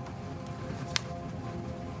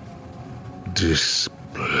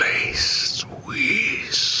 Displaced we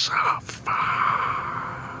suffer.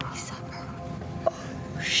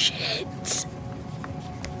 Shit.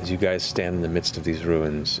 As you guys stand in the midst of these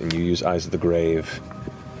ruins and you use Eyes of the Grave,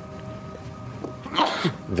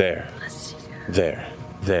 there,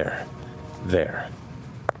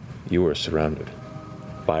 you are surrounded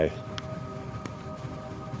by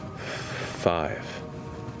 5.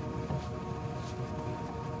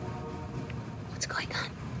 What's going on?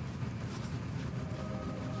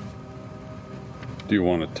 Do you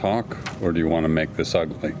want to talk, or do you want to make this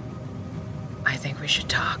ugly? I think we should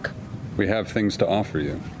talk. We have things to offer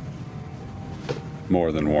you.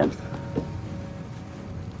 More than warmth.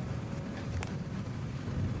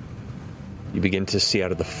 You begin to see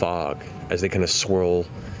out of the fog as they kind of swirl.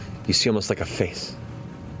 You see almost like a face,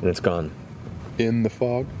 and it's gone. In the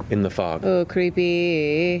fog? In the fog. Oh,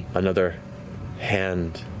 creepy. Another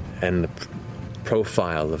hand and the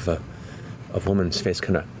profile of a woman's face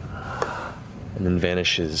kind of, and then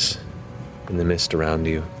vanishes in the mist around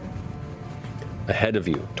you. Ahead of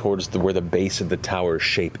you, towards where the base of the tower's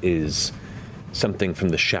shape is, something from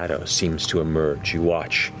the shadow seems to emerge. You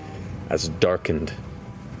watch as darkened,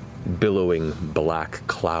 billowing black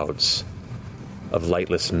clouds of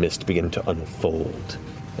lightless mist begin to unfold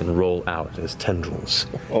and roll out as tendrils.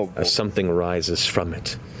 As something rises from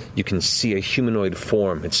it, you can see a humanoid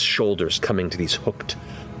form, its shoulders coming to these hooked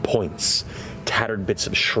points. Tattered bits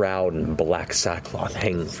of shroud and black sackcloth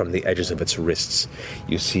hang from the edges of its wrists.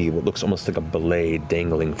 You see what looks almost like a blade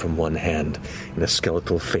dangling from one hand, and a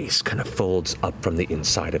skeletal face kind of folds up from the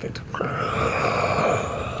inside of it.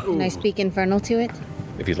 Can I speak Infernal to it?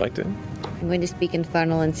 If you'd like to. I'm going to speak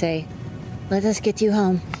Infernal and say, let us get you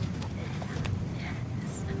home.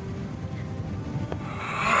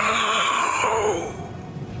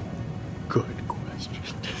 Good question.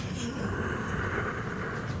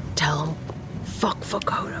 Tell him, fuck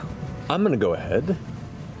Fukoto. I'm going to go ahead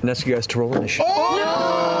and ask you guys to roll initiative.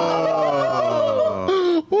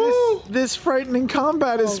 This frightening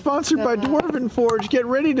combat is sponsored by Dwarven Forge. Get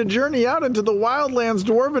ready to journey out into the wildlands.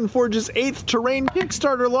 Dwarven Forge's 8th terrain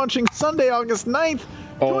Kickstarter launching Sunday, August 9th.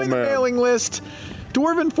 Join the mailing list.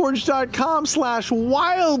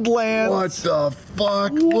 Dwarvenforge.com/wildlands. What the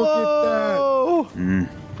fuck? Whoa. Look at that.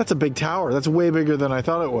 That's a big tower. That's way bigger than I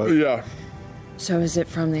thought it was. Yeah. So is it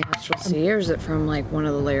from the astral sea, or is it from like one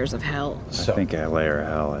of the layers of hell? I think a layer of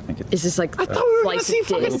hell. I think it's. Is this like I thought we were going to see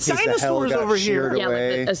fucking dinosaurs over here. Yeah,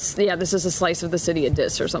 like this is a slice of the city of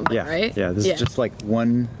Dis or something, right? Yeah, this is just like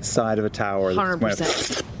one side of a tower.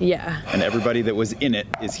 100%. Yeah. And everybody that was in it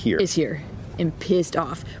is here. Is here. And pissed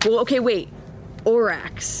off. Well, okay, wait.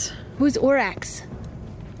 Orax. Who's Orax?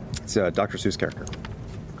 It's a Dr. Seuss character.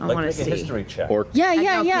 I want to see. History check. Yeah.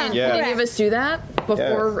 Can any of us do that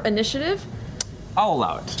before initiative? I'll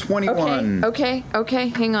allow it. 21. Okay,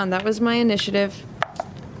 hang on. That was my initiative.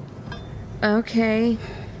 Okay.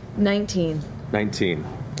 19. 19.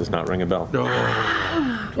 Does not ring a bell.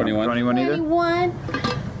 21. 21 either? 21.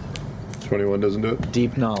 21 doesn't do it?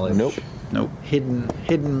 Deep knowledge. Nope.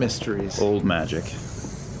 Hidden mysteries. Old magic.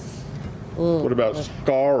 What about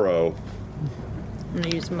Scarro? I'm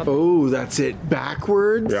gonna use my. Oh, that's it.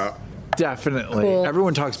 Backwards? Yeah. Definitely. Cool.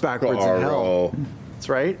 Everyone talks backwards in hell. That's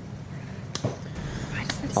right.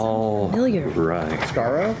 All familiar. Right.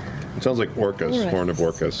 Scarro? It sounds like Orcus, Alright. Horn of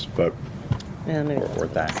Orcus, but Yeah, maybe. Or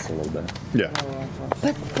that a little bit. yeah.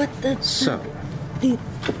 But the. So,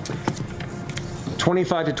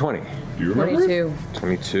 25 to 20. Do you remember? 22.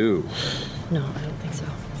 22. No, I don't think so.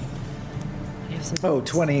 I have some. Oh,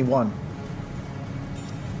 21.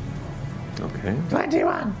 Okay.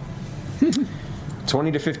 21.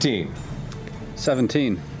 20 to 15.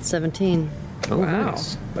 17. 17. Oh, wow.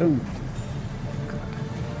 Nice. Boom.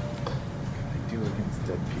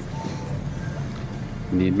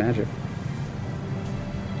 Need magic.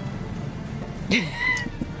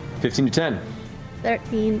 15 to 10.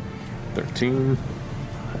 13. 13.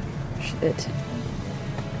 Shit.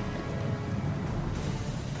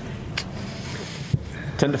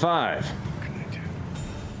 10 to 5.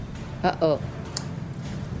 Uh-oh.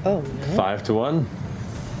 Oh, no. 5 to 1.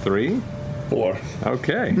 3. 4.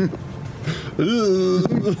 Okay.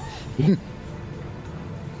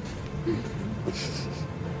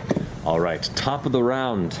 All right, top of the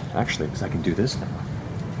round. Actually, because I can do this now.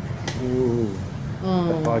 Ooh.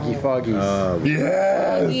 Oh. Foggy.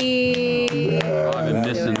 Yes! Oh, I've been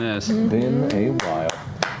missing this. Been a while.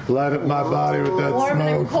 Light up my body with that Warm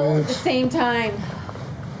and smoke, cold at the bitch. same time.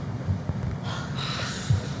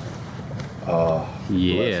 Oh,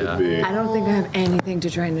 Yeah. I don't think I have anything to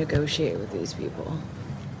try and negotiate with these people.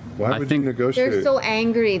 Why would you negotiate? They're so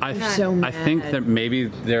angry. I, They're so I think that maybe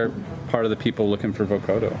they're part of the people looking for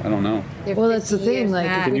Vokodo. I don't know. Well, that's the thing. Like,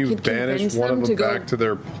 if Can we you could banish convince one them of to them go back to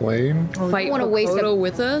their plane? fight want to waste Vokodo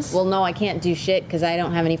with us. Well, no, I can't do shit because I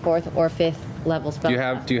don't have any 4th or 5th level spells.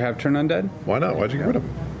 Do you have turn undead? Why not? Why'd you get rid of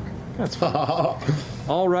him? That's fine.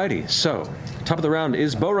 Alrighty, so top of the round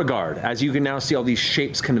is Beauregard. As you can now see all these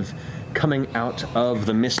shapes kind of coming out of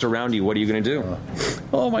the mist around you. What are you going to do?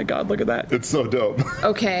 Oh my god, look at that. It's so dope.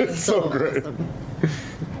 Okay. It's so great.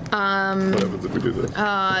 What happens if we do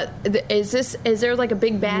this? Is there like a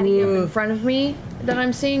big baddie up in front of me that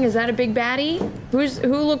I'm seeing? Is that a big baddie?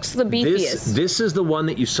 Who looks the beefiest? This is the one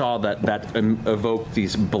that you saw that evoked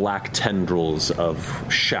these black tendrils of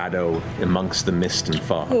shadow amongst the mist and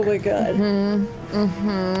fog. Oh my god.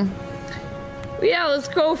 Yeah, let's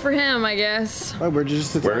go for him, I guess. We're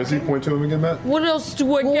just Where is he? Point to him again, Matt. What else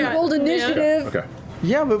do I get? Hold initiative. Okay.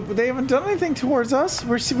 Yeah, but they haven't done anything towards us.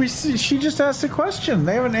 She just asked a question.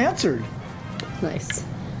 They haven't answered. Nice.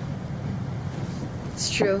 It's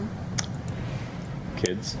true.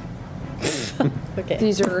 Kids. Okay.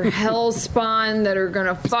 These are hell spawn that are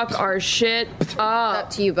gonna fuck our shit up. Up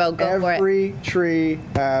to you, Bo. Go for it. Every tree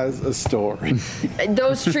has a story.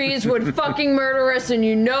 Those trees would fucking murder us, and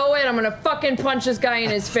you know it. I'm gonna fucking punch this guy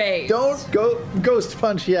in his face. Don't go ghost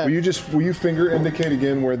punch yet. Will you finger indicate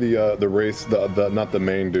again where the race, the not the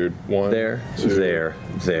main dude, 1, There, 2, there,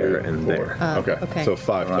 three, and 4. there. Okay. okay. So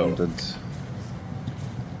 5 total.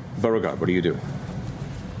 Beauregard, what do you do?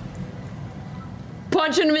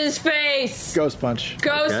 Punching him in his face. Ghost punch.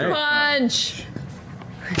 Ghost Okay. punch.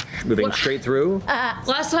 Moving straight through.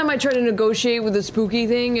 Last time I tried to negotiate with the spooky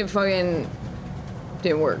thing, it fucking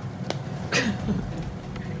didn't work.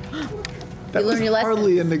 That was learned your lesson.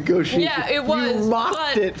 hardly a negotiation. Yeah, it was, You mocked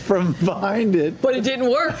but- it from behind it. But it didn't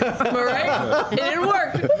work. Am I right? It didn't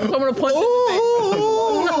work. So I'm gonna punch him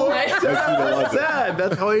That's sad.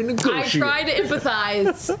 That's how I I negotiate. tried to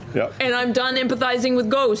empathize, Yep. and I'm done empathizing with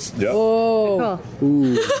ghosts. Yep. Oh.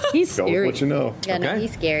 He's Go with scary. what you know. Yeah, no, Okay.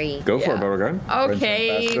 he's scary. Go for Yeah. it, Beauregard. Okay.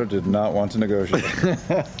 Ambassador did not want to negotiate.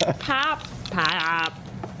 Pop, pop.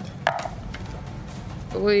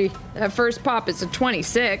 Wait, that first pop is a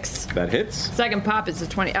 26. That hits. Second pop is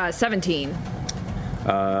a 17.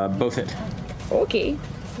 Both hit. Okay.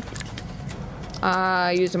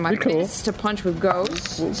 Using my fist to punch with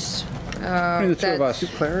ghosts. The two of us.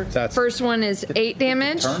 That's First one is 8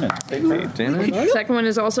 damage. Turn it. 8 damage. Second one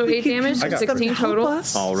is also 8 damage, so 16 total.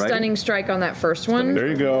 Alrighty. Stunning strike on that first one. There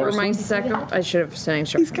you go. For my second, I should have stunning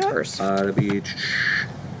strike first. It'll be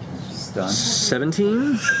Stun.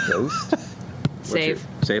 17. Ghost. Save.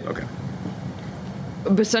 Save, okay.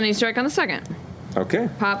 But stunning strike on the second. Okay.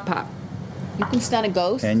 Pop, pop. You can stun a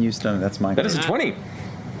ghost. And you stun it. That's mine. That is a 20.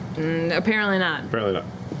 Apparently not. Apparently not.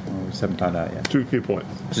 We just haven't found out yet. 2 key points.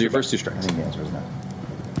 This is your first 2 I strikes. think the answer is no.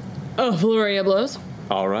 Oh, flurry of blows.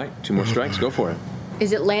 All right, 2 more strikes. Go for it.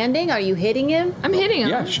 Is it landing? Are you hitting him? I'm hitting him.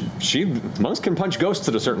 Yeah, monks can punch ghosts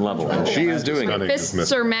at a certain level, and she is doing it. Stunning is Fists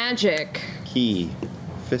missing. are magic. Key.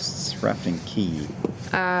 Fists wrapped in key.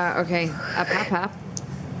 Okay. Pop, pop.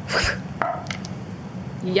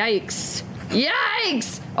 Yikes.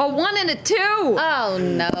 Yikes! A 1 and a 2! Oh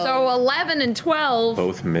no. So 11 and 12.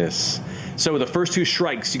 Both miss. So the first 2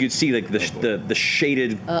 strikes, you could see like the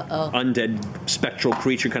shaded undead spectral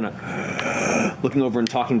creature kind of looking over and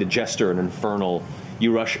talking to Jester and Infernal.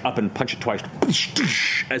 You rush up and punch it twice.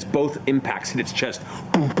 As both impacts hit its chest,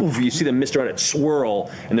 you see the mist around it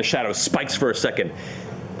swirl, and the shadow spikes for a second.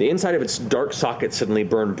 The inside of its dark socket suddenly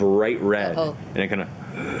burned bright red, and it kind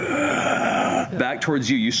of back towards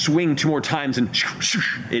you. You swing 2 more times, and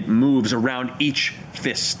it moves around each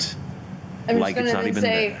fist. I'm like just it's gonna not even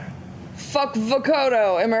say, there. fuck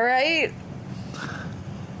Vokodo, am I right?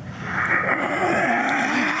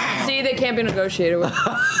 See, they can't be negotiated with.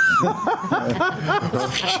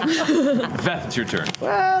 Veth, it's your turn.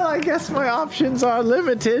 Well, I guess my options are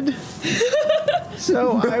limited.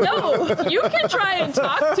 So No, you can try and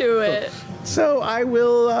talk to it. So I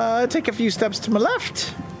will take a few steps to my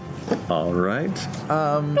left. All right.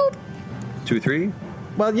 2, 3.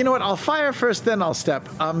 Well, you know what? I'll fire first, then I'll step.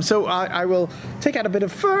 So I will take out a bit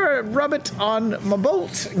of fur, rub it on my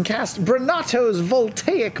bolt, and cast Brenato's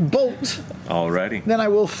Voltaic Bolt. Alrighty. Then I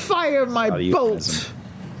will fire my bolt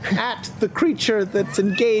at the creature that's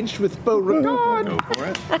engaged with Beauregard. Go for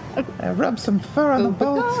it. I rub some fur on the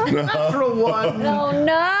bolt. Natural one. Oh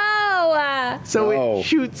no! So it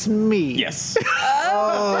shoots me. Yes.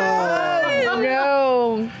 Oh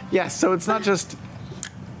no! Yes, so it's not just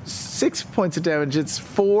 6 points of damage, it's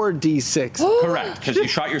 4d6. Correct, because you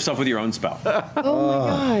shot yourself with your own spell. Oh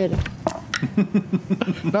my god.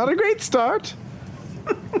 Not a great start.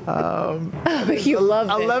 You love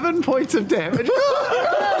it. 11 points of damage.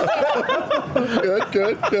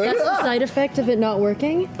 Good. That's the side effect of it not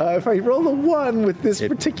working? If I roll a 1 with this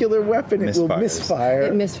particular weapon, it will misfire.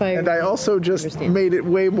 It misfires. And I also just made it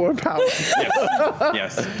way more powerful.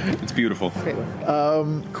 Yes, it's beautiful.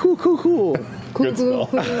 Cool. Cool.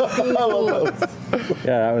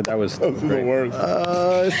 Yeah, that was the worst.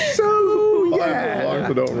 So, yeah.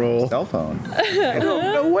 Don't roll. Cell phone. I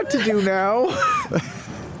don't know what to do now.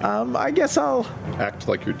 I guess I'll Act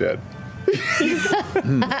like you're dead.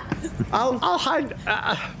 I'll hide.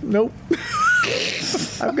 Nope.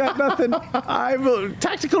 I've got nothing. I will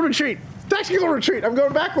tactical retreat. I'm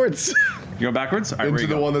going backwards. You go backwards? Into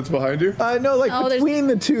the one that's behind you? No, like between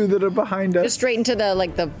the two that are behind us. Just straight into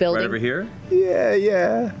the building. Right over here?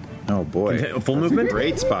 Yeah. Oh boy. Full movement?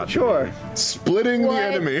 Great spot. Sure. Splitting the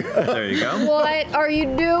enemy. There you go. What are you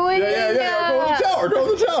doing? Yeah. Go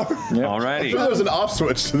to the tower. Alrighty. I'm sure there's an off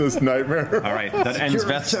switch to this nightmare. All right, that ends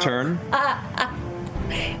Veth's turn.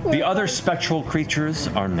 The other spectral creatures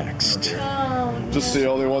are next. Just the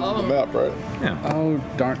only ones on the map, right? Yeah. Oh,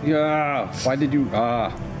 darn. Yeah. Why did you.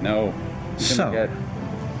 No. So,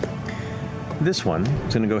 this one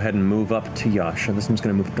is going to go ahead and move up to Yasha. This one's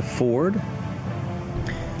going to move up to Ford.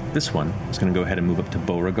 This one is going to go ahead and move up to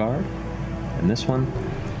Beauregard. And this one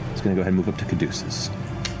is going to go ahead and move up to Caduceus.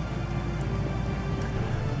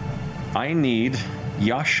 I need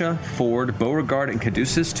Yasha, Ford, Beauregard, and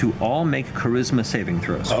Caduceus to all make charisma saving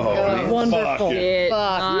throws. Wonderful.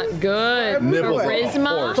 Not good.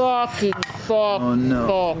 Charisma. Fucking fuck. Oh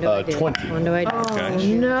no. 20. What do I do?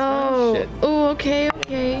 Okay. No. Shit. Oh, okay.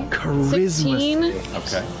 Charisma. 16.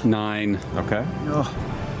 Okay. 9. Okay.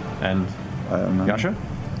 And Yasha?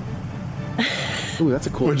 Ooh, that's a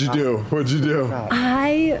cool. What'd you do?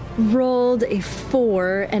 I rolled a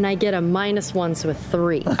 4 and I get a -1, so a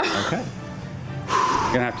 3. Okay.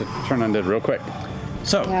 You're gonna have to turn undead real quick.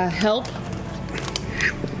 So, Help.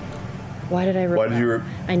 Why did I roll?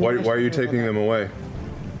 Why are you taking them away?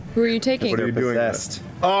 Who are you taking? What are you doing? Possessed.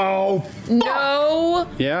 Oh, No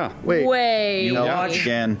Yeah. way. you No, watch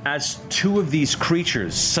again. as two of these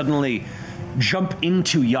creatures suddenly jump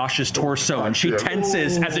into Yasha's torso, and she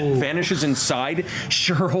tenses as it vanishes inside.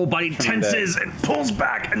 Her whole body tenses and pulls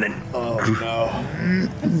back, and then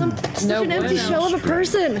Such an empty shell of a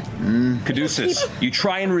person. Caduceus, you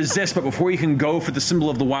try and resist, but before you can go for the symbol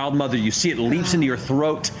of the Wild Mother, you see it leaps into your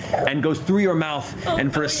throat and goes through your mouth,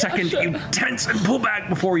 and for a second you tense and pull back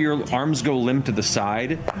before your arms go limp to the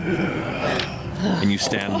side, and you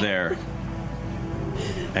stand there.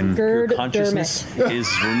 And your consciousness is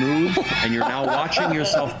removed, and you're now watching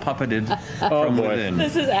yourself puppeted from within.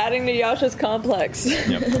 This is adding to Yasha's complex.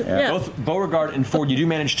 Yep. Both Beauregard and Ford, you do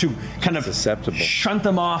manage to kind of shunt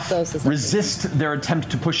them off, resist their attempt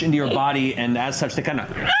to push into your body, and as such, they kind of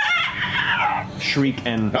shriek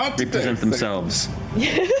and represent themselves.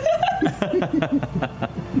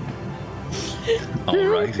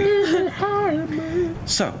 Alrighty.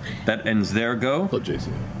 So, that ends their go.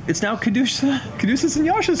 It's now Caduceus and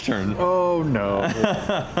Yasha's turn. Oh no.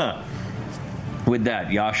 With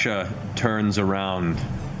that, Yasha turns around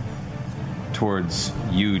towards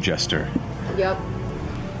you, Jester. Yep.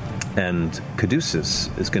 And Caduceus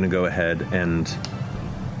is going to go ahead and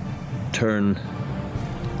turn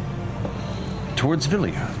towards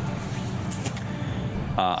Villia.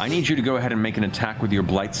 I need you to go ahead and make an attack with your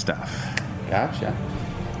Blight Staff. Gotcha.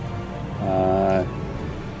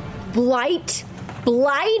 Blight.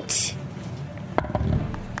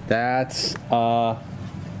 That's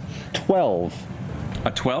 12.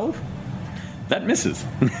 A 12? That misses.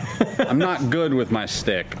 I'm not good with my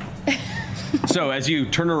stick. So as you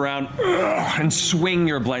turn around and swing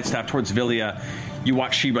your Blight Staff towards Villia, you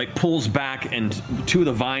watch she pulls back, and two of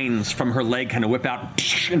the vines from her leg kind of whip out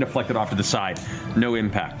and deflect it off to the side. No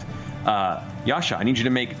impact. Yasha, I need you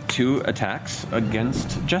to make 2 attacks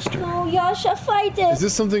against Jester. Oh, Yasha, fight it. Is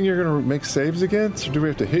this something you're going to make saves against, or do we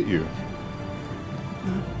have to hit you?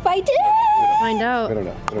 Fight it. Find out. I don't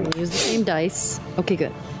know. Use the same dice. Okay,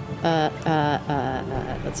 good.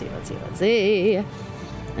 Let's see.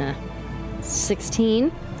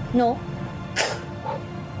 16. No.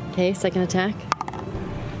 Okay, second attack.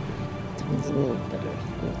 It's a little better.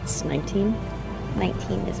 It's 19.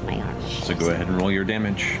 19 is my arm. So go ahead and roll your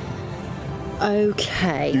damage.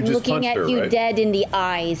 Okay. I'm looking at you dead in the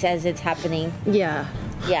eyes as it's happening. Yeah.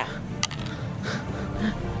 Yeah.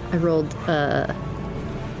 I rolled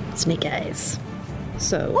snake eyes.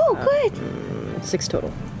 So. Oh, good. 6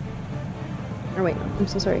 total. Or wait, no, I'm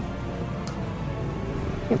so sorry.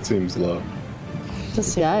 That seems low.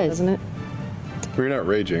 Just doesn't it? We're not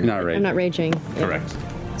raging. Not raging. I'm not raging. Yeah. Correct.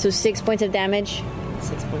 So 6 points of damage.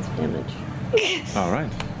 6 points of damage. All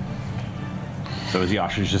right. So as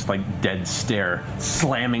Yasha's just like dead stare,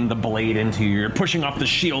 slamming the blade into you, you're pushing off the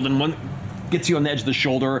shield, and one gets you on the edge of the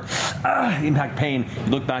shoulder. Impact pain.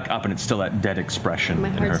 You look back up, and it's still that dead expression My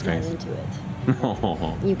in her heart's not face. into it.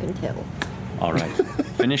 You can tell. All right.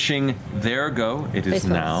 Finishing their go, it is Face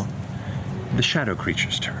now the shadow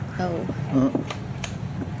creature's turn. Oh.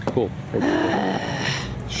 Cool.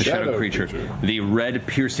 The shadow creature. The red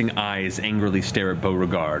piercing eyes angrily stare at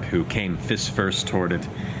Beauregard, who came fist first toward it.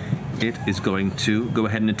 It is going to go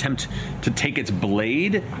ahead and attempt to take its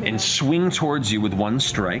blade and swing towards you with one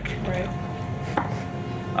strike. Right.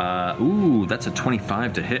 Ooh, that's a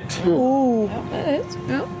 25 to hit. Ooh. That is.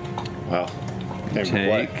 Yeah. Wow. Take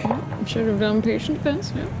Should have done patient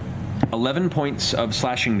defense. Yeah. 11 points of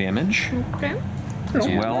slashing damage, Okay. as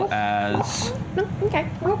well as No, okay.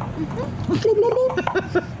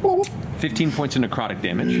 15 points of necrotic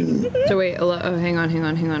damage. So wait, hang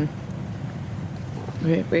on.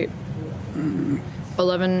 Wait.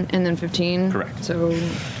 11 and then 15. Correct. So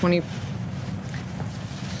 20.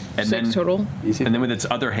 And Six then, total. And then with its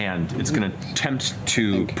other hand, it's going to attempt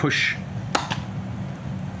to push.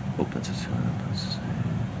 Oh, that's a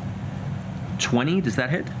 20. Does that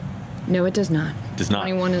hit? No, it does not. Does not.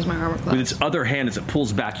 21 is my armor class. With its other hand, as it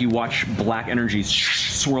pulls back, you watch black energies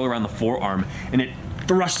swirl around the forearm, and it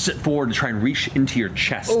thrusts it forward to try and reach into your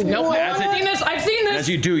chest. Oh, no. I've seen this. As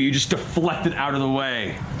you do, you just deflect it out of the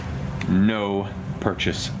way. No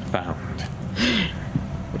purchase found.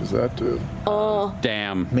 What does that do? Oh.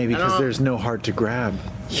 Damn. Maybe because there's no heart to grab.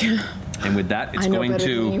 Yeah. And with that, it's going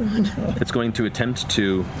to attempt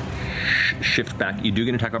to shift back. You do get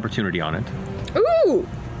an attack opportunity on it. Ooh!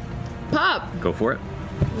 Pop! Go for it.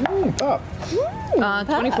 Pop.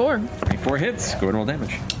 24. 24 hits. Go ahead and roll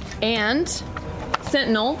damage. And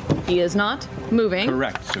Sentinel, he is not moving.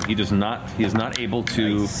 Correct. So he is not able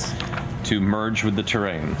to merge with the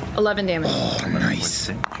terrain. 11 damage. Oh, nice.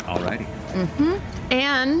 Alrighty.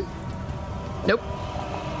 And nope.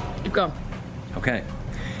 Keep going. Okay.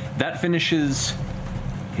 That finishes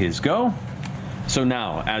his go. So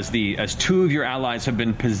now, as two of your allies have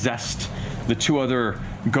been possessed, the two other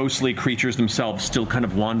ghostly creatures themselves still kind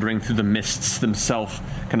of wandering through the mists themselves,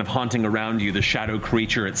 kind of haunting around you, the shadow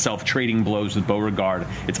creature itself trading blows with Beauregard,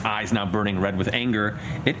 its eyes now burning red with anger.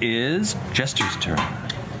 It is Jester's turn.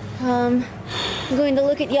 I'm going to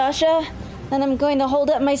look at Yasha, and I'm going to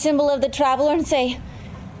hold up my symbol of the traveler and say,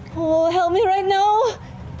 "Oh, help me right now!"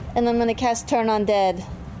 And I'm going to cast Turn Undead.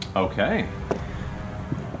 Okay.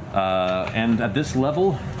 And at this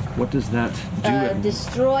level, what does that do?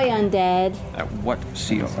 Destroy Undead. At what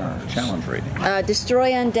CR? Challenge rating.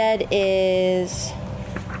 Destroy Undead is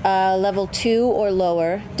level 2 or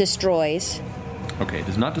lower. Destroys. Okay, it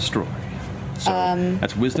does not destroy. So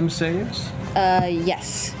that's wisdom saves?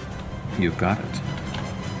 Yes. You've got it.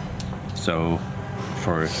 So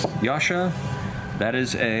for Yasha, that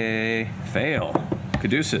is a fail.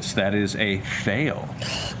 Caduceus, that is a fail.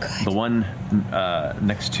 Oh, the one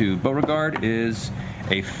next to Beauregard is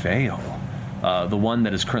a fail. The one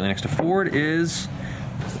that is currently next to Ford is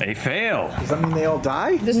a fail. Does that mean they all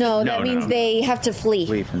die? No, that means they have to flee.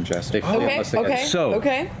 Flee from Jester. So,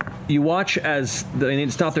 you watch as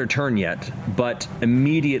it's not their turn yet, but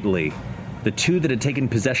immediately the two that had taken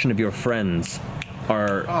possession of your friends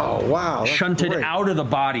are shunted out of the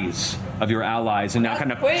bodies of your allies, and now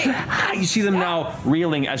kind of you see them now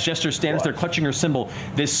reeling as Jester stands there clutching her symbol.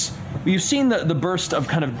 You've seen the burst of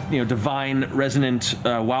kind of divine resonant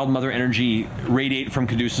wild mother energy radiate from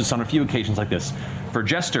Caduceus on a few occasions like this. For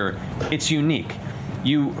Jester, it's unique.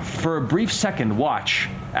 You, for a brief second, watch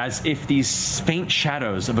as if these faint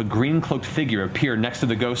shadows of a green-cloaked figure appear next to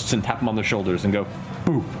the ghosts and tap them on their shoulders and go,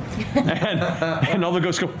 boo. and all the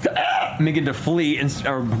ghosts go, and begin to flee and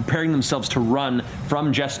are preparing themselves to run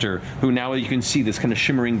from Jester, who now you can see this kind of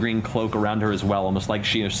shimmering green cloak around her as well, almost like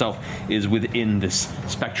she herself is within this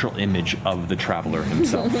spectral image of the traveler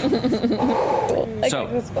himself.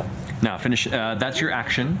 So, now finish. That's your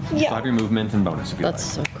action. Yeah. You'll have your movement and bonus if you like. That's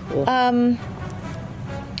so cool.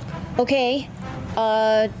 Okay.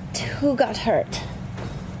 Who got hurt?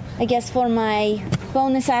 I guess for my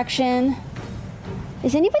bonus action.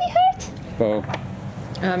 Is anybody hurt? Bo.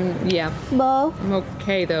 Yeah. Bo? I'm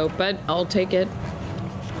okay though, but I'll take it.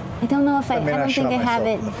 I don't know if I don't think I have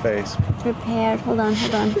it prepared. Hold on.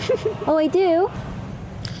 Oh, I do?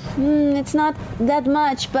 It's not that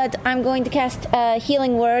much, but I'm going to cast a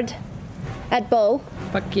healing word at Bo.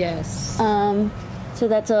 Fuck yes. So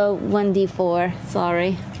that's a 1d4.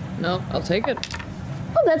 Sorry. No, I'll take it.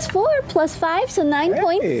 Oh, that's 4 plus 5, so 9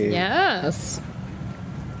 points. Yes.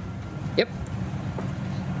 Yep.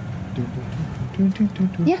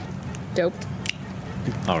 Yeah. Dope.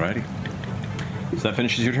 Alrighty. So that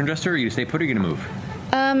finishes your turn, Jester. Are you gonna stay put or are you gonna move?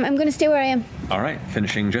 I'm going to stay where I am. All right,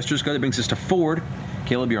 finishing Jester's go. That brings us to Ford.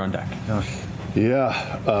 Caleb, you're on deck.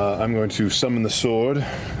 Yeah, I'm going to summon the sword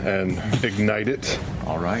and ignite it.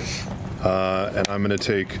 All right. And I'm going to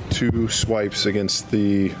take 2 swipes against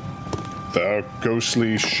the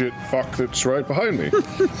ghostly shit fuck that's right behind me.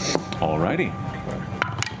 Alrighty.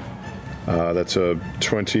 That's a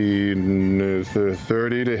 30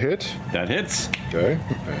 to hit. That hits. Okay,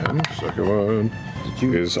 and second one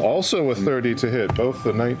is also a 30 to hit, both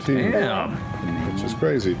the 19. Damn. Which is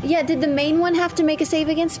crazy. Yeah, did the main one have to make a save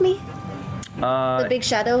against me? The big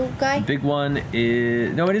shadow guy? Big one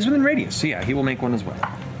is... No, it is within radius, so yeah, he will make one as well.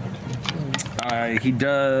 He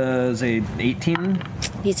does a 18.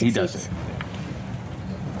 He succeeds. He does it.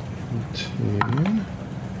 18,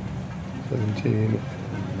 17,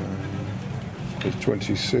 is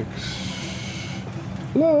 26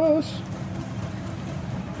 plus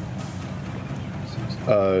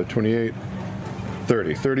 28,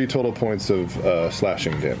 30 total points of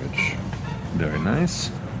slashing damage. Very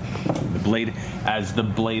nice. The blade, as the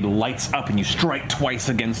blade lights up and you strike twice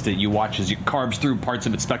against it, you watch as it carves through parts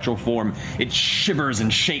of its spectral form. It shivers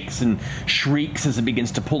and shakes and shrieks as it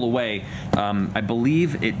begins to pull away. I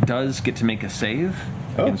believe it does get to make a save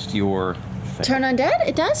against your thing. Turn undead?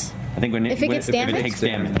 It does? I think when If it gets damaged? if it takes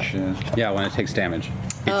damage. Yeah, when it takes damage.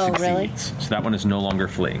 It Oh, succeeds. really? So that one is no longer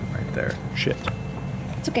fleeing right there. Shit.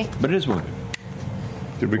 It's okay. But it is wounded.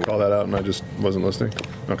 Did we call that out and I just wasn't listening?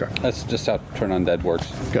 Okay. That's just how Turn Undead works.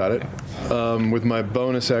 Got it. With my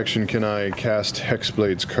bonus action, can I cast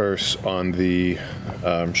Hexblade's Curse on the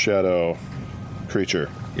shadow creature?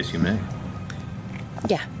 Yes, you may.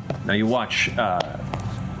 Yeah. Now you watch.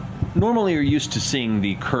 Normally, you're used to seeing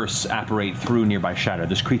the curse apparate through nearby shadow.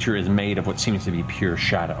 This creature is made of what seems to be pure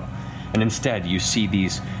shadow. And instead, you see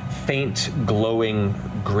these faint, glowing,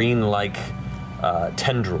 green-like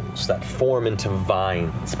tendrils that form into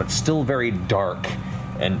vines, but still very dark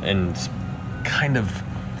and kind of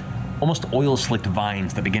almost oil-slicked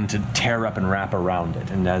vines that begin to tear up and wrap around it.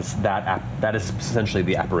 And as that is essentially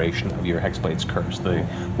the apparition of your Hexblade's Curse, the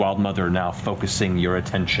Wild Mother now focusing your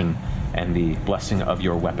attention and the blessing of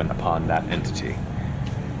your weapon upon that entity.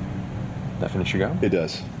 That finish your go? It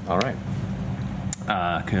does. All right.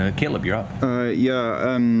 Caleb, you're up.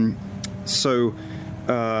 So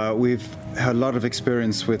we've had a lot of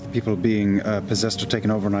experience with people being possessed or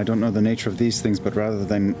taken over, and I don't know the nature of these things, but rather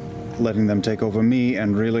than letting them take over me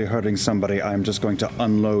and really hurting somebody, I'm just going to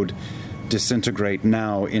unload Disintegrate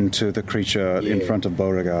now into the creature in front of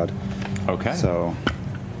Beauregard. Okay. So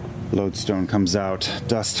lodestone comes out,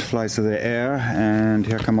 dust flies through the air, and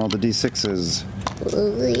here come all the D6s.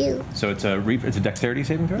 So it's a dexterity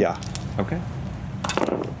saving throw? Yeah. Okay.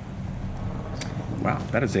 Wow,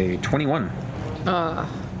 that is a 21. 24.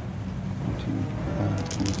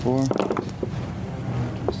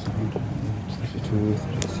 32,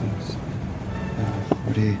 36,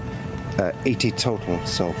 40, 80 total,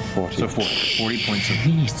 so 40. So 40 points of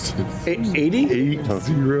heat. 80?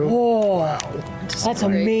 8-0. Oh, that's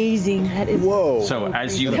amazing. That is. Whoa. So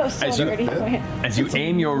as you dirty.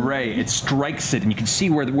 aim your ray, it strikes it, and you can see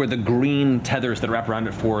where the green tethers that wrap around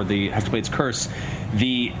it for the Hexblade's Curse.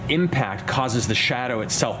 The impact causes the shadow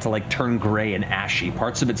itself to turn gray and ashy.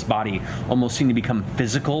 Parts of its body almost seem to become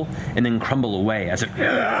physical and then crumble away as it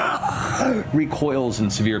recoils in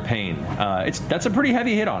severe pain. That's a pretty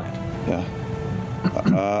heavy hit on it. Yeah.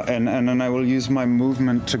 And then I will use my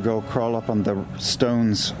movement to go crawl up on the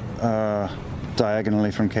stones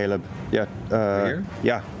diagonally from Caleb. Yeah. Here?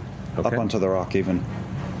 Yeah. Okay. Up onto the rock even.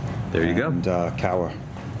 There you go. And cower.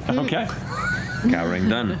 Okay. Cowering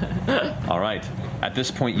done. All right. At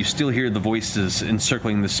this point, you still hear the voices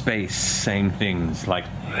encircling the space saying things like,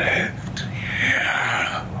 Left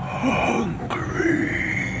here hungry,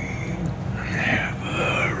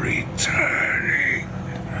 never returning.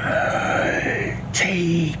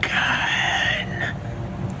 Taken.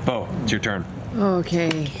 Bo, it's your turn.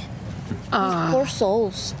 Okay. These poor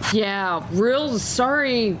souls. Yeah, real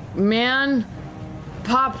sorry, man.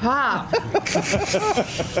 Pop.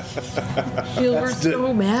 Silver's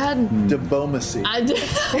so mad. Diplomacy. That's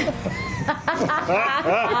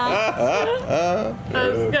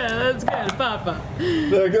good. Pop.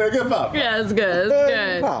 Good pop. Yeah, that's good.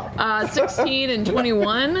 16 and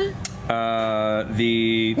 21.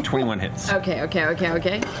 The 21 hits. Okay.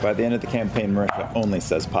 By the end of the campaign, Marisha only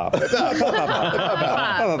says pop.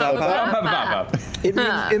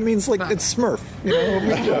 It means like it's Smurf. You know,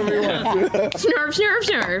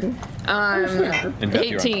 Snurf.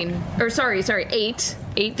 18. Or sorry, 8.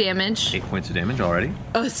 8 damage. 8 points of damage already.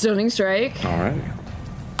 A stunning strike. Alright.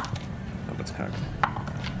 Let's cock.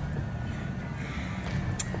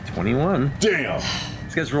 21. Damn.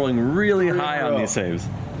 This guy's rolling really high on these saves.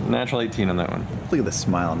 Natural 18 on that one. Look at the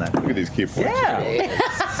smile on that. Look at these key points. Yeah.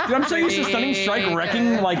 Dude, I'm so used to stunning strike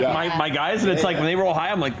wrecking my guys, and it's like when they roll high,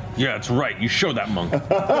 I'm like, yeah, that's right. You show that monk.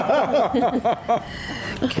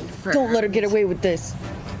 Don't let her get away with this.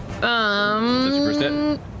 That's your first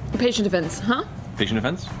hit? Patient defense, huh? Patient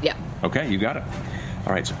defense? Yeah. Okay, you got it.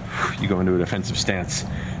 All right, so you go into a defensive stance.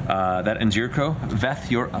 That ends your go. Veth,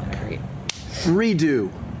 you're up. Great.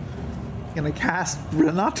 Redo. Gonna cast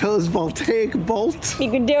Renato's Voltaic Bolt. You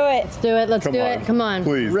can do it. Let's do it. Let's do it. Come on.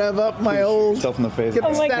 Please. Rev up my old. Self in the face. Get the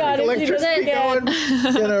Oh my static God, if you do electricity that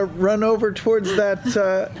going. Gonna run over towards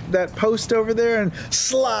that post over there and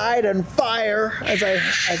slide and fire as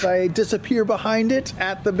I disappear behind it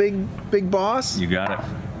at the big boss. You got it.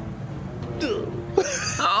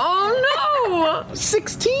 Oh no!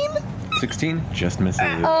 16? 16 just misses.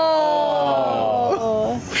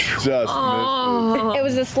 Oh. Just missed It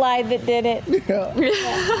was a slide that did it. Yeah.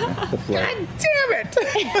 God damn it!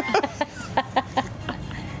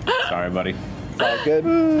 Sorry, buddy. It's all good.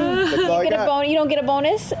 That's all I got. You don't get a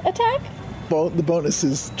bonus attack? The bonus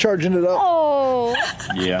is charging it up. Oh.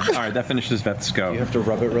 Yeah. All right, that finishes Veth's go. You have to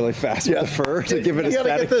rub it really fast with the fur to give it a You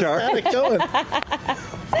gotta static get the charge. static going.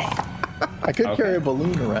 I could carry a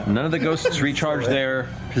balloon around. None of the ghosts recharge their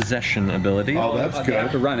possession ability. Oh, that's good. You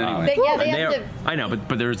have to run anyway. They And they have are- to. I know,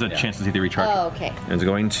 but there's a chance to see the recharge. Oh, okay. And it's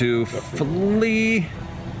going to flee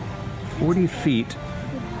 40 feet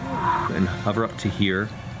and hover up to here.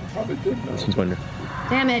 This one's going to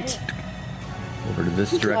Damn it. over to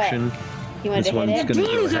this direction. You wanted This to hit one's it? going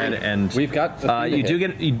to go ahead and We've got. you do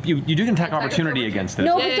get you do get an attack opportunity against it.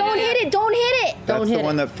 No, but don't hit it. Don't hit it. That's Don't the hit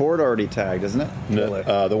one it. that Ford already tagged, isn't it?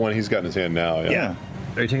 No, the one he's got in his hand now. Yeah.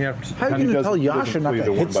 Are you taking out? How are you going to tell Yasha not to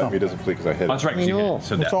The one hit by me something? doesn't flee because I hit Oh, that's it. right. 'cause you know. hit it.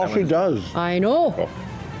 So That's that all she one- does. I know. Oh.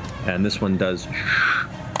 And this one does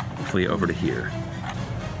flee over to here.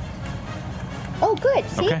 Oh, good.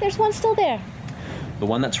 See, Okay. there's one still there. The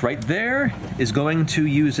one that's right there is going to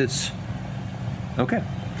use its. Okay.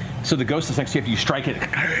 So the ghost that's next to you, after you strike it,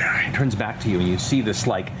 it turns back to you, and you see this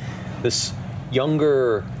this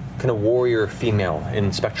younger kind of warrior female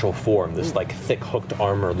in spectral form, this thick hooked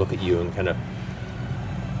armor, look at you and kind of.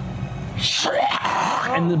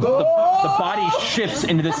 And the body shifts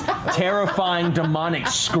into this terrifying demonic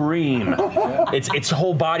scream. Its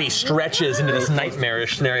whole body stretches into this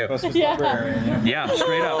nightmarish scenario. Yeah,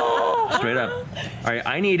 straight up. All right,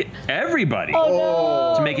 I need everybody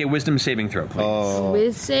to make a wisdom saving throw, please.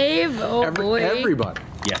 With save? Oh boy. Everybody.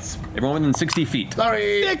 Yes, everyone within 60 feet.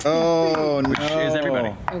 Sorry. Oh, no. Which is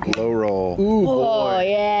everybody. Low roll. Ooh, boy. Oh,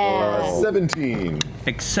 yeah. 17.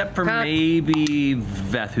 Except for maybe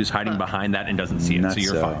Veth, who's hiding behind that and doesn't see it, Not so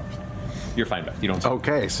you're so. fine. You're fine, Veth. You don't see it.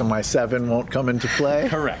 Okay, so my 7 won't come into play?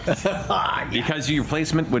 Correct. Because your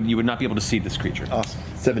placement, you would not be able to see this creature. Awesome.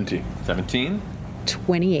 17. 17,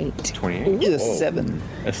 28. 28, Ooh, 7.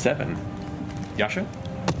 a 7. Yasha?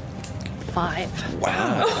 5.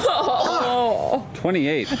 Oh.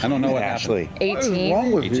 28. I don't know what Ashley. 18.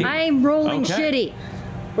 wrong with 18. you? I'm rolling Okay.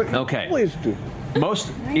 shitty. Okay. Please do.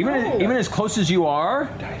 Most, even as close as you are,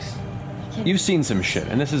 you've seen some shit,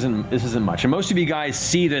 and this isn't much. And most of you guys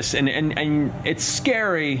see this, and it's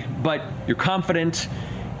scary, but you're confident.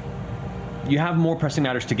 You have more pressing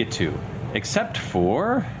matters to get to, except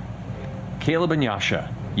for Caleb and Yasha.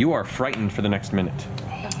 You are frightened for the next minute.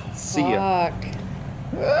 See ya. Fuck.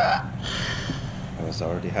 I was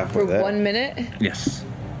already halfway For there. 1 minute? Yes.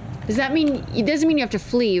 Does that mean, it doesn't mean you have to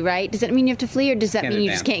flee, right? Does that mean you have to flee, or does that Can't mean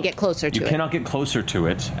you just advance. can't get closer to You it? cannot get closer to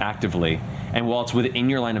it actively, and while it's within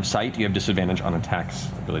your line of sight, you have disadvantage on attacks,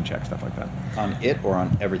 ability checks, stuff like that. On it or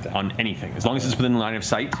on everything? On anything, as long as it's within the line of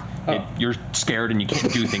sight, you're scared and you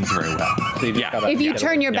can't do things very well. Yeah. If you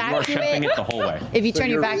turn your Yeah, you are back to shuffling it, it the whole way. if you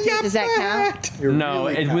turn your back to it, does that count? No,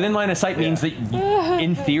 within line of sight means that,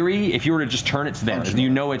 in theory, if you were to just turn, it's there. You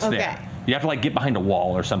know it's Okay. there. You have to get behind a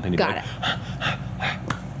wall or something to Got be it.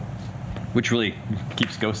 which really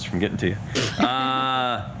keeps ghosts from getting to you.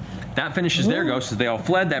 that finishes their ghosts as they all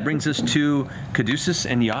fled. That brings us to Caduceus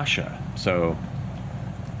and Yasha. So,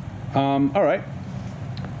 all right.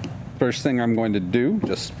 First thing I'm going to do,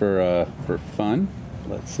 just for fun,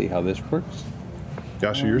 let's see how this works.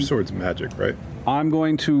 Yasha, your sword's magic, right? I'm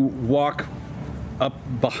going to walk up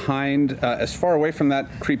behind, as far away from that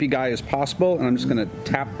creepy guy as possible, and I'm just going to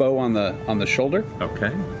tap Bo on the shoulder.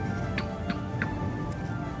 Okay.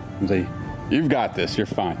 And say, "You've got this. You're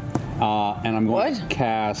fine." And I'm going to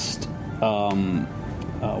cast.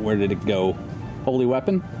 Where did it go? Holy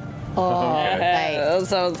weapon. Okay.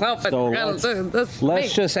 So it's helping. So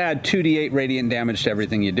let's just add 2d8 radiant damage to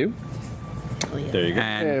everything you do. There you go.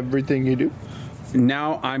 And everything you do.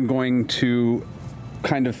 Now I'm going to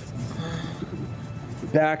kind of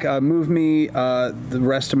move me the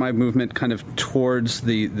rest of my movement kind of towards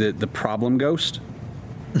the problem ghost.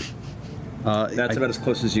 That's about as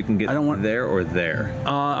close as you can get. I don't want there or there.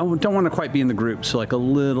 I don't want to quite be in the group, so like a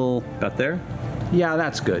little. About there? Yeah,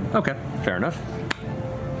 that's good. Okay, fair enough.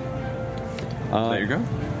 There you go.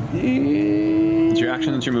 It's your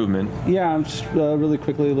action, it's your movement. Yeah, I'm just really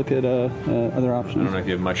quickly look at other options. I don't know if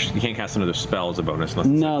you have much. You can't cast another spell as a bonus.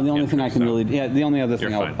 No, the only thing I can really. Yeah, the only other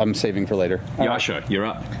thing I'm saving for later. Yasha, you're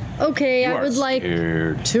up. Okay, You I are would like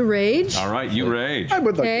scared. to rage. All right, you rage. I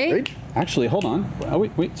would like Okay. to rage. Actually, hold on. Oh,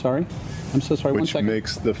 wait, sorry. I'm so sorry. Which 1 second.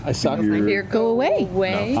 makes the I suck. fear- Go away.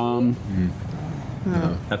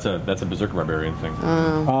 That's a berserker barbarian thing.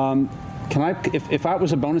 Can I, if that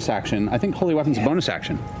was a bonus action, I think Holy Weapon's a bonus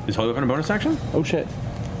action. Is Holy Weapon a bonus action? Oh shit.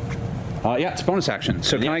 Yeah, it's a bonus action.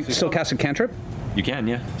 So can I still cast a cantrip? You can,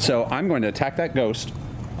 yeah. So I'm going to attack that ghost.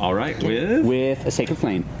 All right, with a Sacred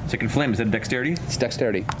Flame. Sacred Flame, is that dexterity? It's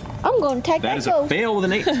dexterity. I'm going to take That is a fail with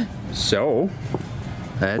an 8. So,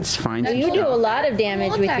 that's fine. Now you do a lot of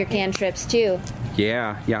damage with your cantrips too.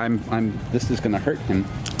 Yeah, I'm. This is gonna hurt him.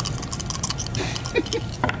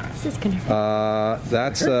 This is gonna hurt.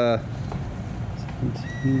 That's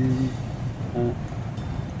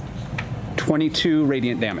 22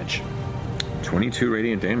 radiant damage. 22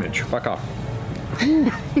 radiant damage. Fuck off.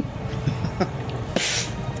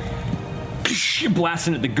 You're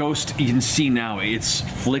blasting at the ghost. You can see now it's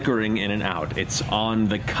flickering in and out. It's on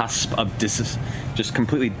the cusp of just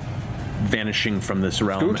completely vanishing from this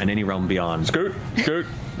realm and any realm beyond. Scoot.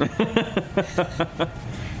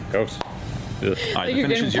 Ghost. Like you're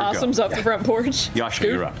getting possums off the front porch. Yasha,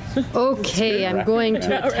 you're up. Okay, I'm going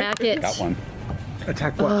to attack it. Got one.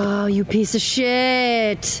 Attack what? Oh, you piece of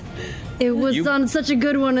shit! It was on such a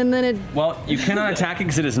good one, and then it. Well, you cannot attack it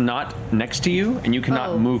because it is not next to you, and you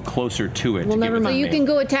cannot move closer to it. Well, never mind. So you can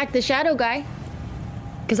go attack the shadow guy.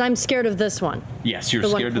 Because I'm scared of this one. Yes, you're The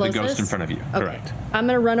one scared of the ghost closest? in front of you. Okay. Correct. I'm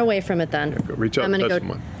gonna run away from it then. Reach out I'm and gonna touch go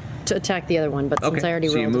one. to attack the other one, but since I already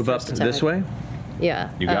so rolled you move the up first this attack- way?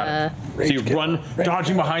 Yeah. You got it. So you run,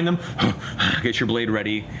 dodging behind them, get your blade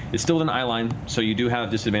ready. It's still in eye line, so you do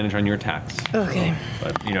have disadvantage on your attacks. Okay.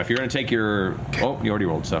 But, if you're going to take your... Oh, you already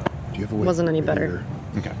rolled, so... Do you have a way Wasn't to any get rid of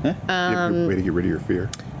better. Okay. Do you have a way to get rid of your fear?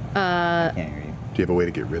 Do you have a way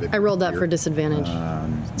to get rid of I rolled that fear? for disadvantage.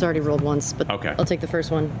 It's already rolled once, but Okay. I'll take the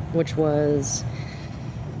first one, which was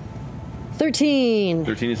 13.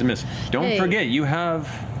 13 is a miss. Don't Hey. forget, you have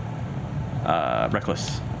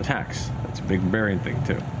reckless attacks. That's a big barbarian thing,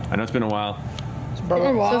 too. I know it's been a while. So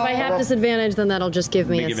if I have disadvantage, then that'll just give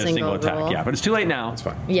me They a give it single, attack, roll. yeah. But it's too late now. It's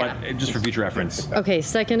fine. Yeah. But just for future reference. Okay,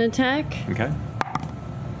 second attack. Okay.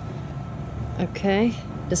 Okay.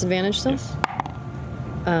 Disadvantage still? Yes.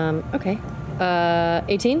 Okay.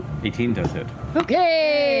 18? 18 does hit.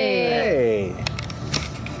 Okay. Hey.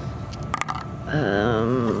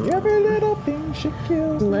 Every little thing she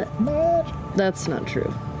kills with magic. That's not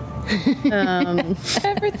true.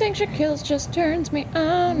 Everything she kills just turns me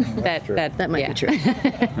on. That might be true.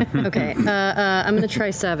 Okay, I'm gonna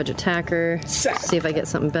try Savage Attacker. See if I get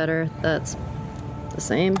something better. That's the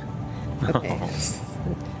same. Okay.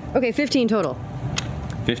 Okay, 15 total.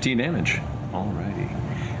 15 damage. Alrighty.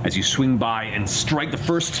 As you swing by and strike, the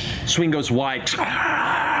first swing goes wide,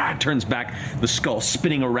 turns back, the skull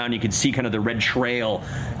spinning around. You can see kind of the red trail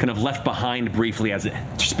kind of left behind briefly as it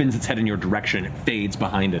spins its head in your direction. It fades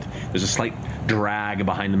behind it. There's a slight drag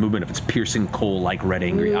behind the movement of its piercing coal-like red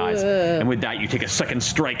angry eyes. And with that, you take a second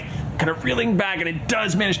strike, kind of reeling back, and it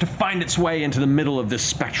does manage to find its way into the middle of this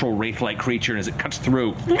spectral wraith-like creature. And as it cuts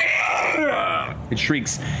through, it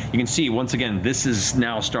shrieks. You can see, once again, this is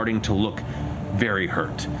now starting to look very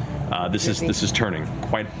hurt. This is turning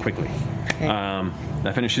quite quickly. Okay.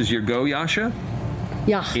 That finishes your go, Yasha.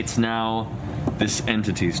 Yeah. It's now this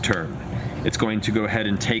entity's turn. It's going to go ahead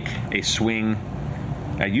and take a swing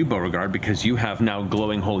at you, Beauregard, because you have now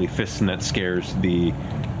glowing holy fists, and that scares the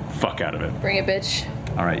fuck out of it. Bring it, bitch.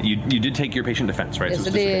 All right, you did take your patient defense, right? Yes, so I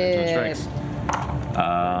it's disadvantage on did. strikes.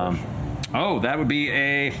 That would be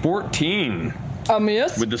a 14. A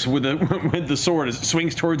miss? With the sword, as it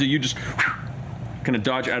swings towards you, you just kind of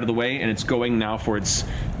dodge out of the way, and it's going now for its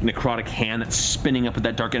necrotic hand that's spinning up with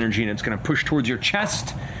that dark energy, and it's going to push towards your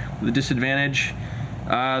chest with a disadvantage.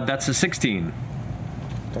 That's a 16.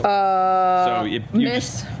 So you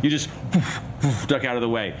just duck out of the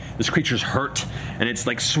way. This creature's hurt, and it's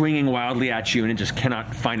like swinging wildly at you, and it just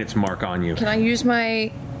cannot find its mark on you. Can I use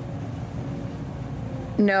my...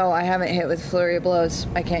 No, I haven't hit with Flurry of Blows.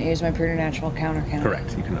 I can't use my preternatural counter, can I?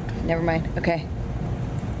 Correct, you cannot. Never mind. Okay.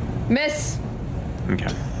 Miss.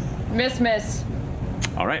 Okay. Miss.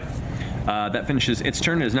 All right. That finishes its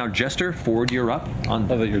turn. It is now Jester. Ford, you're up. Love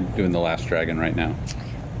that you're doing the last dragon right now.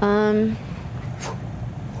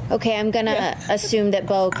 Okay, I'm gonna assume that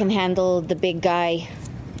Bo can handle the big guy,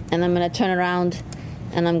 and I'm gonna turn around,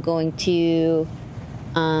 and I'm going to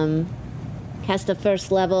cast a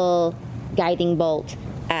first level guiding bolt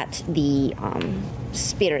at the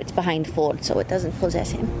spirit behind Ford, so it doesn't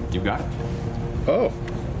possess him. You got it. Oh.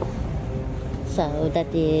 So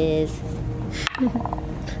that is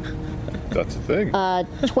That's a thing.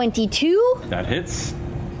 22. That hits.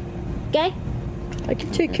 Okay. I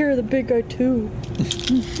can take care of the big guy too.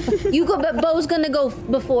 You go, but Bo's gonna go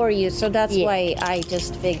before you, so that's why I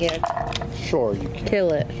just figured. Sure, you can.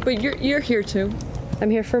 Kill it. But you're here too. I'm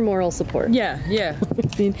here for moral support. Yeah.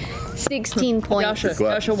 16 points.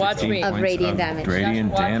 Yasha, watch me. Of radiant damage.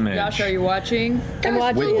 Radiant damage. Yasha, are you watching? I'm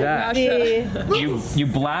watching. With that, Yasha. you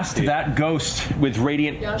blast that ghost with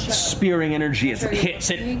radiant spearing energy as it hits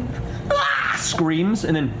it, screams,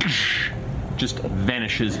 and then just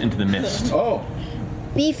vanishes into the mist. Oh.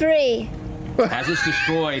 Be free. As it's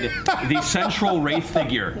destroyed, the central wraith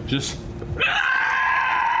figure just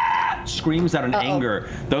screams out in anger.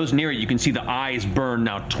 Those near it, you can see the eyes burn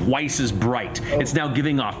now twice as bright. It's now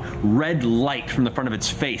giving off red light from the front of its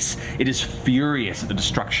face. It is furious at the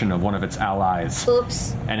destruction of one of its allies.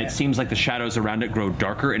 Oops. And it seems like the shadows around it grow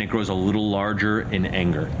darker, and it grows a little larger in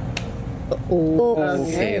anger.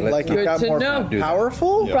 Okay, like it got more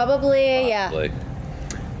powerful? Probably, yeah.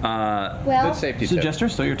 Well, good safety So tip. Jester,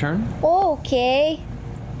 still your turn. Okay.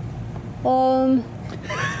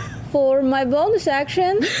 For my bonus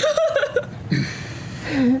action,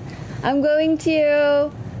 I'm going to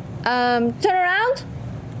turn around,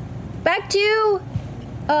 back to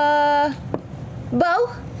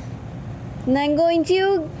Bo, and I'm going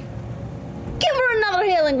to give her another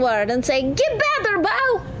healing word and say, "Get better,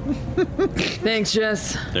 Bo." Thanks,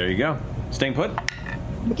 Jess. There you go. Staying put.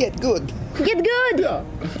 Get good. Get good.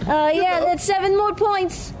 Yeah, that's 7 more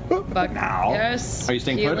points. Fuck now. Yes. Are you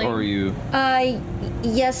staying put, or are you?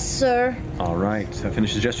 Yes, sir. All right. That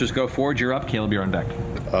finishes Jester's go forward. You're up. Caleb, you're on deck.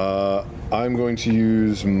 I'm going to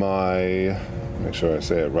use my, make sure I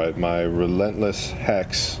say it right, my Relentless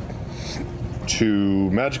Hex to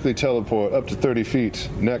magically teleport up to 30 feet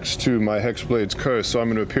next to my Hexblade's Curse, so I'm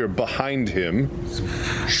going to appear behind him.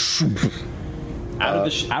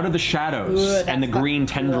 Out of the shadows and the green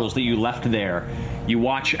tendrils that you left there, you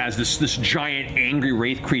watch as this giant angry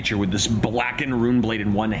wraith creature with this blackened rune blade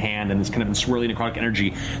in one hand and this kind of swirling necrotic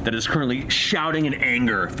energy that is currently shouting in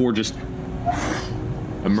anger for just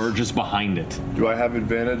emerges behind it. Do I have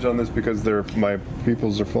advantage on this because my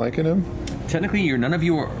peoples are flanking him? Technically, none of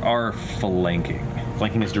you are flanking.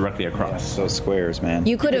 Flanking is directly across. So squares, man.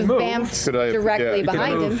 You could have vamped directly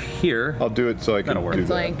behind him. Here. I'll do it so I can do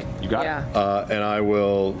Flank. that. You got it. And I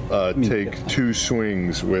will take 2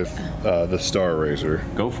 swings with the Star Razor.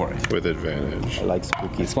 Go for it. With advantage. I like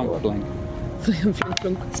spooky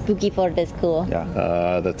Spooky Fort is cool.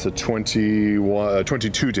 Yeah. That's a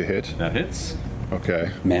 22 to hit. That hits. Okay.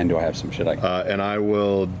 Man, do I have some shit I can... And I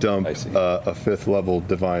will dump a 5th level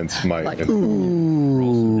Divine Smite. Like, and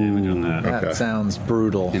roll some damage on that. That sounds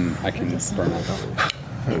brutal. And I can burn it.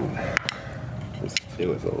 It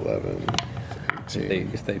was 11.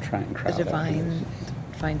 18. If they try and crowd The divine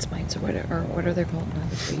smites or whatever, or what are they called? No,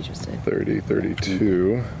 that's what you just did. 30,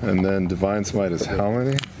 32. And then Divine Smite is how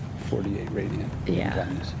many? 48 radiant. Yeah.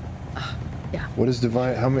 What is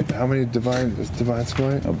Divine? How many Divine is Divine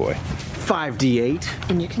Smite? Oh boy. 5d8.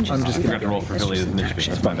 And you can just... I'm just going to roll for Philly.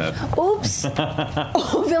 That's my bad. Oops.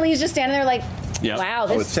 Oh, Billy's just standing there like, Yeah. wow,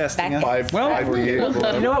 this is testing it.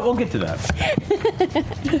 5d8. You know what? We'll get to that.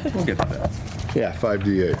 We'll get to that. Yeah,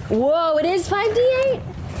 5d8. Whoa, it is 5d8?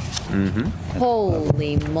 Mm-hmm.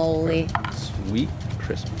 Holy moly. Sweet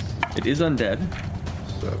Christmas. It is undead.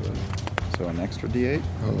 7. So an extra d8?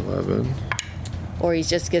 11. Or he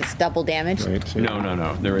just gets double damage? 19.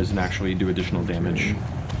 No. There isn't actually do additional damage.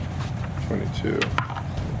 22.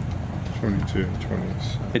 22, 20.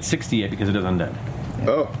 It's 68 because it is undead.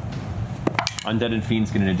 Oh. Undead and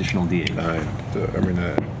fiends get an additional D8.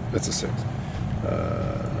 9. That's a 6.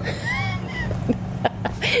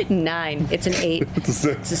 9. It's an 8. It's a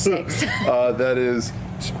 6. It's a 6. That is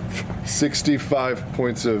 65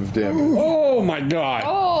 points of damage. Oh my god.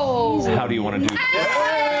 Oh. How do you want to do this?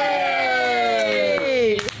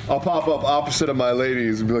 I'll pop up opposite of my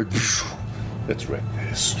ladies and be like, let's wreck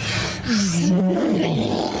this.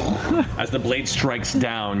 As the blade strikes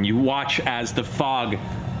down, you watch as the fog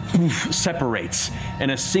separates,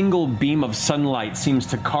 and a single beam of sunlight seems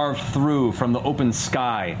to carve through from the open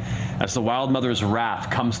sky as the Wild Mother's wrath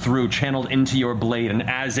comes through, channeled into your blade, and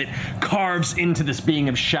as it carves into this being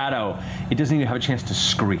of shadow, it doesn't even have a chance to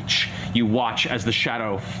screech. You watch as the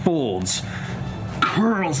shadow folds,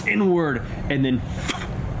 curls inward, and then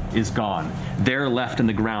is gone. There, left in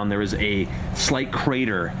the ground, there is a slight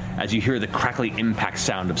crater as you hear the crackly impact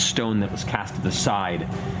sound of stone that was cast to the side,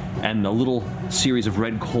 and a little series of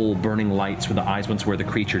red coal burning lights where the eyes once were the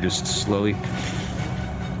creature just slowly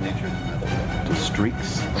to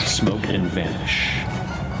streaks of smoke and vanish.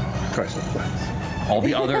 All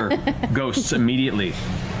the other ghosts immediately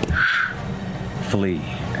flee.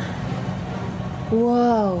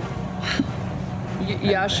 Whoa.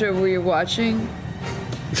 Yasha, were you watching?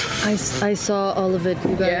 I saw all of it.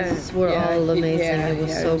 You guys were all amazing. It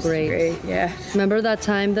was so great. Yeah. Remember that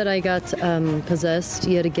time that I got possessed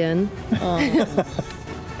yet again? Oh.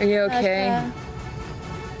 Are you okay?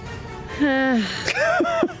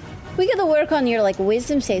 We gotta work on your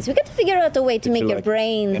wisdom saves. We got to figure out a way to make your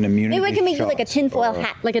brain. Maybe we can make you like a tinfoil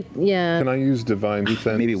hat. Can I use divine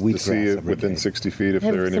defense to see if within 60 feet if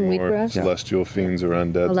Have there are any some more wheatgrass? celestial fiends or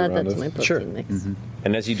undeads I'll add around that us? to my protein mix.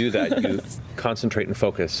 And as you do that, you concentrate and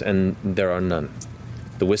focus, and there are none.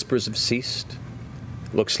 The whispers have ceased.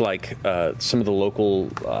 Looks like some of the local,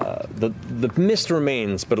 the mist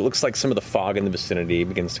remains, but it looks like some of the fog in the vicinity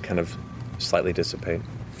begins to kind of slightly dissipate.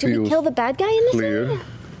 Did we kill the bad guy in this area?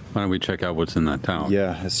 Why don't we check out what's in that tower?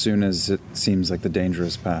 Yeah, as soon as it seems like the danger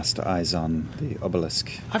is past, eyes on the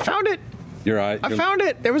obelisk. I found it. I found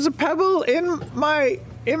it. There was a pebble in my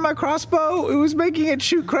crossbow. It was making it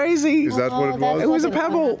shoot crazy. Is that what it was? It was a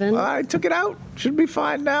pebble. I took it out. Should be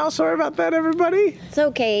fine now. Sorry about that, everybody. It's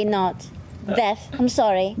okay, not. Beth, I'm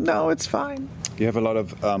sorry. No, it's fine. You have a lot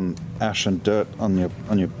of ash and dirt on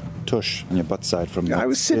your tush, on your butt side from. I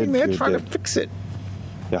was sitting there trying to fix it.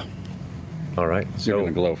 Yeah. All right. So you're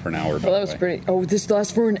gonna glow for an hour. Well, that was pretty. Oh, this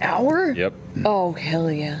lasts for an hour? Yep. Oh,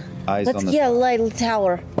 hell yeah. Eyes Let's get a light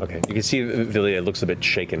tower. Okay, you can see Villia looks a bit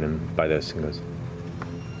shaken by this and goes,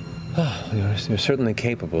 "Oh, you're certainly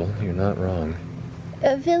capable. You're not wrong."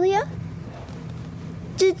 Villia?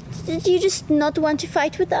 Did you just not want to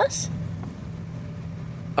fight with us?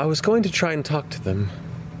 I was going to try and talk to them,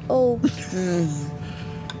 Oh.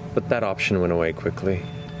 but that option went away quickly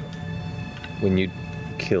when you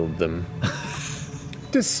killed them.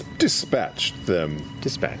 Dispatched them.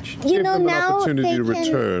 Dispatched. You Give know, them an now opportunity they to can,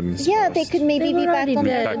 return. Yeah, they could maybe be back on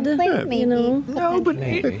their own planet, maybe. No, but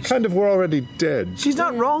They kind of were already dead. she's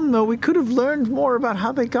not wrong though. We could have learned more about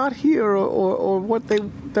how they got here, or what they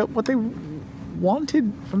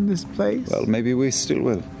wanted from this place. Well, maybe we still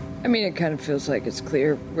will. I mean, it kind of feels like it's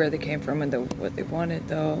clear where they came from and what they wanted,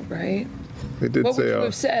 though, right? They did What would say you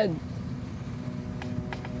have said?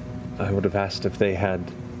 I would have asked if they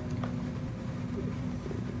had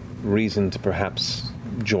reason to perhaps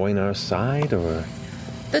join our side, or...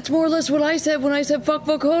 That's more or less what I said when I said fuck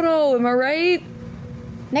Vokodo, am I right?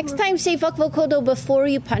 Next time, say fuck Vokodo before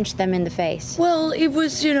you punch them in the face. Well, it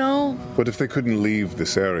was, What if they couldn't leave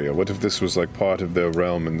this area? What if this was like part of their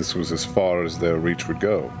realm and this was as far as their reach would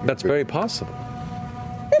go? That's very possible.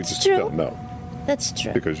 We just don't know. That's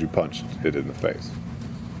true. Because you punched it in the face.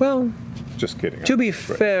 Well, just kidding. To be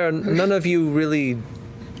fair, none of you really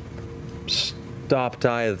stopped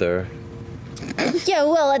either. Yeah,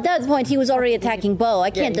 well, at that point, he was already attacking Bo.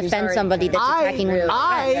 I can't defend somebody that's attacking with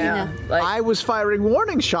I was firing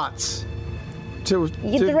warning shots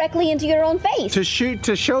directly into your own face.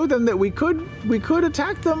 to show them that we could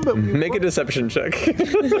attack them, but Make a deception check.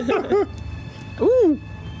 Ooh,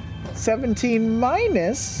 17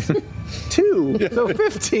 minus 2, so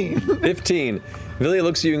 15. 15. Villia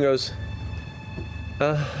looks at you and goes,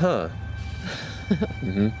 uh-huh.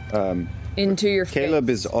 Into your face. Caleb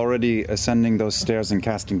is already ascending those stairs and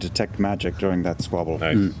casting Detect Magic during that squabble.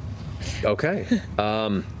 Nice. Okay.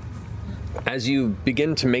 As you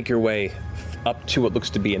begin to make your way up to what looks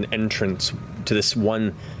to be an entrance to this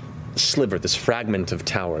one sliver, this fragment of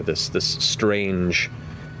tower, this strange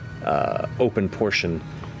open portion,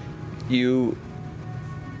 you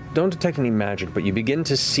don't detect any magic, but you begin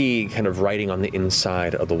to see kind of writing on the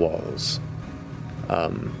inside of the walls.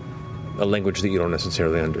 A language that you don't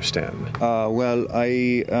necessarily understand. Well,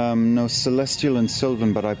 I know Celestial and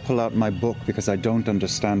Sylvan, but I pull out my book because I don't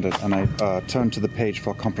understand it, and I turn to the page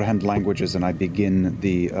for Comprehend Languages, and I begin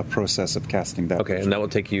the process of casting that. Okay, and that will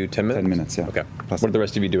take you 10 minutes? 10 minutes, yeah. Okay. What are the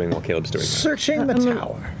rest of you doing while Caleb's doing that? Searching the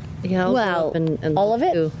tower. Yeah, Well, all of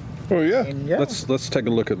it? too. Oh yeah. Let's take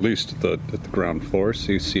a look at least at the ground floor,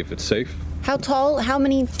 see if it's safe. How tall, how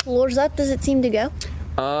many floors up does it seem to go?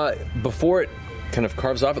 Before it kind of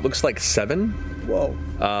carves off, it looks like 7. Whoa.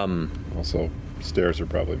 Also, stairs are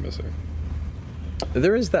probably missing.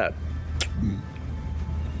 There is that.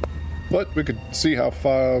 But we could see how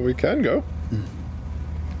far we can go.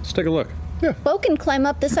 Let's take a look. Bo can climb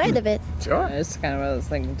up the side of it. Sure. That's kind of what I was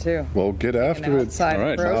thinking too. Well, get after it. outside All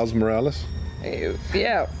right, approach. Miles Morales.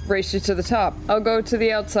 Yeah, race you to the top. I'll go to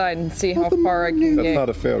the outside and see how far I can That's get. not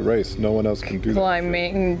a fair race. No one else can do that.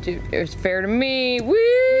 Climbing, it's fair to me. Woo!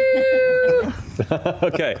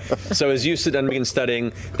 Okay, so as you sit down and begin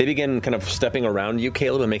studying, they begin kind of stepping around you,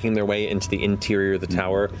 Caleb, and making their way into the interior of the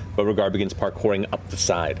tower. Beauregard begins parkouring up the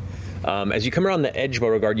side. As you come around the edge,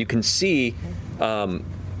 Beauregard, you can see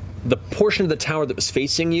the portion of the tower that was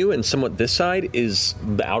facing you and somewhat this side is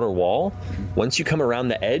the outer wall. Once you come around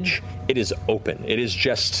the edge, it is open. It is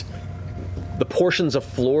just the portions of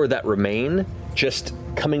floor that remain just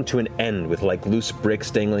coming to an end with like loose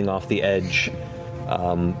bricks dangling off the edge.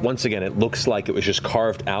 Once again, it looks like it was just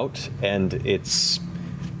carved out, and it's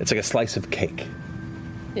like a slice of cake.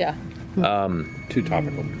 Yeah. Too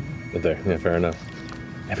topical. There, yeah, fair enough.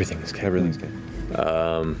 Everything's cake. Everything's cake.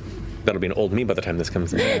 That'll be an old me by the time this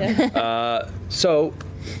comes in. So,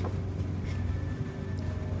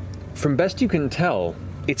 from best you can tell,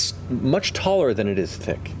 it's much taller than it is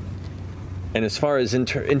thick. And as far as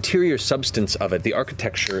interior substance of it, the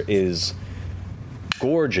architecture is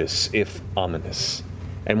gorgeous, if ominous.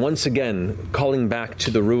 And once again, calling back to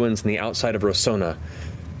the ruins on the outside of Rossona,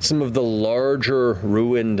 some of the larger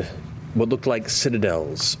ruined, what looked like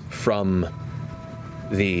citadels from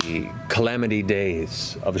the calamity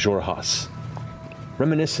days of Xhorhas.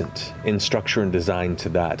 Reminiscent in structure and design to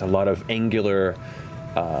that. A lot of angular,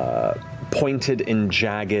 pointed and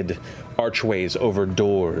jagged archways over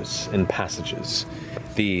doors and passages.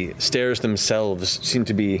 The stairs themselves seem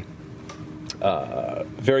to be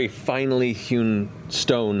very finely hewn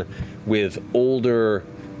stone with older,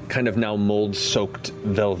 kind of now mold-soaked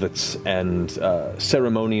velvets and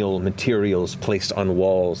ceremonial materials placed on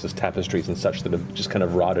walls as tapestries and such that have just kind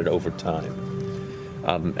of rotted over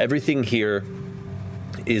time. Everything here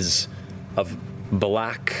is of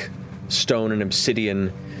black stone and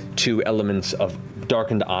obsidian to elements of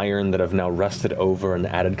darkened iron that have now rusted over and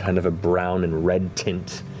added kind of a brown and red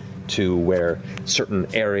tint to where certain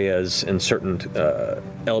areas and certain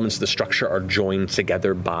elements of the structure are joined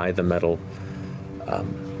together by the metal.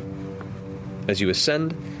 As you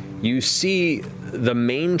ascend, you see the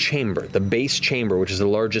main chamber, the base chamber, which is the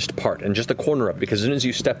largest part, and just the corner of it, because as soon as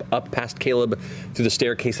you step up past Caleb through the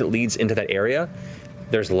staircase that leads into that area,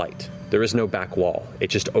 there's light. There is no back wall. It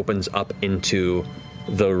just opens up into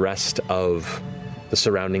the rest of the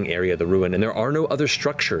surrounding area, the ruin, and there are no other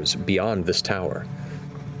structures beyond this tower.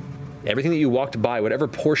 Everything that you walked by, whatever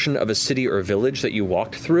portion of a city or village that you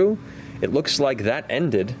walked through, it looks like that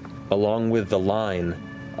ended along with the line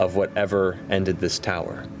of whatever ended this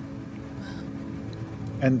tower.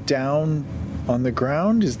 And down on the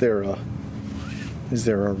ground, is there a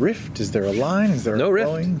rift? Is there a line? Is there no a rift?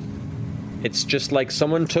 flowing? It's just like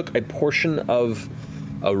someone took a portion of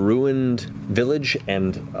a ruined village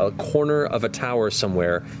and a corner of a tower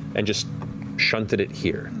somewhere and just shunted it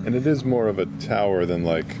here. And it is more of a tower than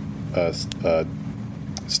like a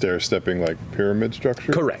stair-stepping like pyramid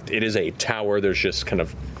structure? Correct. It is a tower. There's just kind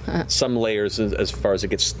of some layers as far as it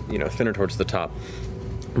gets, thinner towards the top.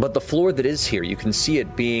 But the floor that is here, you can see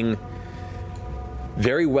it being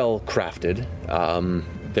very well crafted.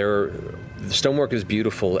 The stonework is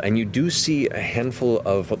beautiful, and you do see a handful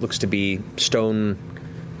of what looks to be stone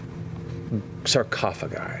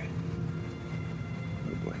sarcophagi.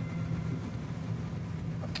 Oh boy.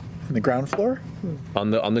 On the ground floor? On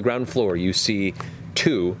the ground floor, you see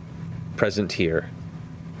 2 present here.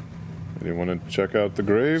 Do you want to check out the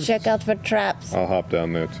graves? Check out for traps. I'll hop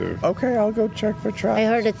down there too. Okay, I'll go check for traps. I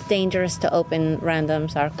heard it's dangerous to open random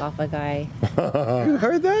sarcophagi. You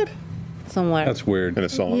heard that? Somewhere. That's weird. In a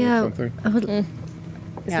song Yeah, or something? I would, Is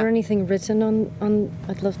there anything written on?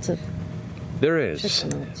 I'd love to. There is.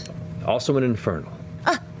 Check the notes. Also an infernal.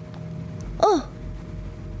 Oh,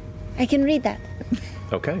 I can read that.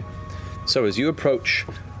 Okay. So as you approach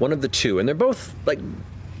one of the 2, and they're both like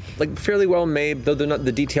like fairly well made, though they're not.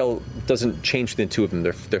 The detail doesn't change between the two of them.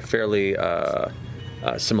 They're fairly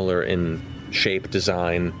similar in shape,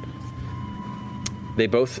 design. They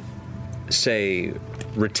both say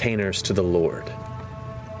retainers to the Lord,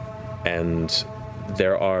 and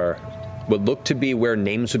there are what look to be where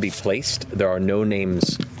names would be placed. There are no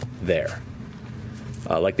names there,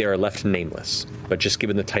 like they are left nameless, but just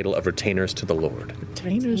given the title of retainers to the Lord.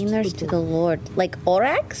 Retainers to the Lord, like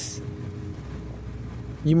Orax?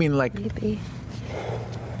 You mean like maybe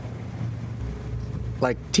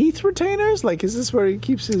like teeth retainers? Like, is this where he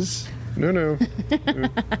keeps his? No.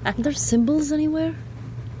 Are there symbols anywhere?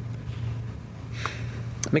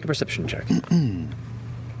 Make a perception check.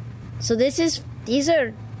 So these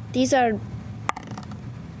are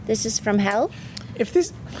this is from hell? If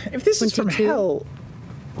this is from hell,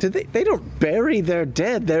 they don't bury their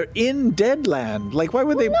dead. They're in Deadland. Like, why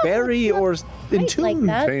would they bury or entomb like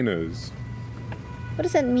that. Retainers? What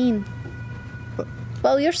does that mean?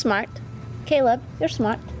 Well, you're smart. Caleb, you're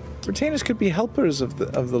smart. Retainers could be helpers of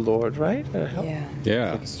the Lord, right?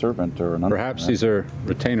 Yeah. Like a servant or an Perhaps these are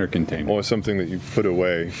retainer containers. Or something that you put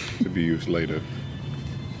away to be used later.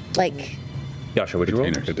 Like Yasha, what'd you roll?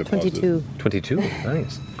 A deposit. 22.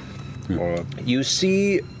 Nice. Or You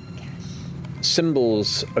see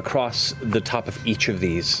symbols across the top of each of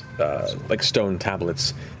these, like stone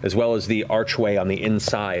tablets, as well as the archway on the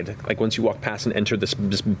inside. Like once you walk past and enter this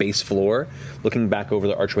base floor, looking back over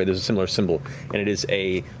the archway, there's a similar symbol, and it is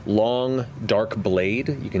a long, dark blade.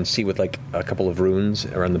 You can see with like a couple of runes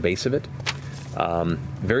around the base of it.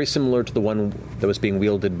 Very similar to the one that was being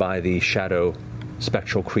wielded by the shadow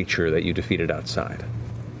spectral creature that you defeated outside.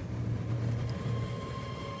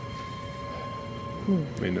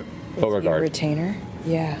 I mean, Beauregard. Retainer?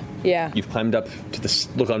 Yeah. You've climbed up to this,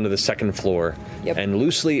 look onto the second floor, Yep. and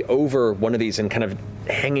loosely over one of these and kind of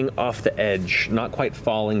hanging off the edge, not quite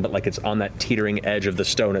falling, but like it's on that teetering edge of the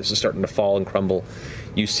stone, it's just starting to fall and crumble.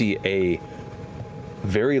 You see a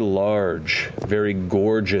very large, very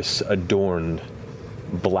gorgeous, adorned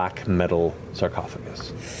black metal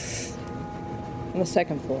sarcophagus On the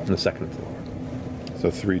second floor. on the second floor. So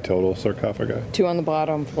 3 total sarcophagi? 2 on the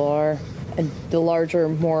bottom floor, and the larger,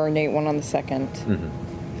 more ornate one on the second.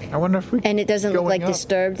 I wonder if we. And it doesn't look going like up.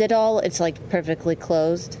 disturbed at all. It's like perfectly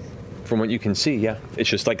closed. From what you can see, yeah. It's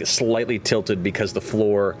just like slightly tilted because the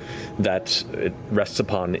floor that it rests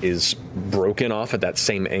upon is broken off at that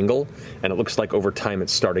same angle, and it looks like over time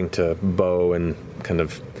it's starting to bow and kind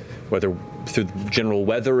of, whether through general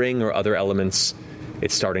weathering or other elements,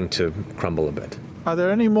 it's starting to crumble a bit. Are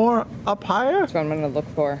there any more up higher? That's what I'm going to look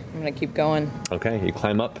for. I'm going to keep going. Okay, you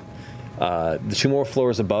climb up. The 2 more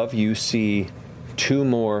floors above, you see 2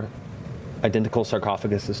 more identical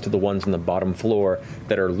sarcophaguses to the ones on the bottom floor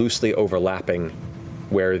that are loosely overlapping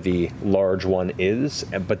where the large one is,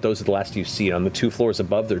 but those are the last you see. And on the 2 floors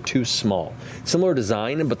above, they're too small. Similar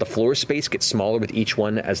design, but the floor space gets smaller with each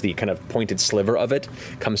one as the kind of pointed sliver of it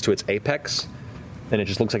comes to its apex. And it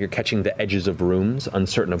just looks like you're catching the edges of rooms,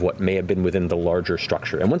 uncertain of what may have been within the larger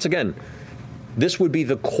structure. And once again, this would be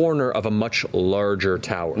the corner of a much larger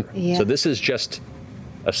tower. Yeah. So this is just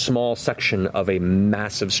a small section of a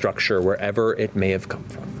massive structure wherever it may have come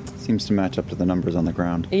from. Seems to match up to the numbers on the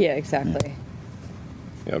ground. Yeah, exactly.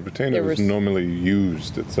 Yeah, retainer There was was- normally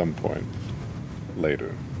used at some point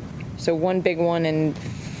later. So 1 big one and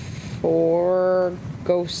 4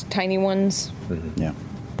 ghost tiny ones. Yeah.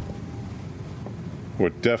 We're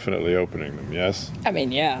definitely opening them, yes? I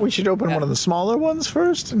mean, yeah. We should open one of the smaller ones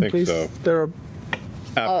first, in Think case so. there are.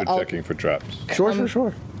 After I'll- checking for traps.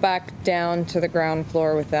 Sure. Back down to the ground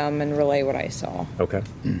floor with them and relay what I saw. Okay.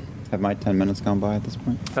 Have my 10 minutes gone by at this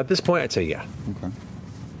point? At this point, I'd say yeah. Okay.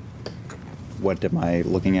 What am I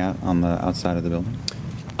looking at on the outside of the building?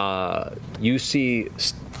 You see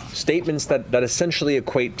statements that essentially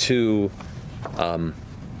equate to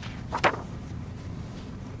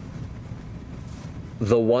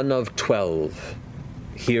the one of 12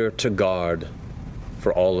 here to guard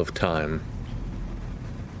for all of time.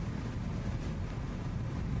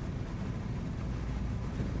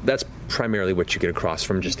 That's primarily what you get across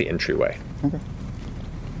from just the entryway.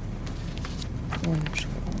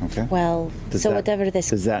 Okay. Well, Does so that- whatever this.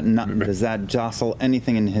 Does that jostle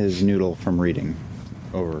anything in his noodle from reading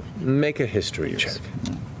over? Make a history check.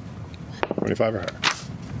 25 or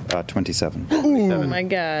higher. 27. Oh my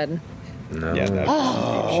god. No. Yeah, that's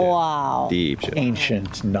Wow. deep shit.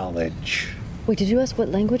 Ancient knowledge. Wait, did you ask what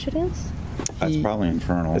language it is? That's probably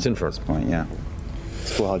infernal. It's infernal. At this point, yeah.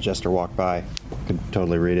 It's cool how Jester walked by, could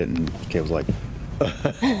totally read it, and Kate was like, Oh,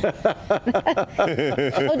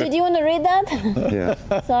 did you want to read that?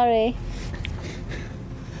 yeah. Sorry.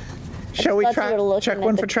 Shall we thought you were looking check at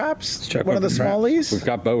one the- for traps? Check one of the for traps. smallies? We've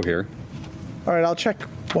got Bo here. All right, I'll check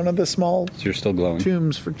one of the small So you're still glowing.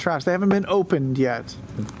 tombs for traps. They haven't been opened yet.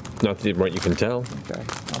 Not the right you can tell. Okay,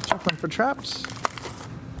 I'll check one for traps.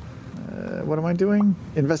 What am I doing?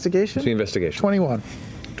 Investigation? It's the investigation. 21.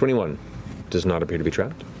 21 does not appear to be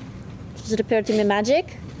trapped. Does it appear to be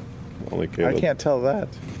magic? Only Caleb. I can't tell that.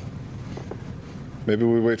 Maybe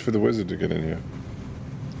we wait for the wizard to get in here.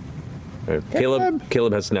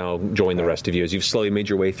 Caleb has now joined the rest of you as you've slowly made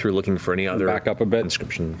your way through looking for any other Back up a bit.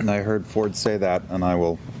 inscription. And I heard Ford say that, and I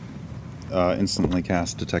will instantly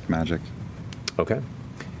cast Detect Magic. Okay.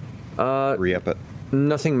 Re-up it.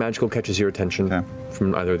 Nothing magical catches your attention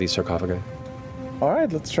from either of these sarcophagi. All right,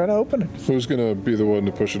 let's try to open it. Who's gonna be the one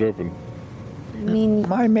to push it open? I mean,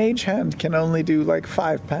 my mage hand can only do like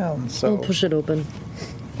 5 pounds, so. I'll push it open.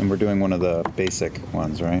 And we're doing one of the basic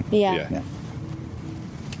ones, right? Yeah.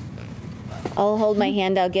 I'll hold my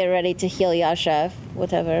hand out, get ready to heal Yasha,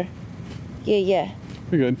 whatever. Yeah.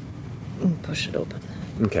 You're good. Push it open.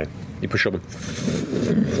 Okay. You push open.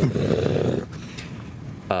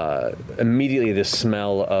 Immediately, the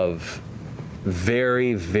smell of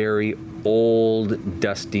very, very old,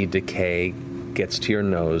 dusty decay gets to your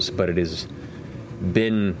nose, but it has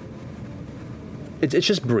been. It's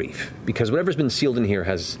just brief, because whatever's been sealed in here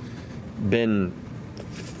has been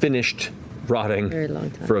finished rotting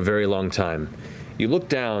for a very long time. You look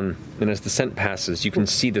down, and as the scent passes, you can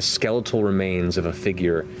see the skeletal remains of a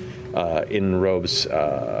figure in robes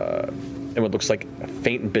and what looks like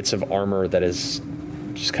faint bits of armor that is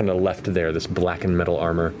just kind of left there, this blackened metal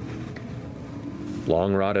armor.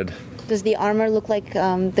 Long rotted. Does the armor look like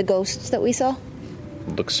the ghosts that we saw?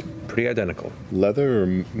 Looks pretty identical. Leather or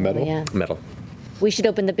metal? Oh, yeah. Metal. We should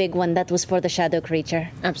open the big one. That was for the shadow creature.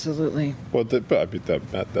 Absolutely. Well, but I mean,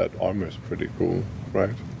 that armor's pretty cool,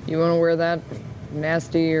 right? You want to wear that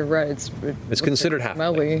nasty or right? It's considered half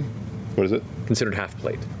smelly. What is it? Considered half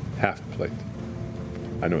plate. Half plate.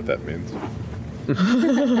 I know what that means.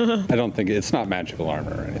 I don't think it's not magical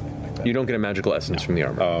armor or anything like that. You don't get a magical essence from the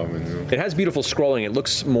armor. It has beautiful scrolling. It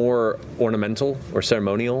looks more ornamental or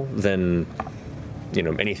ceremonial than,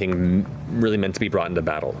 anything really meant to be brought into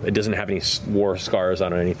battle. It doesn't have any war scars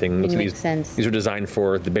on it or anything. It makes sense. These are designed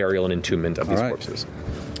for the burial and entombment of these corpses.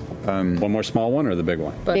 One more small one or the big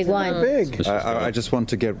one? Big one. Big. I just want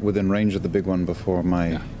to get within range of the big one before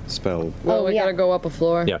my spell. Well, we gotta go up a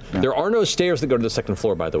floor. Yeah. There are no stairs that go to the second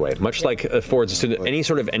floor, by the way. Much like Ford's, any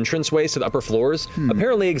sort of entrance ways to the upper floors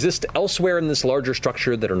apparently exist elsewhere in this larger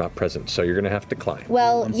structure that are not present. So you're going to have to climb.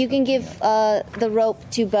 Well, you can give the rope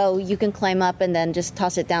to Bo. You can climb up and then just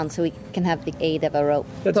toss it down so we can have the aid of a rope.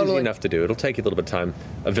 That's easy enough to do. It'll take you a little bit of time.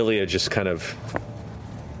 Avilia just kind of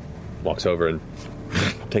walks over and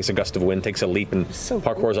takes a gust of wind, takes a leap, and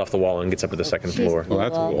parkours off the wall and gets up to the second floor. Well,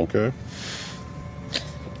 that's cool. Okay.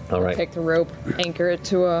 All right. Take the rope, anchor it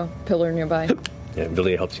to a pillar nearby. Yeah,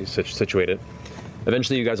 Villia helps you situate it.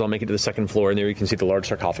 Eventually, you guys all make it to the second floor, and there you can see the large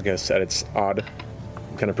sarcophagus at its odd,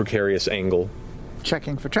 kind of precarious angle.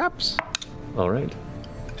 Checking for traps. All right.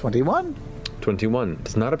 21. 21.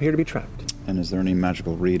 Does not appear to be trapped. And is there any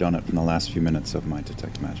magical read on it from the last few minutes of my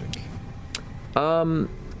Detect Magic?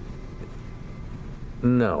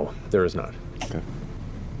 No, there is not. Okay.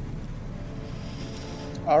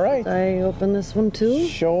 All right. I open this one too?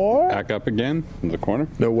 Sure. Back up again in the corner.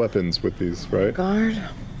 No weapons with these, right? Guard.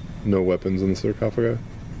 No weapons in the sarcophagi?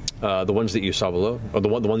 The ones that you saw below? Or the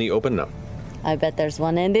one that you opened? No. I bet there's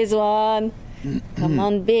one in this one. Come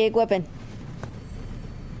on, big weapon.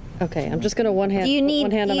 Okay, I'm just gonna one hand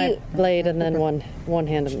on my blade and then one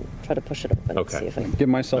hand and try to push it open. Okay. See if I Give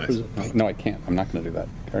myself no, I can't. I'm not going to do that.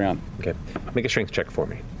 Carry on. Okay. Make a strength check for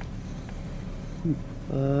me.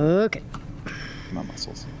 Okay. My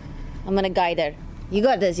muscles. I'm gonna guide her. You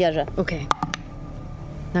got this, Yasha. Okay.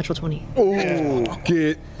 Natural 20. Oh,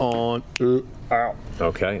 get on out.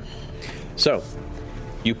 Okay. So,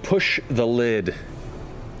 you push the lid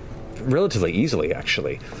relatively easily,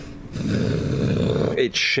 actually.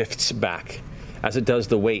 It shifts back. As it does,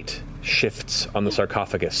 the weight shifts on the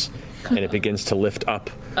sarcophagus, and it begins to lift up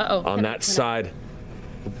on that side.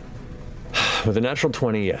 With a natural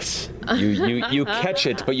 20, yes. You catch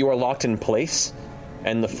it, but you are locked in place.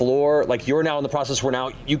 And the floor, like you're now in the process where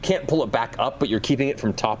now you can't pull it back up, but you're keeping it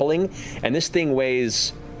from toppling. And this thing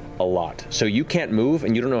weighs a lot. So you can't move,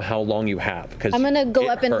 and you don't know how long you have. I'm gonna go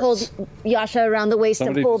up and hold Yasha around the waist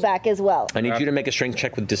and pull back as well. I need you to make a strength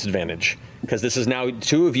check with disadvantage, because this is now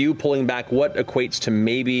two of you pulling back what equates to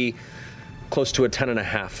maybe close to a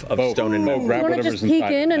 10.5 of stone and metal. you want to just peek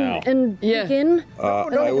in and peek in?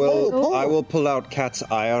 I will pull out Cat's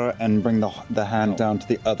ire and bring the hand down to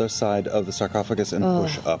the other side of the sarcophagus and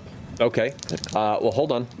push up. Okay. Well,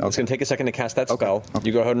 hold on. It's going to take a second to cast that spell. Okay.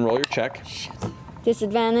 You go ahead and roll your check.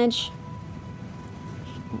 Disadvantage.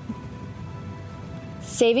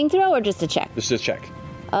 Saving throw or just a check? Just a check.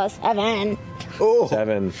 7. Oh.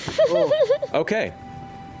 7. Okay.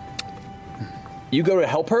 You go to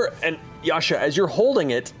help her, and Yasha, as you're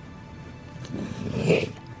holding it,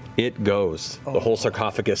 it goes. The whole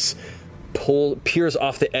sarcophagus peers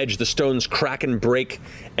off the edge. The stones crack and break,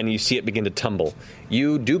 and you see it begin to tumble.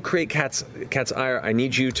 You do create cat's ire. I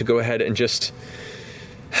need you to go ahead and just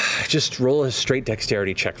roll a straight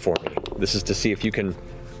dexterity check for me. This is to see if you can.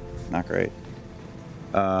 Not great.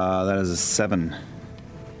 That is a 7.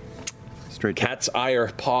 Straight. Cat's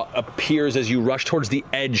ire paw appears as you rush towards the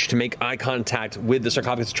edge to make eye contact with the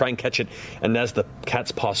sarcophagus to try and catch it. And as the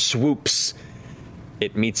cat's paw swoops,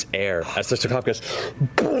 it meets air. As the sarcophagus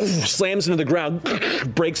slams into the ground,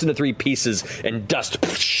 breaks into 3 pieces, and dust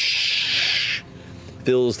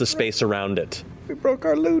fills the space around it. We broke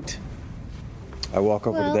our loot. I walk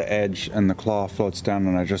over to the edge, and the claw floats down,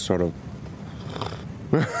 and I just sort of...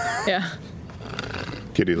 Yeah.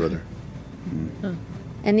 Kitty litter.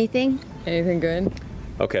 Anything? Anything good?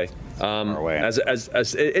 Okay. As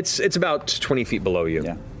it's about 20 feet below you.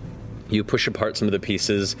 Yeah. You push apart some of the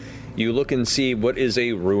pieces. You look and see what is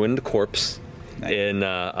a ruined corpse in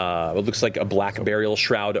what looks like a black burial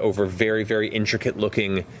shroud over very, very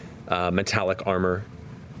intricate-looking metallic armor.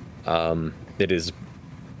 It is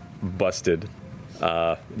busted.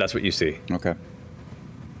 That's what you see. Okay.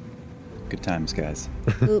 Good times, guys.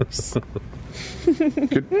 Oops.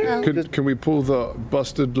 Can we pull the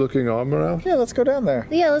busted-looking armor out? Yeah, let's go down there.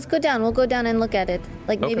 Yeah, let's go down. We'll go down and look at it.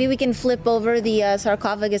 Like, maybe we can flip over the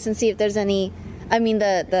sarcophagus and see if there's any... I mean,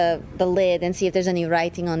 the lid, and see if there's any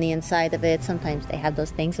writing on the inside of it. Sometimes they have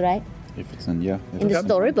those things, right? If it's in, yeah. In the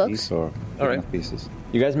storybooks. Or all right. Pieces.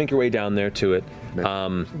 You guys make your way down there to it.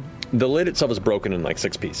 The lid itself is broken in like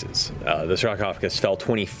 6 pieces. The sarcophagus fell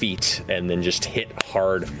 20 feet and then just hit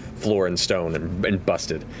hard floor and stone and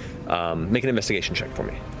busted. Make an investigation check for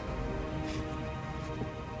me.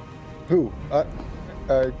 Who?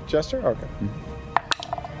 Jester? Okay.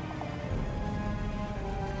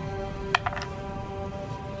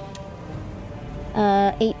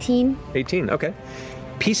 18. 18, okay.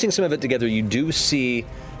 Piecing some of it together, you do see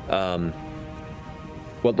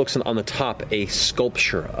what looks on the top a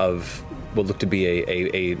sculpture of what looked to be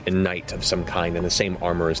a knight of some kind in the same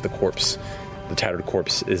armor as the corpse. The tattered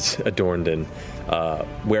corpse is adorned in,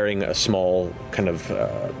 wearing a small kind of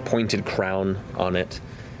pointed crown on it.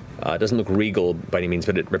 It doesn't look regal by any means,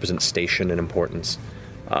 but it represents station and importance.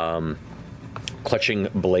 Clutching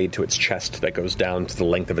blade to its chest that goes down to the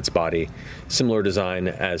length of its body. Similar design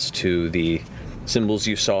as to the symbols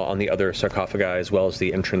you saw on the other sarcophagi, as well as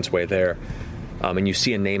the entranceway there. And you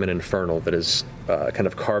see a name in Infernal that is kind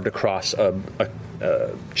of carved across a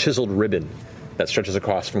chiseled ribbon that stretches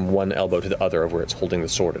across from one elbow to the other of where it's holding the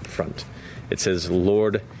sword at the front. It says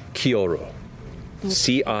Lord Kioro.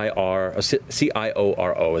 C-I-O-R-O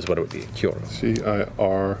is what it would be. Kioro.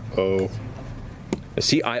 C-I-R-O.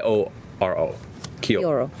 C-I-O-R-O.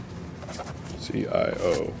 Kioro.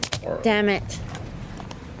 C-I-O-R-O. Damn it.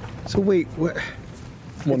 So wait, what?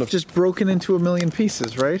 It's just broken into a million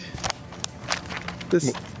pieces, right?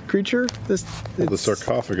 This creature? The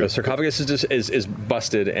sarcophagus. The sarcophagus is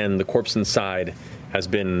busted, and the corpse inside has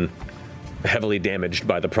been heavily damaged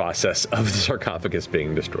by the process of the sarcophagus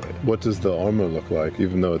being destroyed. What does the armor look like,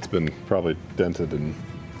 even though it's been probably dented and...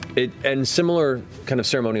 And similar kind of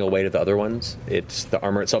ceremonial way to the other ones. It's the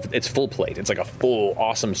armor itself. It's full plate. It's like a full,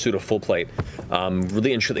 awesome suit of full plate.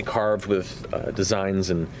 Really intricately carved with designs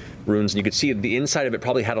and runes. And you could see the inside of it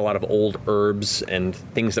probably had a lot of old herbs and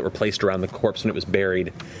things that were placed around the corpse when it was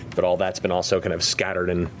buried. But all that's been also kind of scattered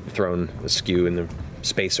and thrown askew in the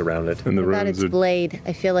space around it. And the What about its blade?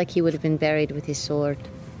 I feel like he would have been buried with his sword.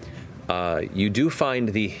 You do find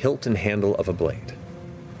the hilt and handle of a blade.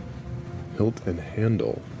 Hilt and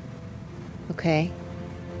handle. Okay.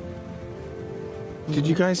 Did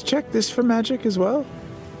you guys check this for magic as well?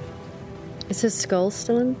 Is his skull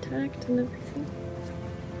still intact and everything?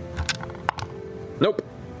 Nope.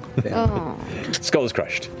 Oh. Skull is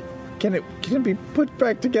crushed. Can it be put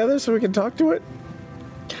back together so we can talk to it?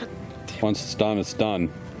 Once it's done, it's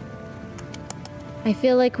done. I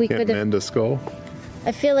feel like we Can't could have. mend a skull?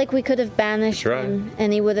 I feel like we could have banished That's right. him,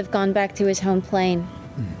 and he would have gone back to his home plane.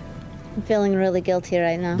 I'm feeling really guilty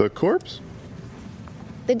right now. The corpse?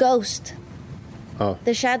 The ghost. Oh.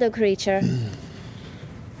 The shadow creature.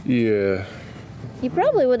 Yeah. He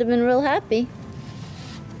probably would have been real happy.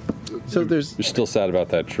 So You're still sad about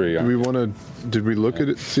that tree, Do aren't we you? want to... Did we look at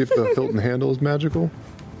it, see if the hilt and handle is magical?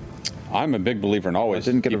 I'm a big believer in always.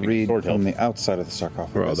 I didn't get a keeping read sword from hilt. the outside of the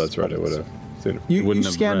sarcophagus. Oh, that's right. I would have seen it. You wouldn't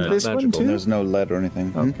have scanned read. this one Magical. too? There's no lead or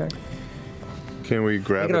anything. Okay. Can we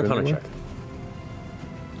grab Make it? an Arcana anywhere? check.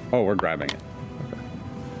 Oh, we're grabbing it.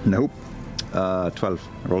 Nope. 12.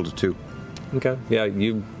 I rolled a 2. Okay. Yeah,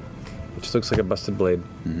 it just looks like a busted blade.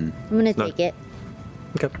 I'm gonna take it.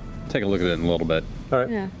 Okay. Take a look at it in a little bit. All right.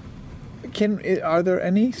 Yeah. Are there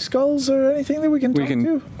any skulls or anything that we can talk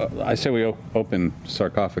to? I say we open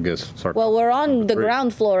sarcophagus. Well, we're on the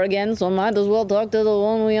ground floor again, so might as well talk to the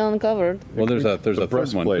one we uncovered. Well, there's a third one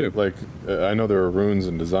breastplate. too. Like I know there are runes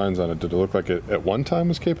and designs on it. Did it look like it at one time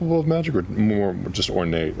was capable of magic, or more just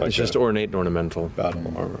ornate? Like It's just ornate and ornamental.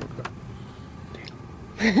 battle armor.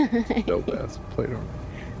 Okay. Dope ass plate armor.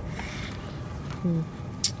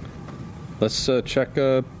 Let's check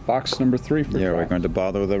box number 3 for Yeah, we're going to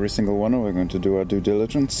bother with every single one, or we're going to do our due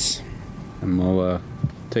diligence. And we'll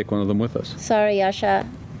take one of them with us. Sorry, Yasha.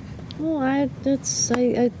 Oh, I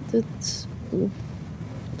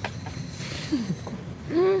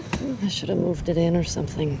should have moved it in or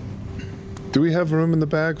something. Do we have room in the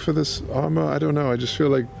bag for this armor? I don't know. I just feel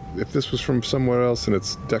like if this was from somewhere else and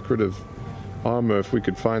it's decorative armor, if we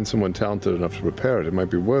could find someone talented enough to repair it, it might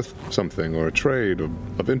be worth something, or a trade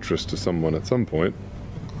of interest to someone at some point.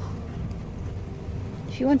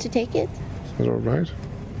 If you want to take it, Is that all right?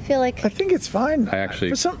 I feel like I think it's fine. I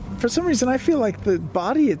actually- for some reason, I feel like the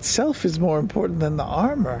body itself is more important than the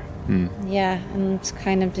armor. yeah, and it's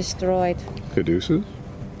kind of destroyed. Caduceus?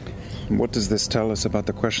 What does this tell us about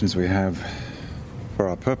the questions we have for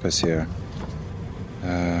our purpose here?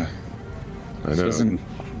 I This know. doesn't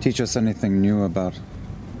teach us anything new about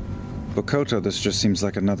Vokoto. This just seems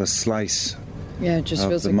like another slice. Yeah, it just Of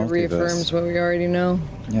feels the like it multiverse. reaffirms what we already know.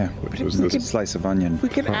 Yeah, which was this slice of onion. We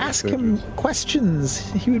could ask him questions.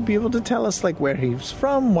 He would be able to tell us, like, where he's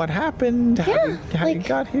from, what happened, how he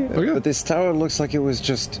got here. But this tower looks like it was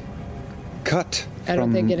just cut I don't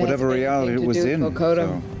from think it has whatever reality anything it to was do in. with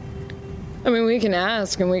Vokodo. I mean, we can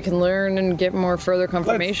ask and we can learn and get more further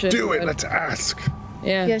confirmation. but- Let's ask.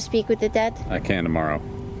 Yeah. You speak with the dead? I can tomorrow.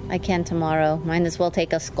 I can tomorrow. Might as well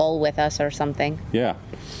take a skull with us or something. Yeah,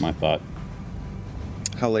 my thought.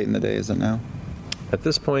 How late in the day is it now? At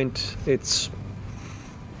this point, it's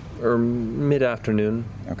mid-afternoon.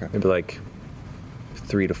 Okay. Maybe like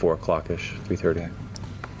 3 to 4 o'clock-ish, 3:30.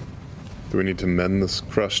 Do we need to mend this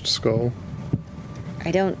crushed skull? I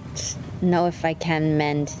don't know if I can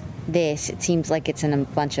mend this. It seems like it's in a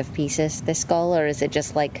bunch of pieces, this skull, or is it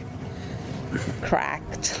just like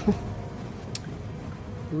cracked?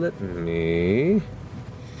 Let me...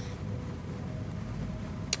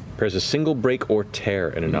 There's a single break or tear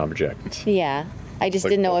in an object. Yeah. I just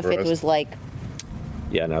Like didn't know if it pulverized? was like,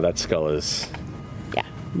 Yeah, no, that skull is... yeah.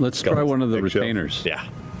 Let's try one of the retainers. Yeah.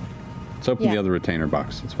 Let's open Yeah. the other retainer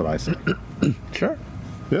box. That's what I say. Sure.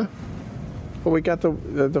 Yeah. Well, we got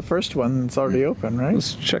the first one that's already open, right?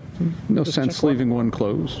 Let's check. No Just sense check one. leaving one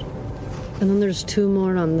closed. And then there's 2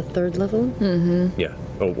 more on the 3rd level? Mm-hmm. Yeah.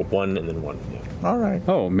 Oh, 1 and then 1. Yeah. All right.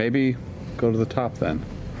 Oh, maybe go to the top then.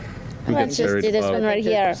 Let's just do this one right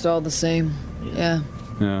here. It's all the same. Yeah.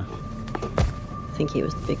 Yeah. I think he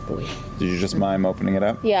was the big boy. Did you just mime opening it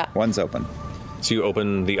up? Yeah. One's open. So you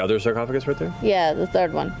open the other sarcophagus right there? Yeah, the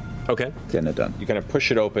 3rd one. Okay. Getting it done. You kind of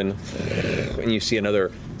push it open, and you see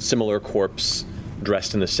another similar corpse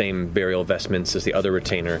dressed in the same burial vestments as the other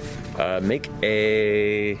retainer. Make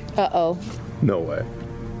a Uh-oh. No way.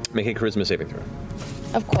 make a charisma saving throw.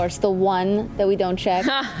 Of course, the one that we don't check.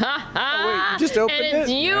 Just open And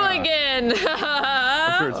it's you again.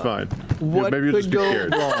 I'm sure it's fine. What Maybe you'll just could be go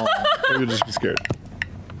scared. wrong? Maybe you'll just be scared.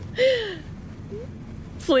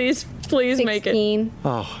 Please make it. 16.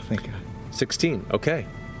 Oh, thank God. 16. Okay.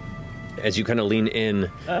 As you kind of lean in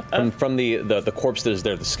from the corpse that is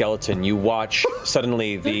there, the skeleton, you watch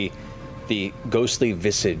suddenly the ghostly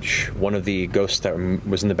visage, one of the ghosts that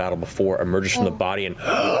was in the battle before, emerges from the body and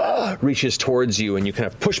reaches towards you, and you kind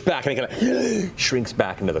of push back, and it kind of shrinks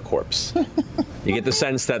back into the corpse. You get the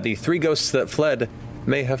sense that the 3 ghosts that fled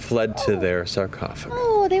may have fled to their sarcophagus.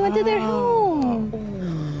 Oh, they went to their home.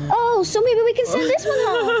 Oh, so maybe we can send this one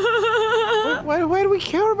home. Why do we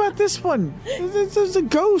care about this one? There's a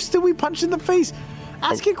ghost that we punched in the face.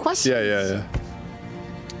 Ask it questions. Yeah.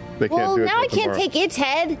 They can't Well, do it now I till can't tomorrow. take its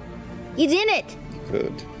head. He's in it.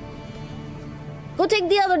 Good. Go take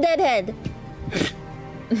the other dead head.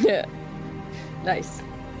 Yeah. Nice.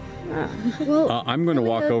 Well, I'm going to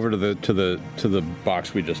walk over to the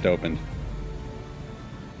box we just opened.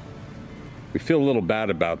 We feel a little bad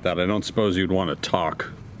about that. I don't suppose you'd want to talk.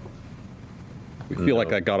 We feel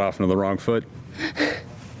like I got off on the wrong foot.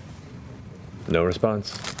 No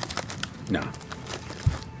response. No.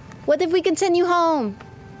 What if we continue home?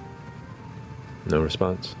 No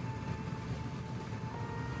response.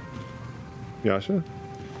 Yasha?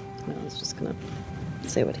 I was just gonna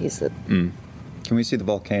say what he said. Can we see the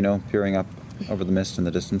volcano peering up over the mist in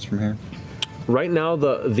the distance from here? Right now,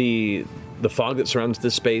 the fog that surrounds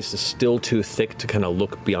this space is still too thick to kind of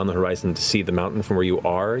look beyond the horizon to see the mountain from where you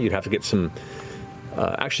are. You'd have to get some...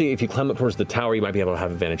 actually, if you climb up towards the tower, you might be able to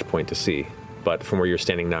have a vantage point to see. But from where you're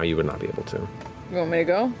standing now, you would not be able to. You want me to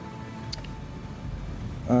go?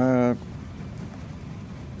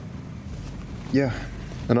 Yeah.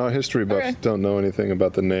 And our history buffs don't know anything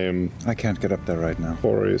about the name. I can't get up there right now.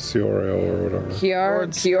 Siorio or whatever.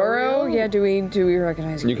 Kioro? Yeah, do we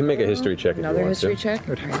recognize You can make a history check if you Another want history to. check? It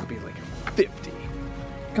would have to be like 50.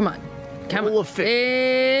 Come on. Come on.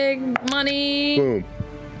 Big money. Boom.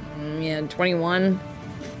 Yeah, 21.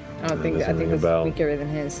 I think doesn't ring a that's bell. weaker than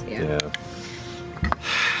his. Yeah.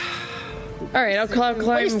 All right, I'll climb.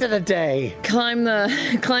 Wasted a day. Climb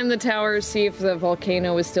the tower, see if the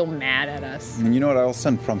volcano is still mad at us. And you know what? I'll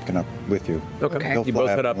send Frumpkin up with you. Okay. He'll You fly both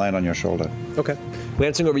up head and up. land on your shoulder. Okay.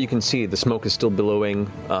 Glancing over, you can see the smoke is still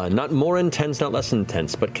billowing. Not more intense, not less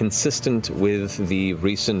intense, but consistent with the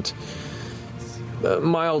recent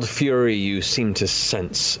mild fury you seem to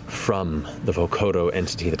sense from the Vokodo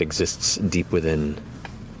entity that exists deep within.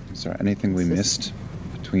 Is there anything we missed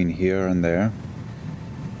between here and there?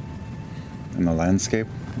 In the landscape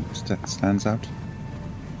stands out?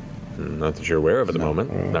 Not that you're aware of at the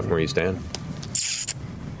moment. Not from where you stand.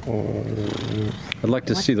 I'd like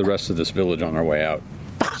to see the rest of this village on our way out.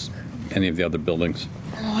 Any of the other buildings.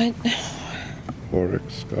 What?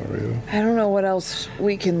 Oryx, I don't know what else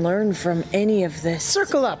we can learn from any of this.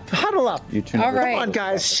 Circle up, huddle up. You two All right. Come on,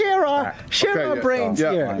 guys, share our brains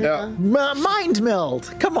here. Yeah. Mind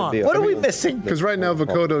meld. Come on, what are we missing? Because right now,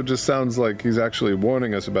 Vokodo just sounds like he's actually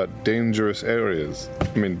warning us about dangerous areas.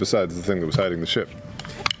 I mean, besides the thing that was hiding the ship.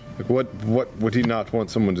 Like, what would he not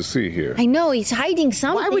want someone to see here? I know, he's hiding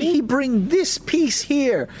something. Why would he bring this piece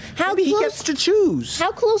here? Maybe he gets to choose.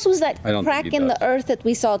 How close was that I don't crack think he in the does. earth that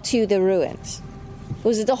we saw to the ruins?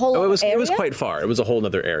 Was it the whole Oh, area? it was quite far. It was a whole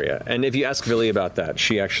other area. And if you ask Villy about that,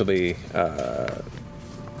 she actually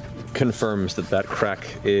confirms that crack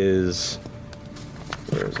is...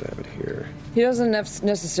 Where is that here? He doesn't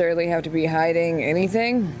necessarily have to be hiding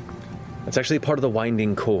anything. It's actually part of the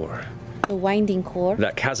Winding Core. The Winding Core?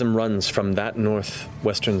 That chasm runs from that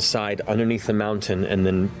northwestern side underneath the mountain and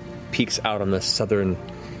then peaks out on the southern,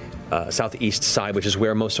 southeast side, which is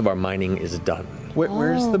where most of our mining is done.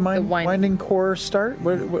 Where's the winding core start?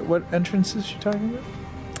 What entrance is she talking about?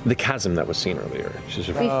 The chasm that was seen earlier. She's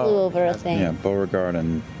We flew over a thing. Yeah, Beauregard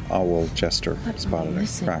and Owl Jester spotted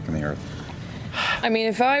a crack in the earth. I mean,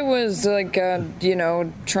 if I was like,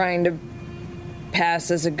 trying to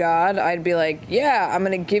pass as a god, I'd be like, yeah, I'm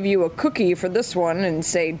going to give you a cookie for this one and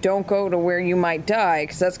say, don't go to where you might die,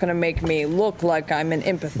 because that's going to make me look like I'm an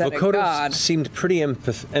empathetic Vokodo god. seemed pretty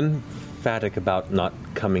emphatic about not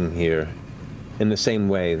coming here in the same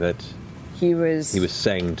way that he was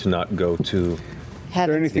saying to not go to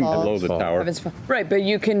anything below the tower. Heaven's Fall. Right, but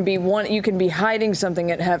you can be hiding something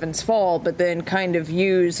at Heaven's Fall, but then kind of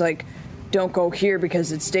use like, don't go here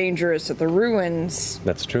because it's dangerous at the ruins.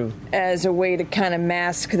 That's true. As a way to kind of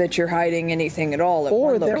mask that you're hiding anything at all at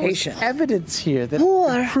Or one there location. was evidence here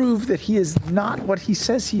that proved that he is not what he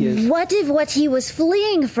says he is. What if what he was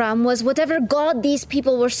fleeing from was whatever god these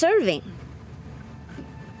people were serving?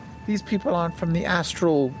 These people aren't from the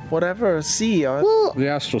astral whatever sea. Well, The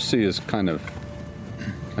astral sea is kind of...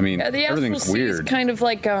 I mean, Yeah, the astral everything's sea is weird. kind of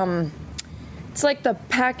like it's like the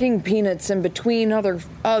packing peanuts in between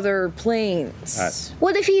other planes.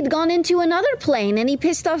 what if he'd gone into another plane and he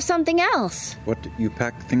pissed off something else? What, you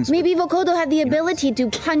pack things... Maybe Vokodo had the ability to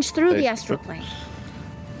punch through the astral plane.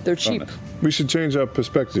 They're cheap. We should change our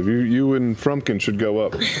perspective. You and Frumpkin should go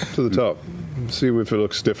up to the top. See if it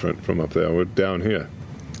looks different from up there. We're down here.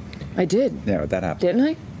 I did. Yeah, that happened. Didn't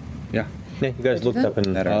I? Yeah. Yeah, you guys looked up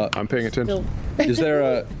and... I'm paying attention. Is there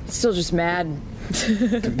a... Still just mad.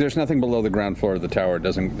 There's nothing below the ground floor of the tower.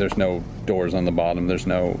 There's no doors on the bottom. There's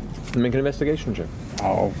no... Make an investigation check.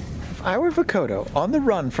 Oh. If I were Vokodo on the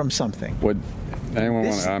run from something, Would anyone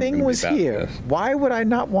this want... thing was here, why would I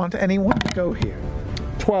not want anyone to go here?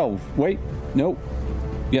 12. Wait. Nope.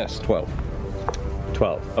 Yes, 12.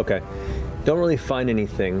 12. Okay. Don't really find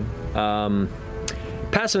anything.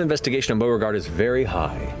 Passive investigation on Beauregard is very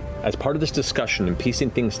high. As part of this discussion and piecing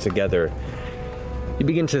things together, you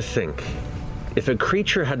begin to think, if a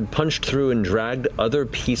creature had punched through and dragged other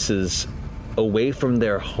pieces away from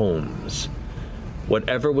their homes,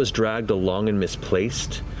 whatever was dragged along and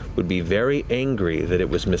misplaced would be very angry that it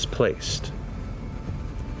was misplaced.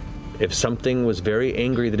 If something was very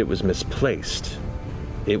angry that it was misplaced,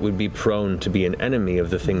 it would be prone to be an enemy of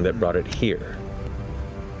the thing that brought it here.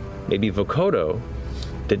 Maybe Vokodo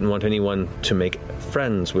didn't want anyone to make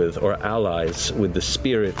friends with or allies with the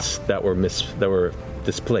spirits that were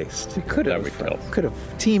displaced. We could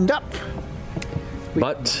have teamed up.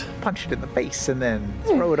 But punch it in the face and then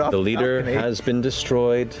throw it off. The leader has been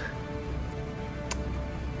destroyed.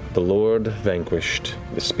 The Lord vanquished.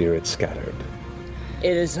 The spirit scattered.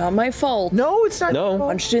 It is not my fault. No, it's not. No,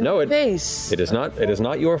 punched in the face. It is not. It is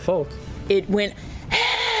not your fault. It went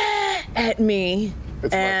at me,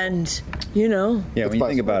 and you know. Yeah, when you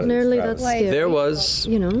think about it, Nearly that's scary. There was,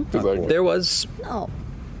 there was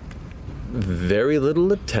very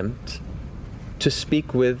little attempt to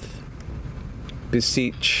speak with,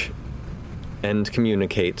 beseech, and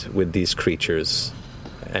communicate with these creatures,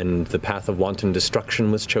 and the path of wanton destruction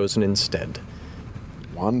was chosen instead.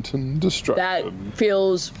 Wanton destruction. That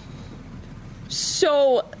feels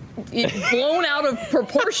so blown out of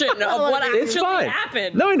proportion of what It's actually fine.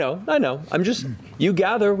 happened. No, I know. I'm just, you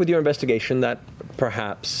gather with your investigation that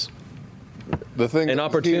perhaps the thing an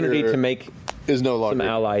opportunity to make is no longer some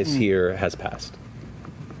allies here has passed.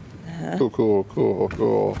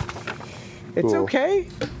 Cool. It's okay.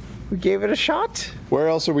 We gave it a shot. Where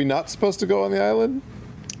else are we not supposed to go on the island?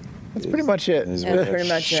 That's pretty much it. That's pretty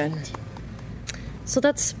much it. So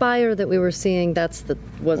that spire that we were seeing, that's the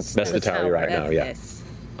tally right now, yeah.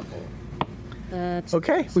 That's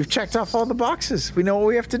okay. We've checked off all the boxes. We know what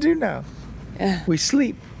we have to do now. Yeah. We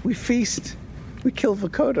sleep. We feast. We kill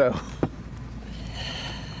Vokodo.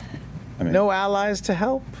 No allies to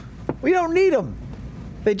help. We don't need them.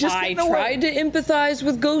 They just I get in the way. tried to empathize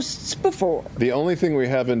with ghosts before. The only thing we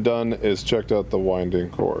haven't done is checked out the winding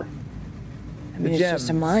core. I mean, it's just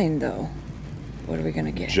a mine, though. What are we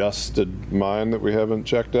gonna get? Just a mine that we haven't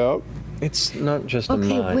checked out? It's not just a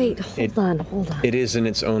mine. Okay, wait, hold on. It is in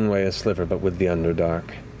its own way a sliver, but with the Underdark.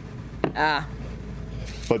 Ah.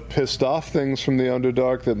 But pissed off things from the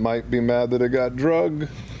Underdark that might be mad that it got drugged.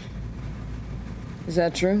 Is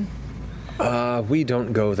that true? We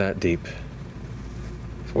don't go that deep.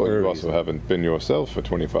 Well, you also haven't been yourself for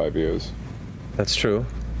 25 years. That's true.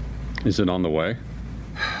 Is it on the way?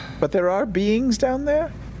 But there are beings down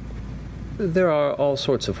there? There are all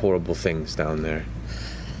sorts of horrible things down there.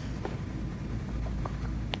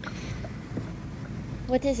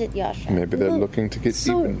 What is it, Yasha? Maybe they're looking to get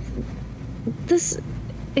even. This,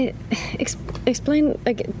 explain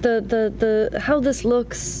the how this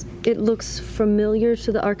looks. It looks familiar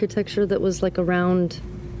to the architecture that was like around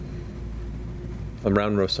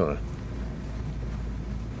Rosona.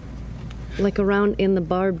 Like around in the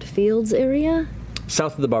Barbed Fields area?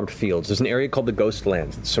 South of the Barbed Fields, there's an area called the Ghost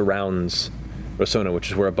Lands that surrounds Rosona, which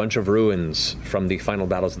is where a bunch of ruins from the final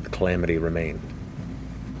battles of the Calamity remain.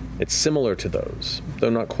 It's similar to those, though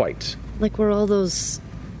not quite. Like where all those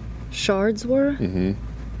shards were? Mm-hmm.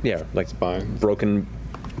 Yeah, like spines. Broken.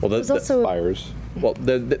 Well, There's also spires. Well,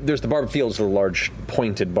 there's the Barbed Fields, the large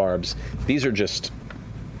pointed barbs. These are just.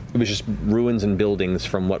 It was just ruins and buildings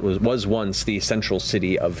from what was once the central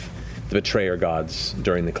city of the Betrayer gods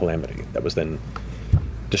during the Calamity. That was then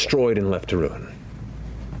destroyed and left to ruin.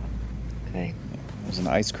 Okay. There's an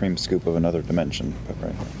ice cream scoop of another dimension, but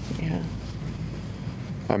right. Yeah.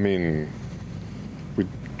 I mean, we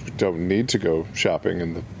don't need to go shopping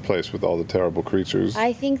in the place with all the terrible creatures.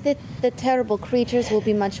 I think that the terrible creatures will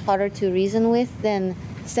be much harder to reason with than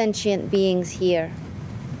sentient beings here.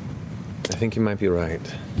 I think you might be right.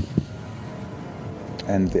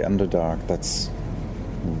 And the Underdark, that's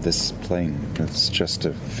this plane. It's just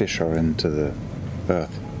a fissure into the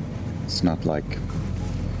earth. It's not like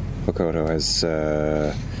Vokodo has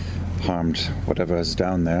harmed whatever is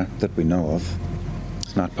down there that we know of.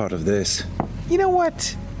 It's not part of this. You know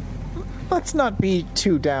what? Let's not be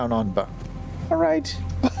too down on Buck. All right?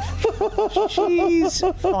 She's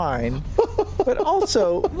fine. But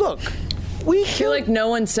also, look, I feel like no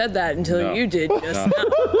one said that until you did just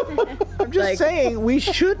now. I'm just saying we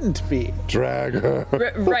shouldn't be. Drag her.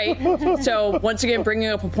 Right. So, once again, bringing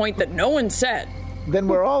up a point that no one said. Then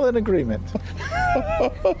we're all in agreement.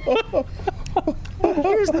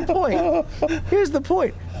 Here's the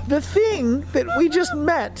point. The thing that we just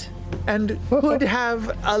met and could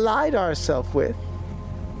have allied ourselves with,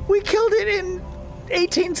 we killed it in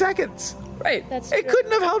 18 seconds. Right. It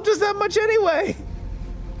couldn't have helped us that much anyway.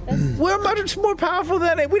 We're much more powerful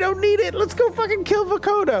than it. We don't need it. Let's go fucking kill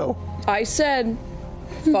Vokodo. I said,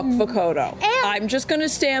 fuck Vokodo. I'm just gonna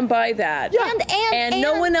stand by that. Yeah. And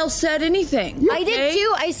no one else said anything. I did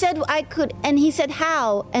too. I said I could, and he said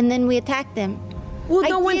how, and then we attacked them. Well,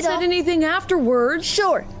 no one said anything afterwards.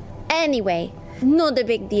 Sure. Anyway, not a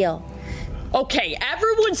big deal. Okay,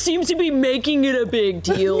 everyone seems to be making it a big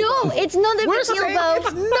deal. No, it's not a big deal, though.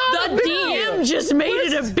 It's not The a big DM deal. just made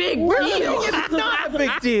it a big deal. It's not a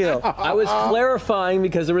big deal. I was clarifying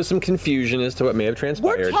because there was some confusion as to what may have We're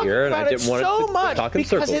transpired talking here, and about I it didn't want so to much talk in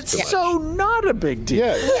because circles it's too much. so not a big deal.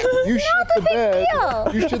 Yeah, you shit the bed.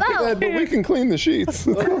 deal. You shit the Well- bed, but we can clean the sheets.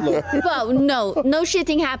 Well, no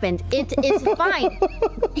shitting happened. It is fine.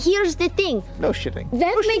 Here's the thing. No shitting.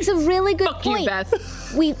 Beth makes a really good Fuck you, point. Beth.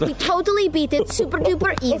 We totally beat it, super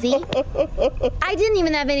duper easy. I didn't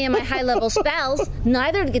even have any of my high level spells.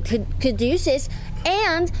 Neither did Caduceus.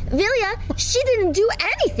 And Vilya, she didn't do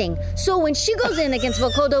anything. So when she goes in against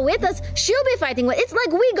Vokodo with us, she'll be fighting with. It's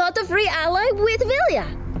like we got a free ally with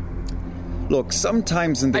Vilya. Look,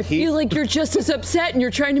 sometimes in the I heat. feel like you're just as upset and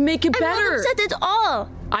you're trying to make it I'm better. not upset at all.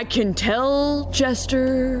 I can tell,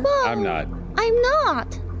 Jester. Whoa, I'm not. I'm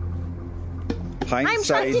not. I'm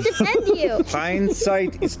trying to defend you.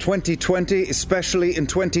 Hindsight is 20/20, especially in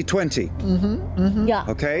 2020. Yeah.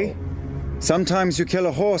 Okay? Sometimes you kill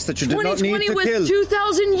a horse that you did not need 2020 to was kill.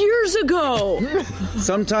 2,000 years ago.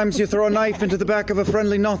 Sometimes you throw a knife into the back of a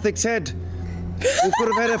friendly Nothic's head. We could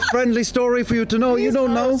have had a friendly story for you to know. You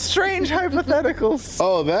don't know. Strange hypotheticals.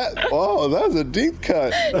 Oh, that's a deep cut.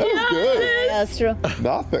 That was good. That's true.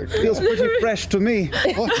 Nothing. Feels pretty fresh to me.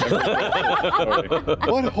 What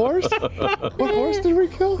horse? What horse did we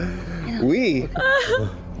kill? We? It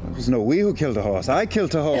was no we who killed a horse. I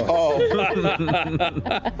killed a horse. Oh.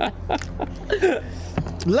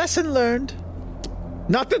 Lesson learned.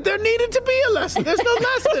 Not that there needed to be a lesson. There's no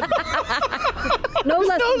lesson. No There's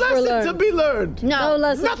lessons no were lesson learned. to be learned. No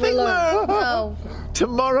lessons Nothing were learned. learned. No.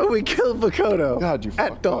 Tomorrow we kill Vokodo. God, you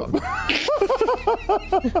at dawn.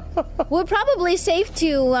 We're probably safe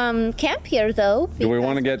to camp here, though. Do we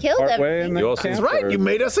want to get killed partway in everything. the You also camp, That's right. or- You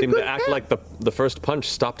made us a seemed good to act camp. like the first punch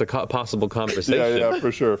stopped a possible conversation. Yeah,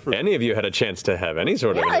 for sure. Any of you had a chance to have any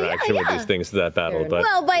sort of Yeah, interaction with yeah. these things to that battle, but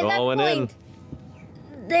Well, by you that all went point,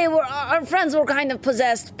 our friends were kind of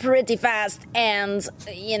possessed pretty fast, and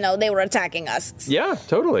they were attacking us. in. Yeah,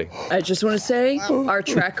 totally. I just want to say, our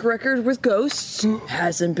track record with ghosts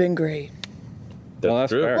hasn't been great. Well,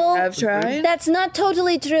 that's true. fair. Well, I've tried. that's not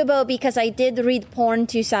totally true, Bo, because I did read porn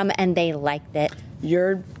to some, and they liked it.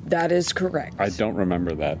 That is correct. I don't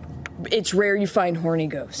remember that. It's rare you find horny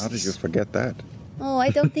ghosts. How did you forget that? Oh,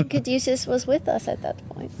 I don't think Caduceus was with us at that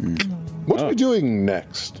point. What are we doing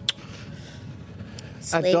next?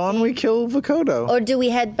 At dawn we kill Vokodo. Or do we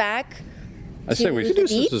head back? I say we to should the do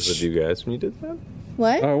beach? This was with you guys when you did that?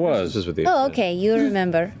 What? Oh, it was. This was with you. Oh, okay, you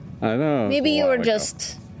remember. I know. Maybe a you while were ago.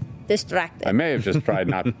 just distracted. I may have just tried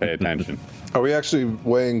not to pay attention. Are we actually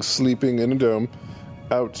weighing sleeping in a dome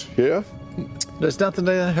out here? There's nothing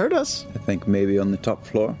to hurt us. I think maybe on the top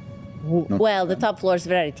floor. Well, the top floor is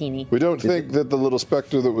very teeny. We don't think that the little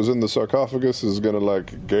specter that was in the sarcophagus is going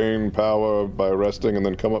to gain power by resting and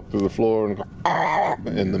then come up through the floor and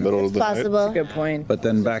in the middle of the night? Possible. Good point. But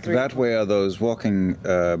then back that way are those walking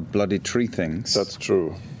bloody tree things. That's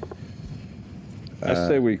true. I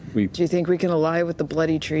say we Do you think we can ally with the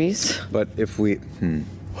bloody trees? But if we...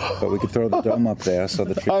 But we could throw the dome up there so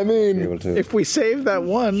the tree I mean, be able to... If we save that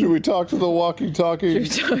one, Should we talk to the walkie-talkie?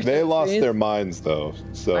 Should we talk to They the lost trees? their minds, though.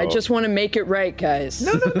 So I just want to make it right, guys.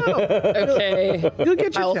 no. Okay. You'll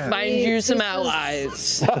get your I'll chance. find you some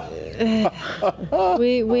allies.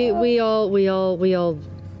 We all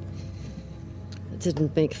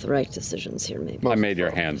didn't make the right decisions here, maybe. I made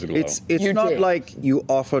your hands glow. It's You not did. like you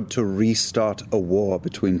offered to restart a war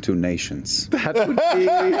between two nations. That would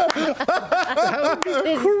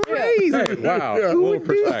be crazy. Wow, Who full would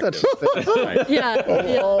do such perspective. a thing? Right.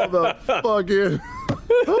 Yeah. all the fucking.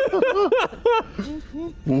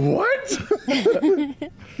 What?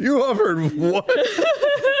 You offered what?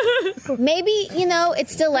 Maybe,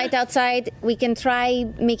 it's still light outside. We can try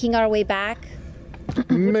making our way back.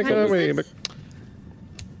 Make our way.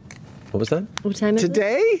 What was that? What time is it?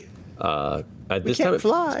 Today? At this can't time,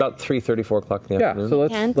 fly. it's about 3:30, 4 o'clock in the Yeah, afternoon. so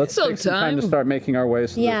Can. let's Still take some time to time. start making our way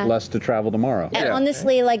so Yeah. there's less to travel tomorrow. And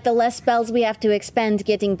honestly, the less spells we have to expend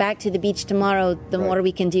getting back to the beach tomorrow, the more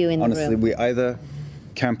we can do in Honestly, the room. we either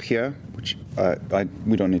camp here, which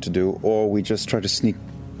we don't need to do, or we just try to sneak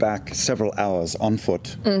back several hours on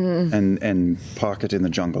foot and park it in the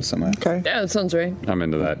jungle somewhere. Okay. Yeah, that sounds right. I'm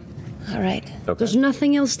into that. All right. There's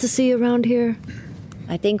nothing else to see around here.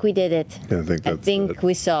 I think we did it. I think I that's think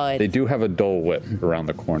we saw They it. do have a Dole Whip around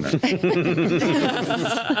the corner.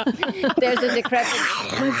 There's a decrepit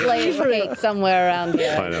slave cake somewhere around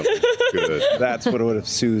here. pineapple. Good. That's what would have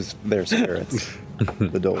soothed their spirits.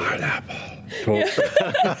 The dole.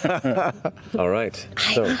 All right.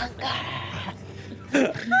 So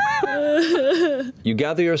you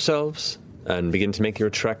gather yourselves and begin to make your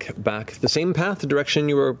trek back the same path, the direction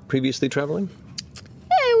you were previously traveling?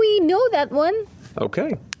 We know that one.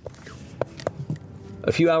 Okay.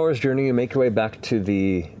 A few hours' journey, you make your way back to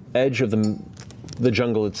the edge of the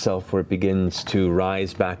jungle itself, where it begins to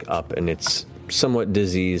rise back up in its somewhat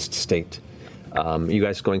diseased state. You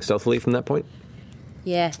guys going stealthily from that point?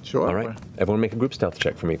 Yeah. Sure. All right. Everyone make a group stealth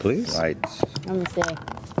check for me, please. Right. Let me see.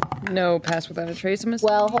 No pass without a trace, I'm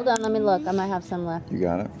Well, hold on. Let me look. I might have some left. You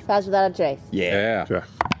got it. Pass without a trace. Yeah. Yeah.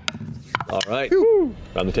 All right.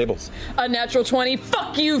 Round the tables. A natural 20.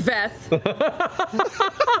 Fuck you, Veth.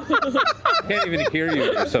 Can't even hear you.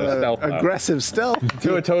 You're so stealth. Aggressive stealth.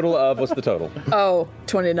 To a total of, what's the total? Oh,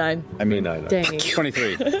 29. I mean, 9. Dang.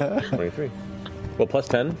 23. 23. Well, plus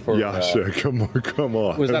 10 for... Yasha, come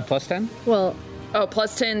on. Was that plus 10? Well... Oh,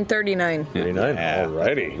 plus 10, 39. 39. Yeah.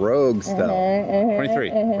 Alrighty. Rogue stealth. 23.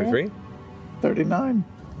 23. 39.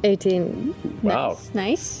 18. Wow.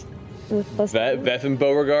 Nice. With plus Veth and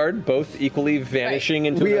Beauregard both equally vanishing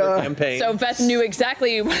into another campaign. So Veth knew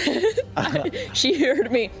exactly. She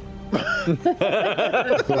heard me.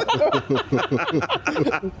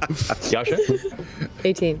 Yasha?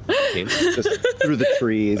 18. 18. Just through the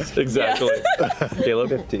trees. Exactly. Caleb?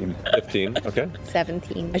 15. 15. Okay.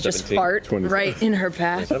 17. I just 17. fart right in her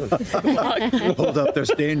path. Hold up,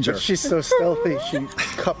 there's danger. She's so stealthy, she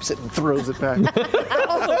cups it and throws it back.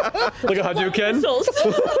 Look at Hadouken.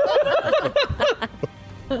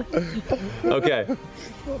 Okay.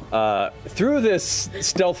 Through this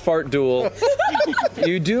stealth fart duel,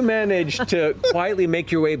 you do manage to quietly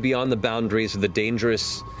make your way beyond the boundaries of the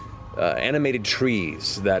dangerous animated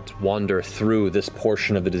trees that wander through this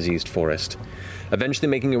portion of the diseased forest, eventually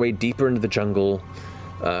making your way deeper into the jungle,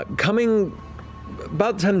 coming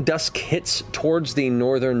about the time dusk hits towards the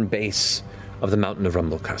northern base of the Mountain of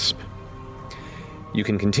Rumblecusp. You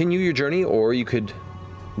can continue your journey, or you could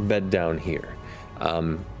bed down here.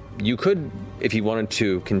 You could, if you wanted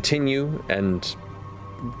to, continue and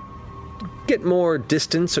get more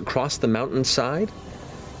distance across the mountainside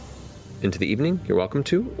into the evening. You're welcome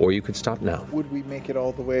to, or you could stop now. Would we make it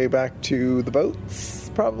all the way back to the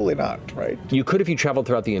boats? Probably not, right? You could if you traveled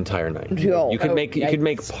throughout the entire night. No. You could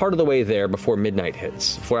make part of the way there before midnight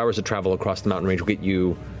hits. 4 hours of travel across the mountain range will get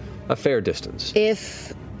you a fair distance.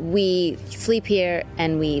 If we sleep here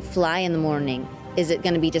and we fly in the morning, is it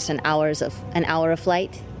going to be just an hour of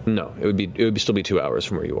flight? No, it would still be 2 hours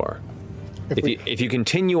from where you are. If you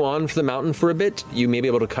continue on for the mountain for a bit, you may be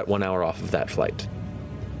able to cut 1 hour off of that flight.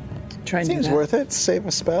 Try and Seems do that. worth it. Save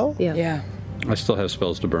a spell. Yeah. I still have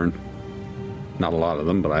spells to burn. Not a lot of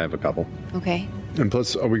them, but I have a couple. Okay. And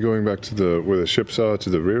plus, are we going back to where the ships are, to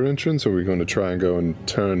the rear entrance, or are we going to try and go and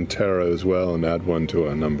turn Terra as well and add one to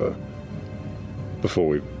our number before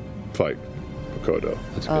we fight Kodo?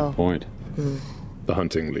 That's a good point. The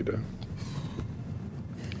hunting leader.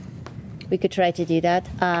 We could try to do that.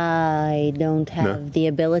 I don't have the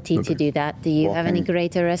ability to do that. Do you have any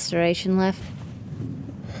greater restoration left?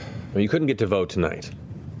 Well, you couldn't get to Vo tonight.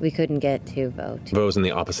 We couldn't get to Vote. Vo's on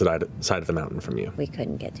the opposite side of the mountain from you. We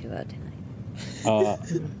couldn't get to Vote tonight.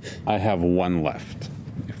 I have one left,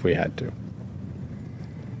 if we had to.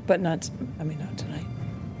 But not tonight.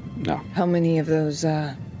 No. How many of those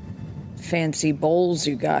fancy bowls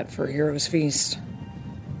you got for Hero's Feast?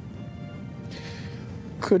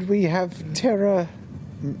 Could we have Terra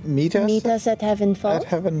meet us? Meet us at Heaven Falls? At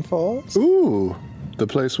Heaven Falls? Ooh, the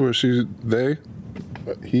place where she I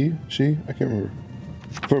can't remember.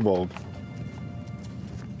 Furball.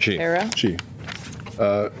 She. Terra? She.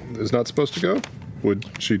 Is not supposed to go? Would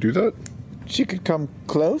she do that? She could come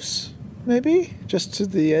close, maybe? Just to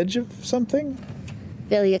the edge of something?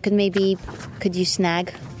 Velia, could you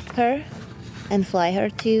snag her and fly her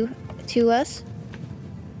to us?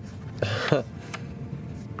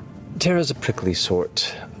 Terra's a prickly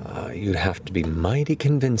sort. You'd have to be mighty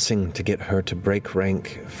convincing to get her to break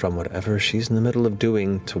rank from whatever she's in the middle of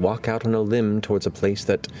doing to walk out on a limb towards a place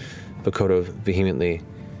that Bakoto vehemently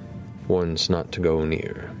warns not to go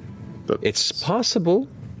near. It's possible.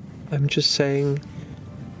 I'm just saying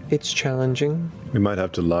it's challenging. We might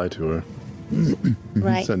have to lie to her.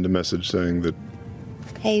 Right. Send a message saying that...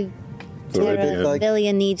 Hey, Terra, Viridian.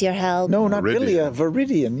 Velia needs your help. No, not Vilia.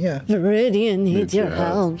 Viridian, yeah. Viridian needs your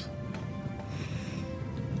help.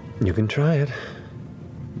 You can try it.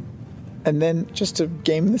 And then, just to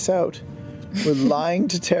game this out, we're lying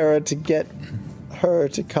to Terra to get her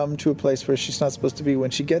to come to a place where she's not supposed to be.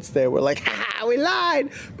 When she gets there, we're like, ha, we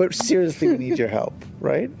lied! But seriously, we need your help,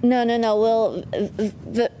 right? No.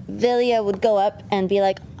 Velia would go up and be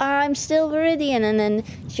like, I'm still Viridian. And then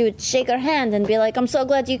she would shake her hand and be like, I'm so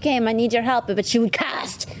glad you came. I need your help. But she would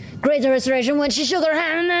cast Greater Restoration when she shook her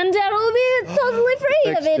hand, and Tara will be totally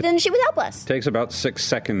free of it, and she would help us. Takes about 6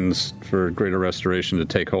 seconds for Greater Restoration to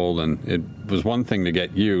take hold, and it was one thing to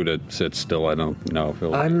get you to sit still. I don't know if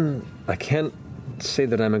it'll... I can't say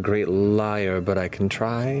that I'm a great liar, but I can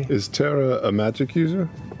try. Is Tara a magic user?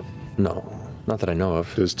 No, not that I know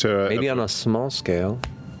of. Does Tara... Maybe on a small scale.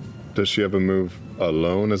 Does she ever move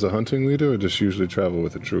alone as a hunting leader, or does she usually travel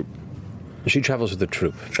with a troop? She travels with a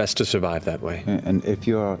troop. Best to survive that way. And if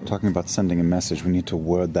you are talking about sending a message, we need to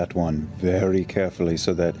word that one very carefully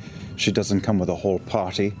so that she doesn't come with a whole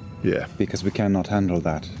party. Yeah. Because we cannot handle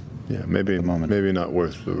that. Yeah, maybe not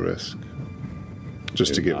worth the risk.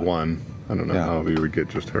 Just to get one. I don't know how we would get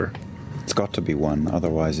just her. It's got to be one,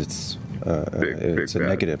 otherwise it's a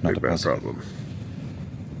negative, not a positive. Problem.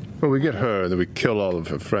 Well, we get her, then we kill all of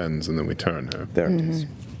her friends, and then we turn her. There it is.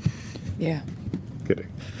 Yeah. Kidding.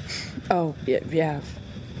 Oh, yeah.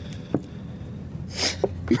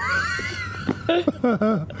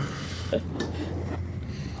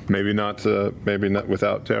 Maybe not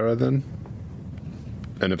without Tara, then?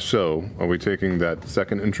 And if so, are we taking that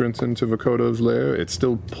second entrance into Vokodo's lair? It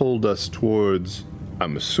still pulled us towards,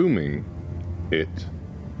 I'm assuming, it.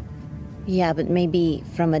 Yeah, but maybe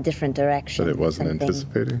from a different direction. But it wasn't something.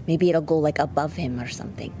 anticipating? Maybe it'll go like above him or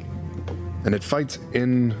something. And it fights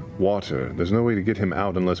in water. There's no way to get him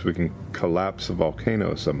out unless we can collapse a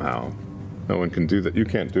volcano somehow. No one can do that. You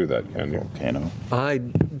can't do that, can you? Volcano. I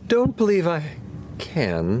don't believe I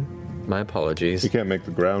can. My apologies. You can't make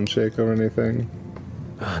the ground shake or anything?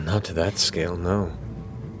 Not to that scale, no.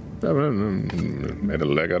 Made a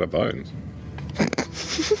leg out of bones.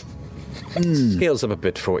 Scales up a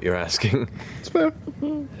bit for what you're asking. It's fair.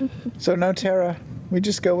 So no Tara, we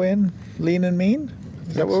just go in, lean and mean?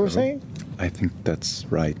 Is that what we're saying? I think that's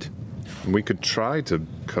right. We could try to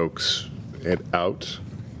coax it out.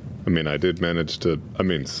 Something managed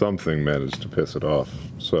to piss it off.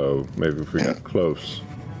 So maybe if we got close.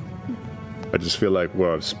 I just feel like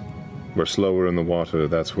we're slower in the water.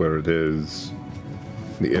 That's where it is.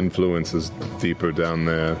 The influence is deeper down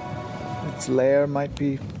there. Its lair might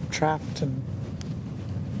be trapped and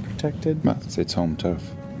protected. Well, it's its home turf.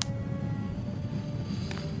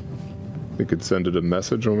 We could send it a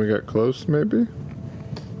message when we get close, maybe?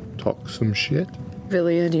 Talk some shit?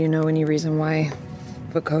 Villia, do you know any reason why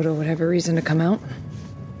Vokodo would have a reason to come out?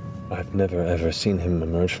 I've never ever seen him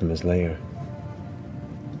emerge from his lair.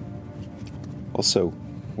 Also,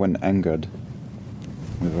 when angered,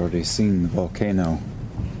 we've already seen the volcano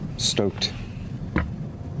stoked.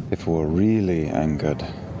 If we're really angered,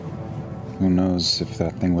 who knows if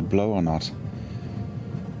that thing would blow or not?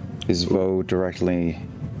 Is Vo directly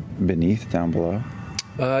beneath, down below?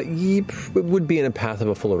 It would be in a path of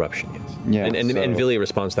a full eruption, yes. Yeah, and Villia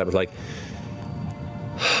responds to that with like,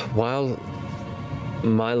 while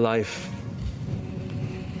my life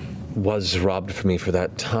was robbed from me for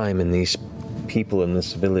that time, and these people in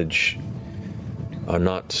this village are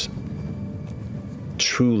not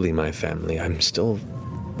truly my family, I'm still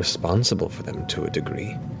responsible for them to a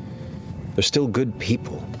degree. They're still good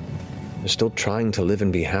people. They're still trying to live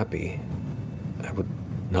and be happy. I would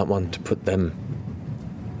not want to put them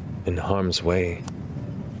in harm's way.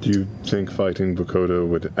 Do you think fighting Vokodo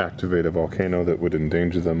would activate a volcano that would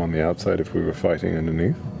endanger them on the outside if we were fighting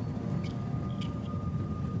underneath?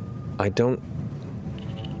 I don't.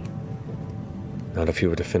 Not if you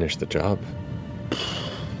were to finish the job.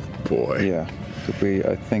 Boy. Yeah.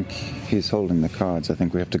 I think he's holding the cards. I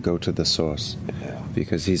think we have to go to the source. Yeah.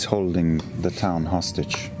 Because he's holding the town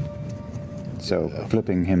hostage. So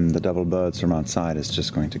flipping him the double birds from outside is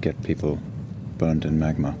just going to get people burned in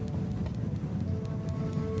magma.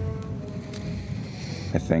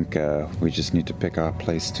 I think we just need to pick our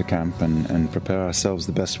place to camp and prepare ourselves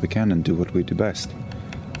the best we can and do what we do best.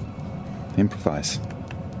 Improvise.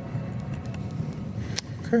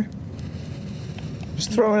 Okay.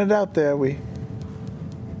 Just throwing it out there, we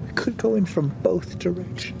could go in from both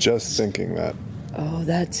directions. Just thinking that. Oh,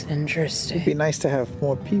 that's interesting. It'd be nice to have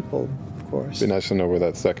more people, of course. It'd be nice to know where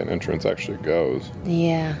that second entrance actually goes.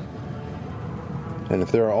 Yeah. And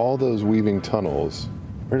if there are all those weaving tunnels,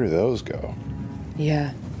 where do those go?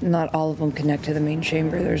 Yeah, not all of them connect to the main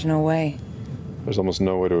chamber. There's no way. There's almost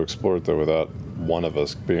no way to explore it there without one of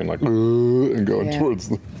us being like, and going towards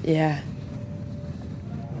the... Yeah.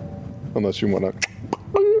 Unless you want to,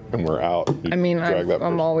 and we're out. You I mean, drag that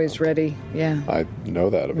I'm always ready. Yeah. I know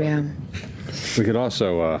that about Yeah. We could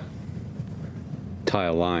also tie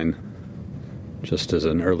a line, just as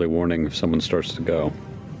an early warning if someone starts to go.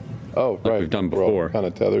 Oh, like right. we've done We're all before. kind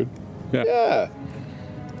of tethered. Yeah. Yeah.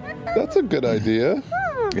 That's a good idea.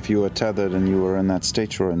 If you were tethered and you were in that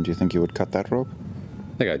state you're in, do you think you would cut that rope?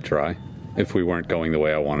 think I'd try, if we weren't going the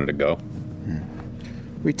way I wanted to go.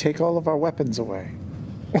 We take all of our weapons away.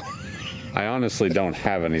 I honestly don't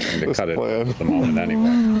have anything to cut it at the moment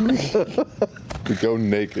anyway. We go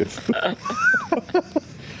naked.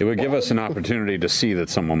 It would give us an opportunity to see that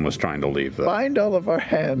someone was trying to leave, though. Bind all of our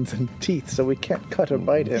hands and teeth so we can't cut or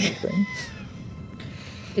bite anything.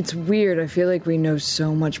 It's weird. I feel like we know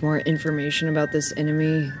so much more information about this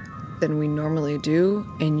enemy than we normally do,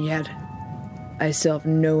 and yet I still have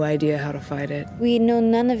no idea how to fight it. We know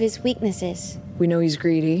none of his weaknesses. We know he's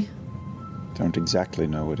greedy. Don't exactly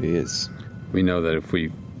know what he is. We know that if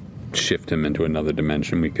we shift him into another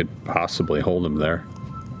dimension, we could possibly hold him there.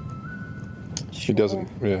 He doesn't.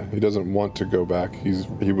 Yeah, he doesn't want to go back. He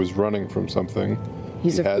was running from something.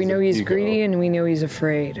 We know he's greedy, and we know he's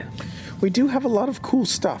afraid. We do have a lot of cool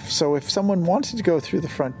stuff, so if someone wanted to go through the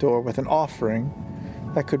front door with an offering,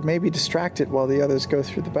 that could maybe distract it while the others go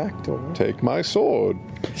through the back door. Take my sword.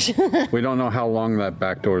 We don't know how long that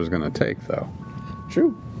back door is going to take, though.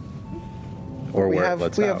 True. Or we where have it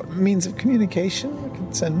lets we out. have means of communication. We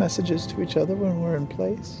can send messages to each other when we're in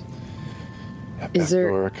place. Is there?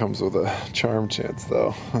 Door comes with a charm chance,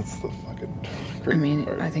 though. That's the fucking. Great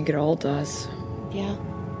part. I think it all does. Yeah.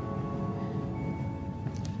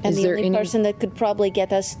 And Is the there only any- person that could probably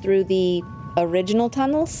get us through the original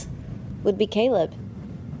tunnels would be Caleb.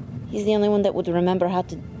 He's the only one that would remember how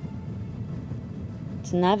to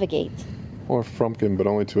navigate. Or Frumpkin, but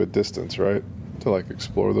only to a distance, right? To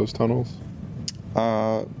explore those tunnels.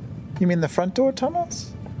 You mean the front door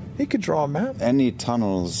tunnels? He could draw a map. Any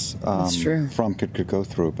tunnels That's true. Frumpkin could go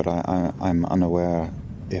through, but I'm unaware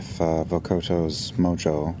if Vokoto's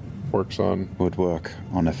mojo would work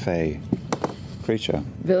on a Fey creature.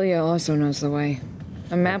 Vilya also knows the way.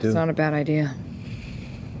 A map's do. not a bad idea.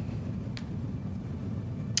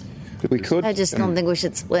 We could. I just don't think we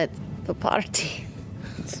should split the party.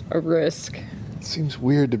 It's a risk. It seems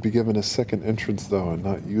weird to be given a second entrance, though, and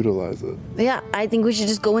not utilize it. Yeah, I think we should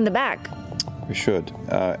just go in the back. We should.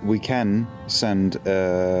 We can send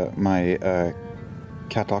my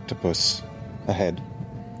cat octopus ahead,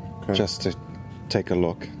 just to take a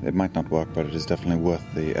look. It might not work, but it is definitely worth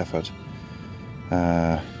the effort.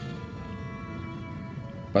 By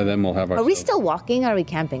then we'll have Are we still walking or are we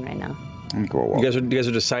camping right now? You guys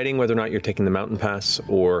are deciding whether or not you're taking the mountain pass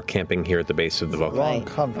or camping here at the base of the volcano.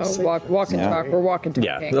 Walk and talk. We're walking talking.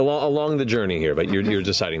 Yeah, along the journey here, but you're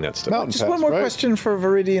deciding that stuff. Just one more question for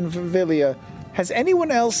Viridian Villia. Has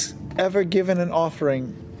anyone else ever given an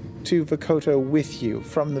offering to Vokoto with you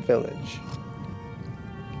from the village?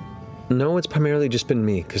 No, it's primarily just been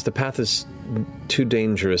me, because the path is too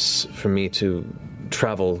dangerous for me to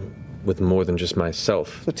travel with more than just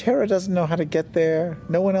myself. So Tara doesn't know how to get there.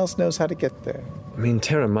 No one else knows how to get there. I mean,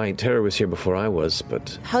 Tara might. Tara was here before I was,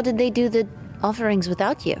 but How did they do the offerings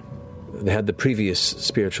without you? they had the previous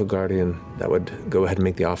spiritual guardian that would go ahead and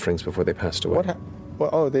make the offerings before they passed away.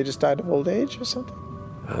 Well, they just died of old age or something?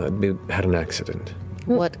 They had an accident.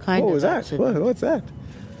 What kind What of was that? accident? What's that?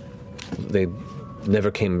 They never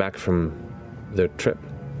came back from their trip.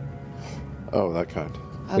 Oh, that kind.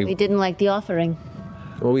 We didn't like the offering.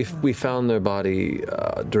 Well, we found their body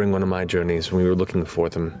during one of my journeys when we were looking for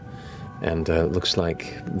them, and looks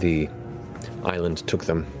like the island took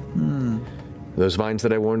them. Those vines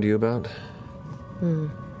that I warned you about?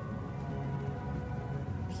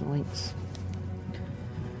 Zoinks.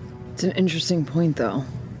 It's an interesting point, though.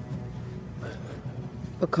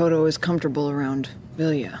 Vokoto is comfortable around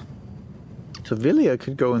Vilya. So Vilya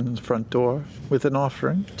could go in the front door with an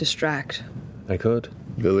offering. Distract. I could.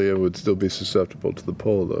 Vilya would still be susceptible to the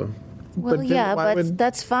pull, though. Well, yeah, but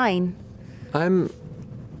that's fine. I'm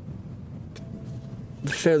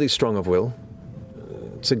fairly strong of will.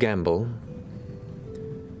 It's a gamble.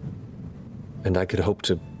 And I could hope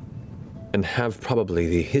to, and have probably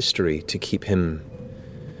the history to keep him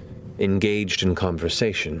engaged in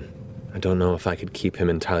conversation. I don't know if I could keep him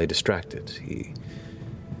entirely distracted. He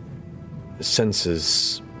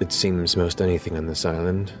senses, it seems, most anything on this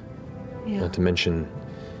island. Yeah. Not to mention,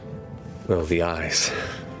 well, the eyes.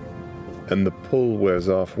 And the pull wears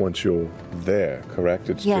off once you're there, correct?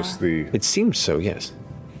 It's just the... It seems so, yes.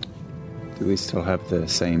 Do we still have the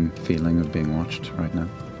same feeling of being watched right now?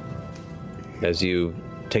 As you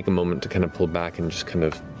take a moment to kind of pull back and just kind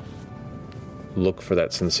of look for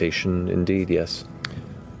that sensation, indeed, yes.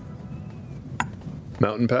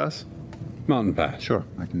 Mountain pass? Mountain pass. Sure,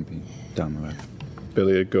 I can be down the way.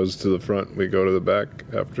 Billy goes to the front, we go to the back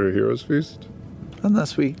after a hero's feast?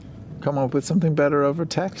 Unless we come up with something better over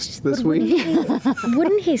text this week.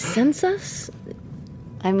 Wouldn't he sense us?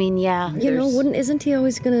 I mean, yeah. You know, isn't he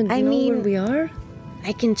always gonna know where we are?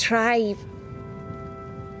 I can try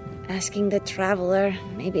asking the traveler.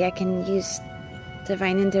 Maybe I can use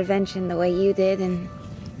divine intervention the way you did, and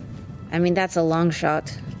I mean, that's a long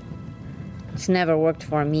shot. It's never worked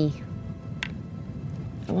for me.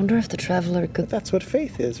 I wonder if the traveler could... That's what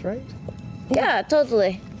faith is, right? Yeah,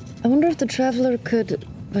 totally. I wonder if the traveler could,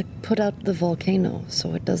 like, put out the volcano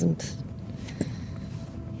so it doesn't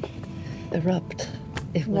erupt.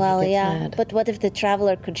 Well, yeah, but what if the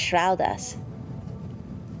traveler could shroud us?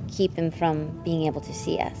 Keep him from being able to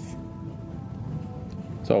see us.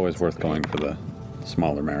 It's always worth going for the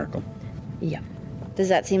smaller miracle. Yeah. Does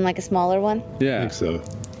that seem like a smaller one? Yeah. I think so.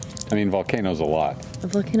 I mean, volcano's a lot. A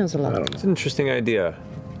volcano's a lot. It's an interesting idea.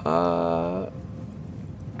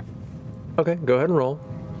 Okay, go ahead and roll.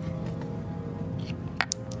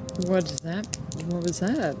 What is that? What was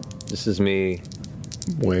that? This is me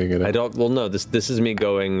weighing it. I don't. Well, no. This is me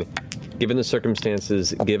going. Given the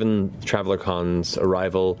circumstances, given Traveler Con's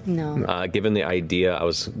arrival, No. Given the idea, I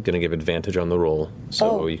was going to give advantage on the roll,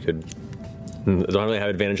 so you could. I don't really have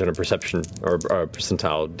advantage on a perception or a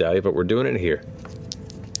percentile die, but we're doing it here.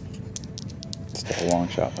 It's still a long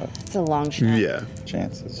shot, but It's a long shot. Yeah.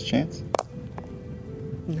 Chance. It's a chance.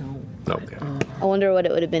 No. Okay. I wonder what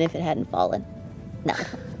it would have been if it hadn't fallen. No.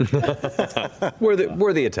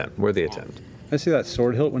 Worthy attempt. Worthy attempt. I see that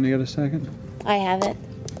sword hilt when you get a second. I have it.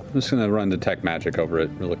 I'm just going to run detect magic over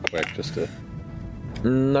it really quick just to...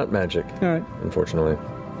 Not magic. All right. Unfortunately.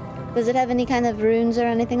 Does it have any kind of runes or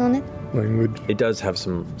anything on it? Language. It does have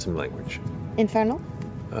some language. Infernal?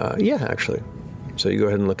 Yeah, actually. So you go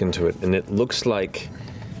ahead and look into it, and it looks like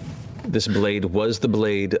this blade was the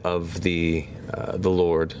blade of the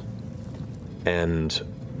Lord, and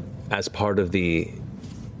as part of the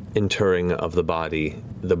interring of the body,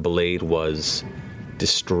 the blade was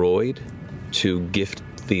destroyed to gift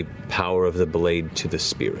the power of the blade to the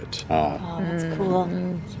spirit. Oh, that's cool.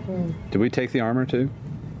 Did we take the armor too?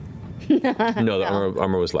 No, the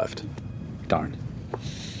armor was left. Darn.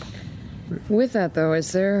 With that, though,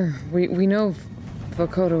 is there... We know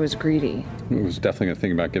Vokodo is greedy. I was definitely going to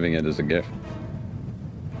think about giving it as a gift.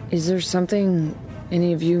 Is there something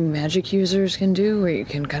any of you magic users can do where you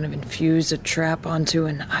can kind of infuse a trap onto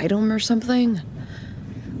an item or something?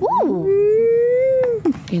 Ooh!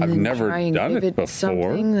 And I've then never try and done give it before,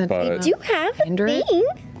 something that but... I do have a hinder it? thing.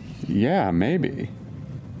 Yeah, maybe.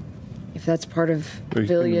 If that's part of You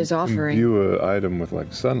Villia's can offering. imbue an item with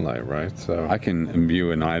like sunlight, right? So I can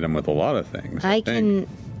imbue an item with a lot of things. I can...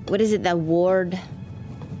 What is it, the ward?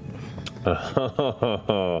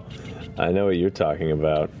 I know what you're talking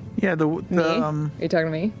about. Yeah, Me? Are you talking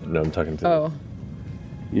to me? No, I'm talking to Oh.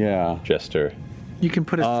 Yeah. Jester. You can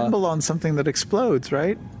put a symbol on something that explodes,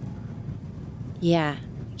 right? Yeah.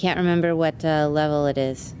 Can't remember what level it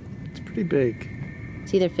is. It's pretty big.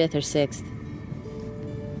 It's either 5th or 6th.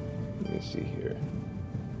 Let me see here.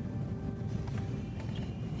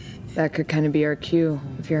 That could kind of be our cue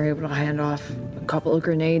if you're able to hand off a couple of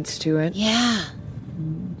grenades to it. Yeah.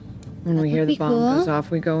 When we hear would the be bomb cool. goes off,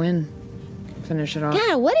 we go in, finish it off.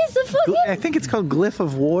 Yeah, what is the fucking... I think it's called Glyph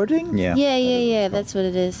of Warding. Yeah, that's what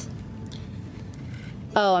it is.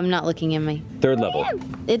 Oh, I'm not looking at my... Third level.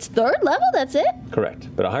 It's 3rd level, that's it?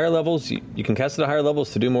 Correct. But at higher levels, you can cast it at higher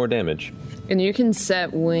levels to do more damage. And you can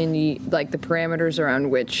set when you, like the parameters around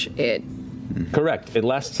which it... Correct. It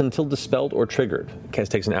lasts until dispelled or triggered. It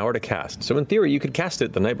takes an hour to cast. So in theory, you could cast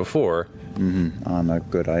it the night before. On a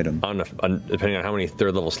good item. Depending on how many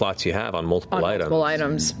third level slots you have on multiple items. Multiple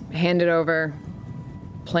items. Hand it over,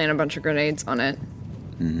 plant a bunch of grenades on it,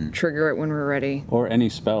 trigger it when we're ready. Or any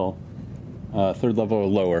spell. 3rd level or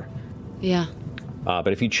lower. Yeah. But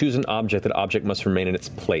if you choose an object, that object must remain in its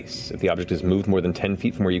place. If the object is moved more than 10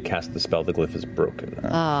 feet from where you cast the spell, the glyph is broken.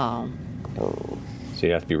 Oh. So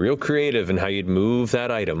you have to be real creative in how you'd move that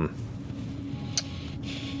item.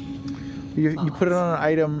 You put it on an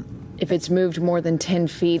item. If it's moved more than 10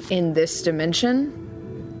 feet in this dimension,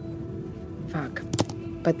 fuck.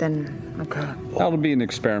 But then, okay. That'll be an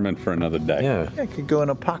experiment for another day. Yeah. It could go in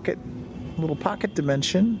a little pocket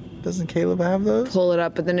dimension. Doesn't Caleb have those? Pull it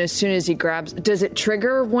up, but then as soon as he grabs, does it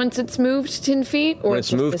trigger once it's moved 10 feet? Or When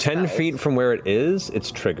it's moved 10 feet from where it is, it's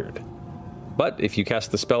triggered. But if you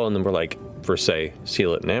cast the spell and then we're like, for say,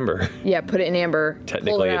 seal it in amber. Yeah, put it in amber.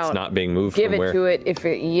 Technically, pull it it's out, not being moved give from where. it to it. If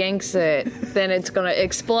it yanks it, then it's going to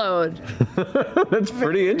explode. That's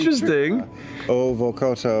pretty interesting. Oh,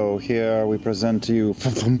 Vokoto, here we present to you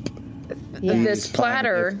This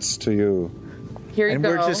platter. gifts to you. Here you And go.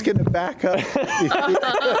 we're just going to back up.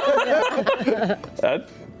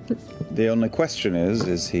 The only question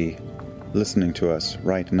is he listening to us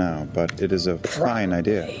right now? But it is a fine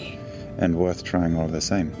idea. and worth trying all the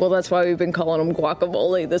same. Well, that's why we've been calling him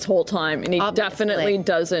guacamole this whole time, and he definitely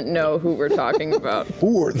doesn't know who we're talking about.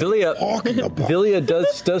 Who are they talking about? Villia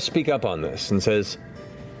does speak up on this and says,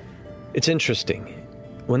 "It's interesting.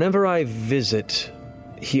 Whenever I visit,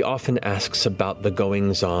 he often asks about the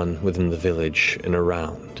goings-on within the village and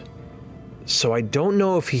around. So I don't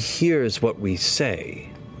know if he hears what we say.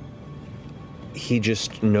 He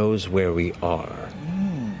just knows where we are."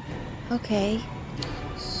 Okay.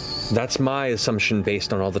 That's my assumption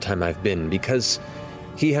based on all the time I've been, because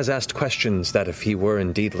he has asked questions that if he were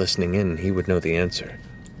indeed listening in, he would know the answer.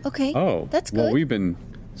 Okay. Oh, that's good. Well, we've been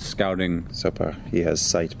scouting. He has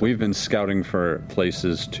sight. We've been scouting for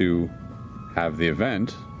places to have the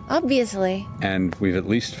event, Obviously. and we've at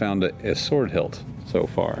least found a sword hilt so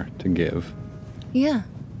far to give. Yeah.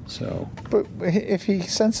 So, But if he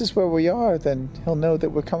senses where we are, then he'll know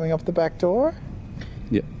that we're coming up the back door?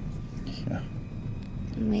 yeah.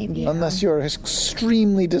 Maybe. Unless you're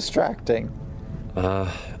extremely distracting.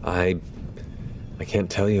 I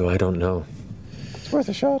can't tell you. I don't know. It's worth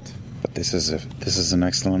a shot. But this is an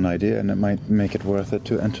excellent idea, and it might make it worth it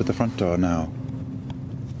to enter the front door now.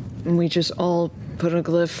 And we just all put a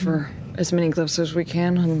glyph for as many glyphs as we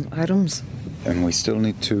can on items. And we still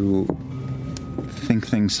need to think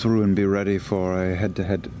things through and be ready for a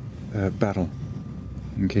head-to-head battle,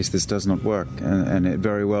 in case this does not work, and it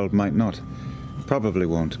very well might not. Probably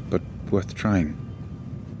won't, but worth trying.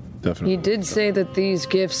 Definitely. He did say that these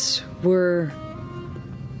gifts were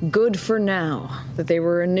good for now, that they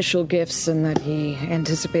were initial gifts and that he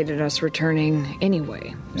anticipated us returning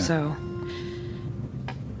anyway. Yeah. So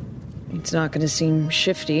it's not going to seem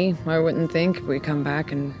shifty, I wouldn't think, if we come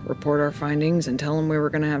back and report our findings and tell him we were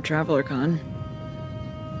going to have TravelerCon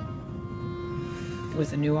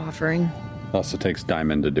with a new offering. Also takes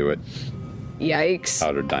diamond to do it. Yikes.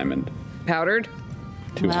 Powdered diamond. Powdered?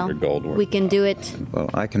 200 gold worth. We can do it. Well,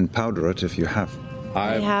 I can powder it if you have.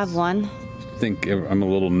 I have one. Think I'm a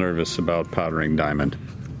little nervous about powdering diamond.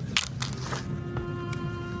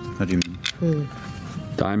 How do you mean?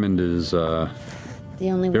 Diamond is a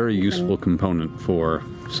The only very one we useful component for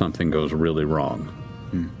if something goes really wrong.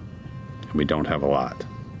 And we don't have a lot.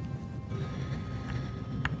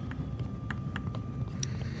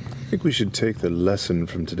 I think we should take the lesson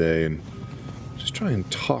from today and just try and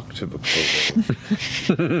talk to Vokovo.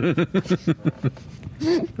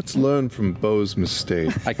 Let's learn from Bo's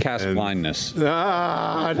mistake. I cast blindness. Make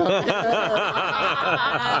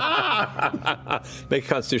a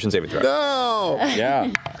Constitution saving throw. No!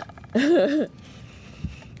 Yeah.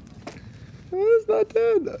 It's not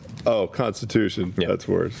dead. Oh, Constitution. Yeah. That's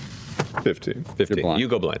worse. 15. 15. You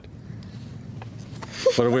go blind.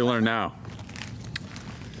 What do we learn now?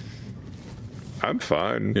 I'm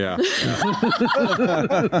fine. Yeah.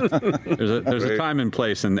 There's a time and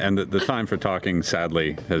place, and the time for talking,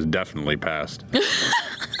 sadly, has definitely passed.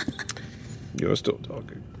 You're still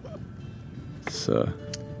talking. It's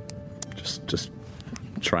just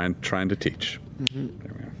trying to teach.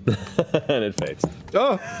 Mm-hmm. And it fades.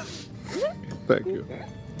 Oh, thank you.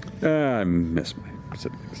 I miss my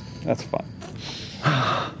specifics. That's fun.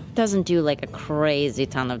 Doesn't do like a crazy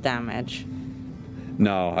ton of damage.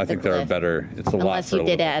 No, I think there are better. It's a lot. Unless you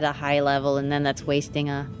did it at a high level, and then that's wasting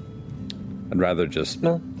a. I'd rather just.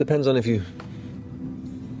 No, depends on if you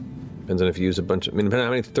use a bunch of. I mean, depending on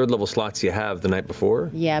how many third level slots you have the night before.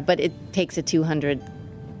 Yeah, but it takes a 200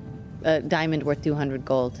 diamond worth 200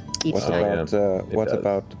 gold each time. What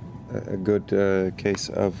about a good case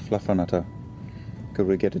of fluffernutter? Could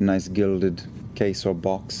we get a nice gilded case or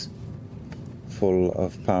box full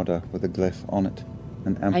of powder with a glyph on it?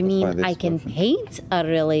 And amplify I mean, this I can version? paint a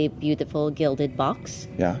really beautiful gilded box.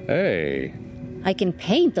 Yeah. Hey. I can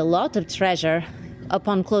paint a lot of treasure.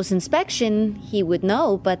 Upon close inspection, he would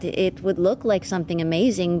know, but it would look like something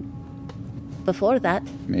amazing before that.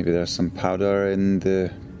 Maybe there's some powder in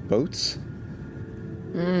the boats?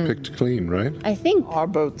 Picked clean, right? I think our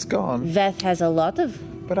boat's gone. Veth has a lot of.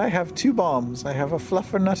 But I have 2 bombs. I have a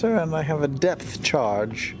fluffernutter and I have a depth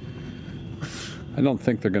charge. I don't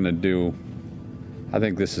think they're going to do. I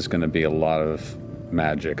think this is going to be a lot of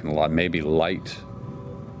magic and a lot, maybe light,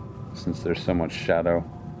 since there's so much shadow.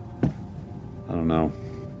 I don't know.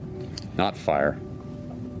 Not fire.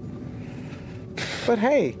 But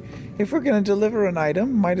hey, if we're going to deliver an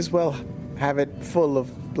item, might as well have it full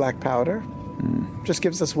of black powder. Just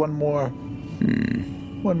gives us one more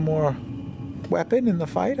weapon in the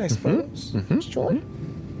fight, I suppose. Sure.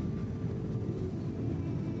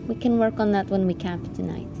 We can work on that when we camp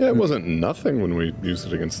tonight. Yeah, it wasn't nothing when we used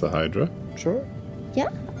it against the Hydra. Sure. Yeah.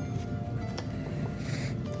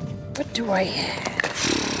 What do I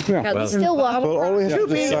have? Yeah, still walk. Well, all we have to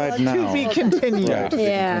decide now. To be continued.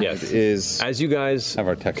 Yeah. Yes. Is as you guys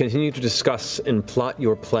continue to discuss and plot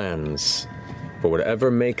your plans for whatever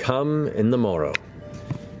may come in the morrow,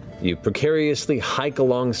 you precariously hike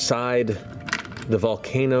alongside the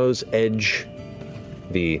volcano's edge,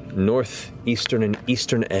 the northeastern and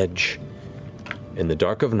eastern edge, in the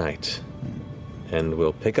dark of night. And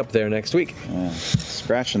we'll pick up there next week.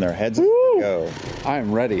 Scratching their heads as we go.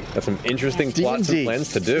 I'm ready. Got some interesting plots and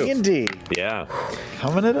plans to do. D&D. Yeah.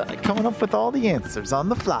 Coming up with all the answers on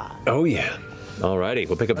the fly. Oh, yeah. Alrighty,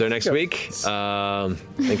 we'll pick up there next week.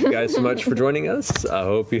 Thank you guys so much for joining us. I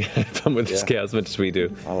hope you had fun with this chaos as much as we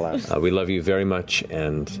do. We love you very much,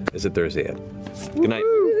 and is it Thursday yet? Good night.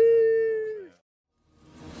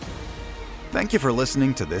 Thank you for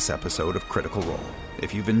listening to this episode of Critical Role.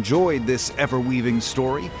 If you've enjoyed this ever-weaving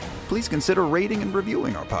story, please consider rating and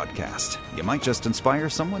reviewing our podcast. You might just inspire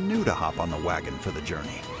someone new to hop on the wagon for the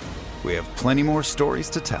journey. We have plenty more stories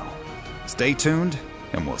to tell. Stay tuned,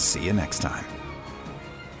 and we'll see you next time.